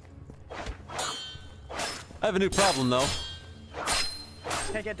have a new problem though.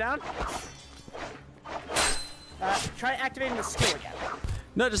 Can't get down? Try activating the skill again.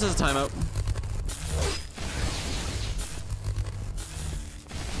 No, it just has a timeout.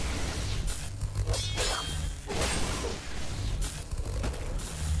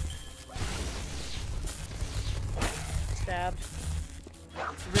 Stabbed.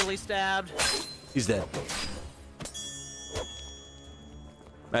 Really stabbed. He's dead.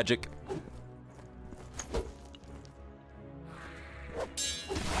 Magic.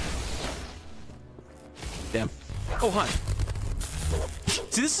 Damn. Oh, hi.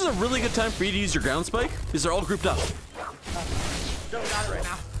 See, this is a really good time for you to use your ground spike because they're all grouped up. Don't got it right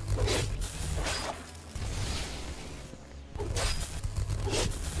now.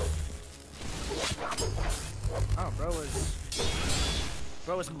 Oh, bro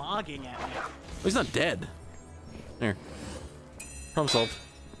was mogging at me. Oh, he's not dead. There. Problem solved.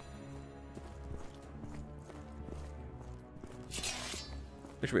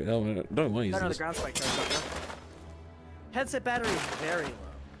 Actually, wait, I don't want to use No, the this. ground spike turns up, bro. Headset battery is very low.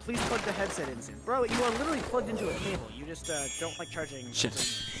 Please plug the headset in soon. Bro, you are literally plugged into a cable. You just don't like charging Shit.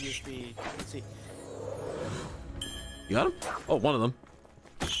 USB. C. You got him? Oh, one of them.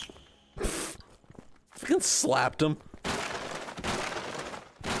 Freaking slapped him.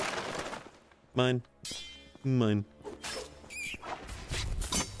 Mine. Mine.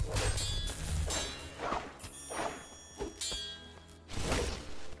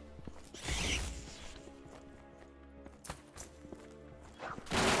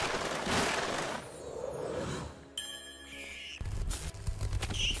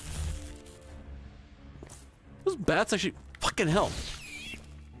 Those bats actually fucking help.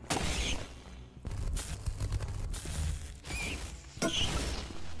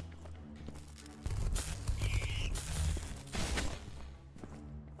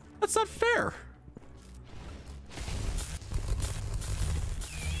 That's not fair.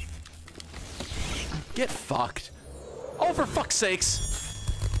 Get fucked. Oh, for fuck's sakes.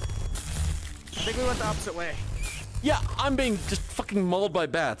 I think we went the opposite way. Yeah, I'm being just fucking mauled by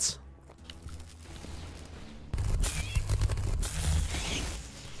bats.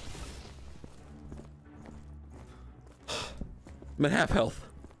 I'm at half health.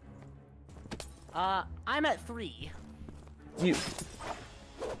 I'm at 3. You.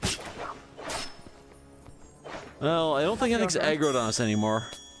 Well, I don't think anything's aggroed on us anymore.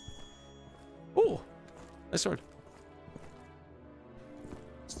 Ooh, nice sword.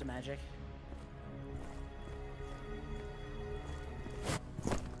 Just a magic.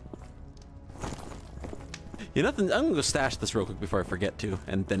 Yeah, nothing. I'm gonna go stash this real quick before I forget to,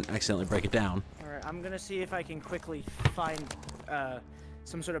 and then accidentally break it down. Alright, I'm gonna see if I can quickly find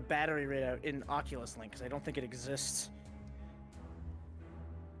some sort of battery readout in Oculus Link, because I don't think it exists.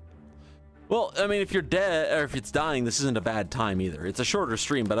 Well, I mean, if you're dead, or if it's dying, this isn't a bad time either. It's a shorter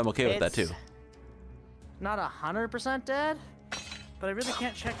stream, but I'm okay with that too. Not 100% dead, but I really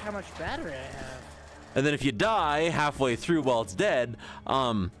can't check how much battery I have. And then if you die halfway through while it's dead,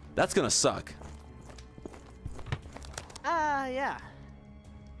 that's gonna suck. Yeah.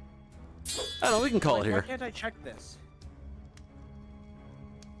 I don't know, we can call Like, it here. Why can't I check this?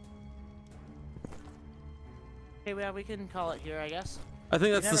 Okay, well, we can call it here, I guess. I think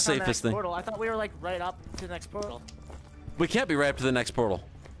We that's never the found safest next thing. Portal. I thought we were like right up to the next portal. We can't be right up to the next portal.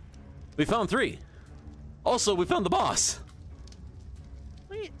 We found 3. Also, we found the boss.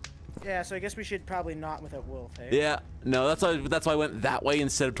 Wait. Yeah, so I guess we should probably not without Wolf, hey? Yeah, no, that's why I went that way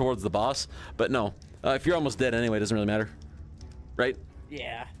instead of towards the boss. But no, if you're almost dead anyway, it doesn't really matter, right?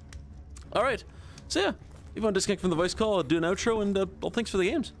 Yeah. All right, so yeah, if you want to disconnect from the voice call, I'll do an outro, and well, thanks for the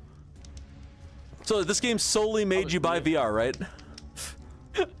games. So this game solely made you buy VR, right?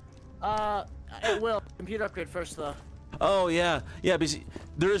 It will. Computer upgrade first, though. Oh yeah, yeah. Because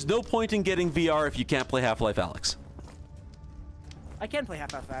there is no point in getting VR if you can't play Half-Life Alyx. I can play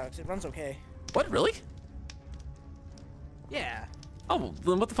Half-Life Alyx. It runs okay. What, really? Yeah. Oh,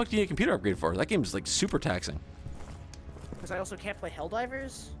 then what the fuck do you need a computer upgrade for? That game is like super taxing. Because I also can't play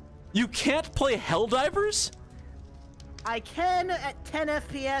Helldivers. You can't play Helldivers? I can at 10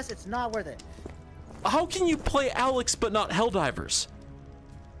 FPS. It's not worth it. How can you play Alyx but not Helldivers?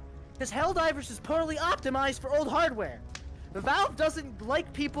 Because Helldivers is poorly optimized for old hardware. The Valve doesn't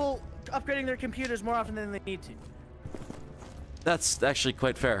like people upgrading their computers more often than they need to. That's actually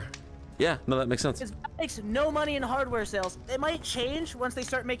quite fair. Yeah, no, that makes sense. Because Valve makes no money in hardware sales. It might change once they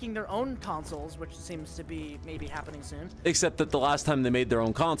start making their own consoles, which seems to be maybe happening soon. Except that the last time they made their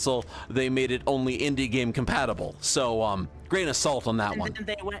own console, they made it only indie game compatible. So, grain of salt on that one.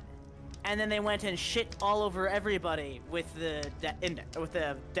 And then they went and shit all over everybody with the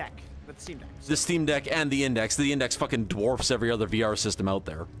Steam Deck. The Steam Deck and the Index. The Index fucking dwarfs every other VR system out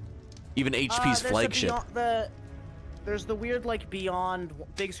there. Even HP's flagship. There's the weird, like, Beyond,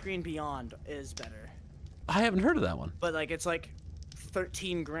 big screen Beyond is better. I haven't heard of that one. But, like, it's like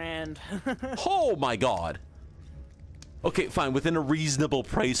 13 grand. Oh my god. Okay, fine, within a reasonable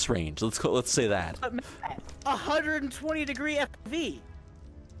price range. Let's say that. But 120 degree FV.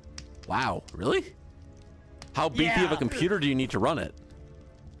 Wow, really? How beefy of a computer do you need to run it?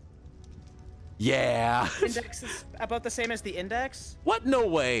 Yeah. Index is about the same as the Index? What? No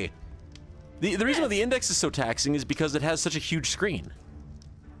way. The reason why the Index is so taxing is because it has such a huge screen.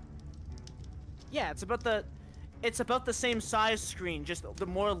 Yeah, it's about the same size screen, just the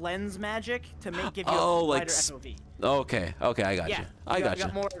more lens magic to give you a wider FOV. Okay, I got you. I got you.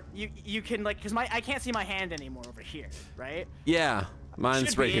 More, you can, like, because I can't see my hand anymore over here, right? Yeah,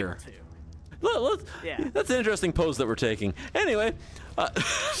 mine's right here. Look, yeah. That's an interesting pose that we're taking. Anyway.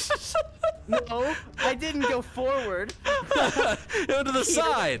 No, I didn't go forward. Go to the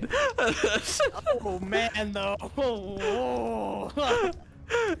side. Oh, man, though. Oh.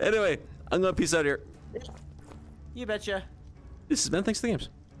 Anyway, I'm going to peace out here. You betcha. This has been Thanks to the Games.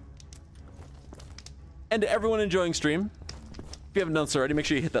 And to everyone enjoying stream, if you haven't done so already, make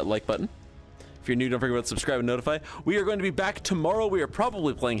sure you hit that like button. If you're new, don't forget to subscribe and notify. We are going to be back tomorrow. We are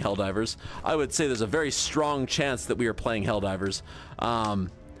probably playing Helldivers. I would say there's a very strong chance that we are playing Helldivers.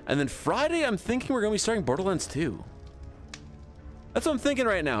 And then Friday, I'm thinking we're going to be starting Borderlands 2. That's what I'm thinking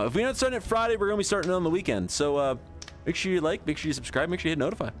right now. If we're not starting it Friday, we're going to be starting it on the weekend. So make sure you like, make sure you subscribe, make sure you hit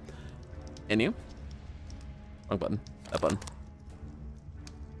notify. And you? Wrong button. That button.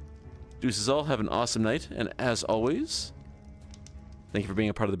 Deuces all, have an awesome night. And as always, thank you for being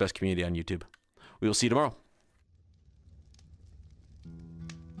a part of the best community on YouTube. We will see you tomorrow.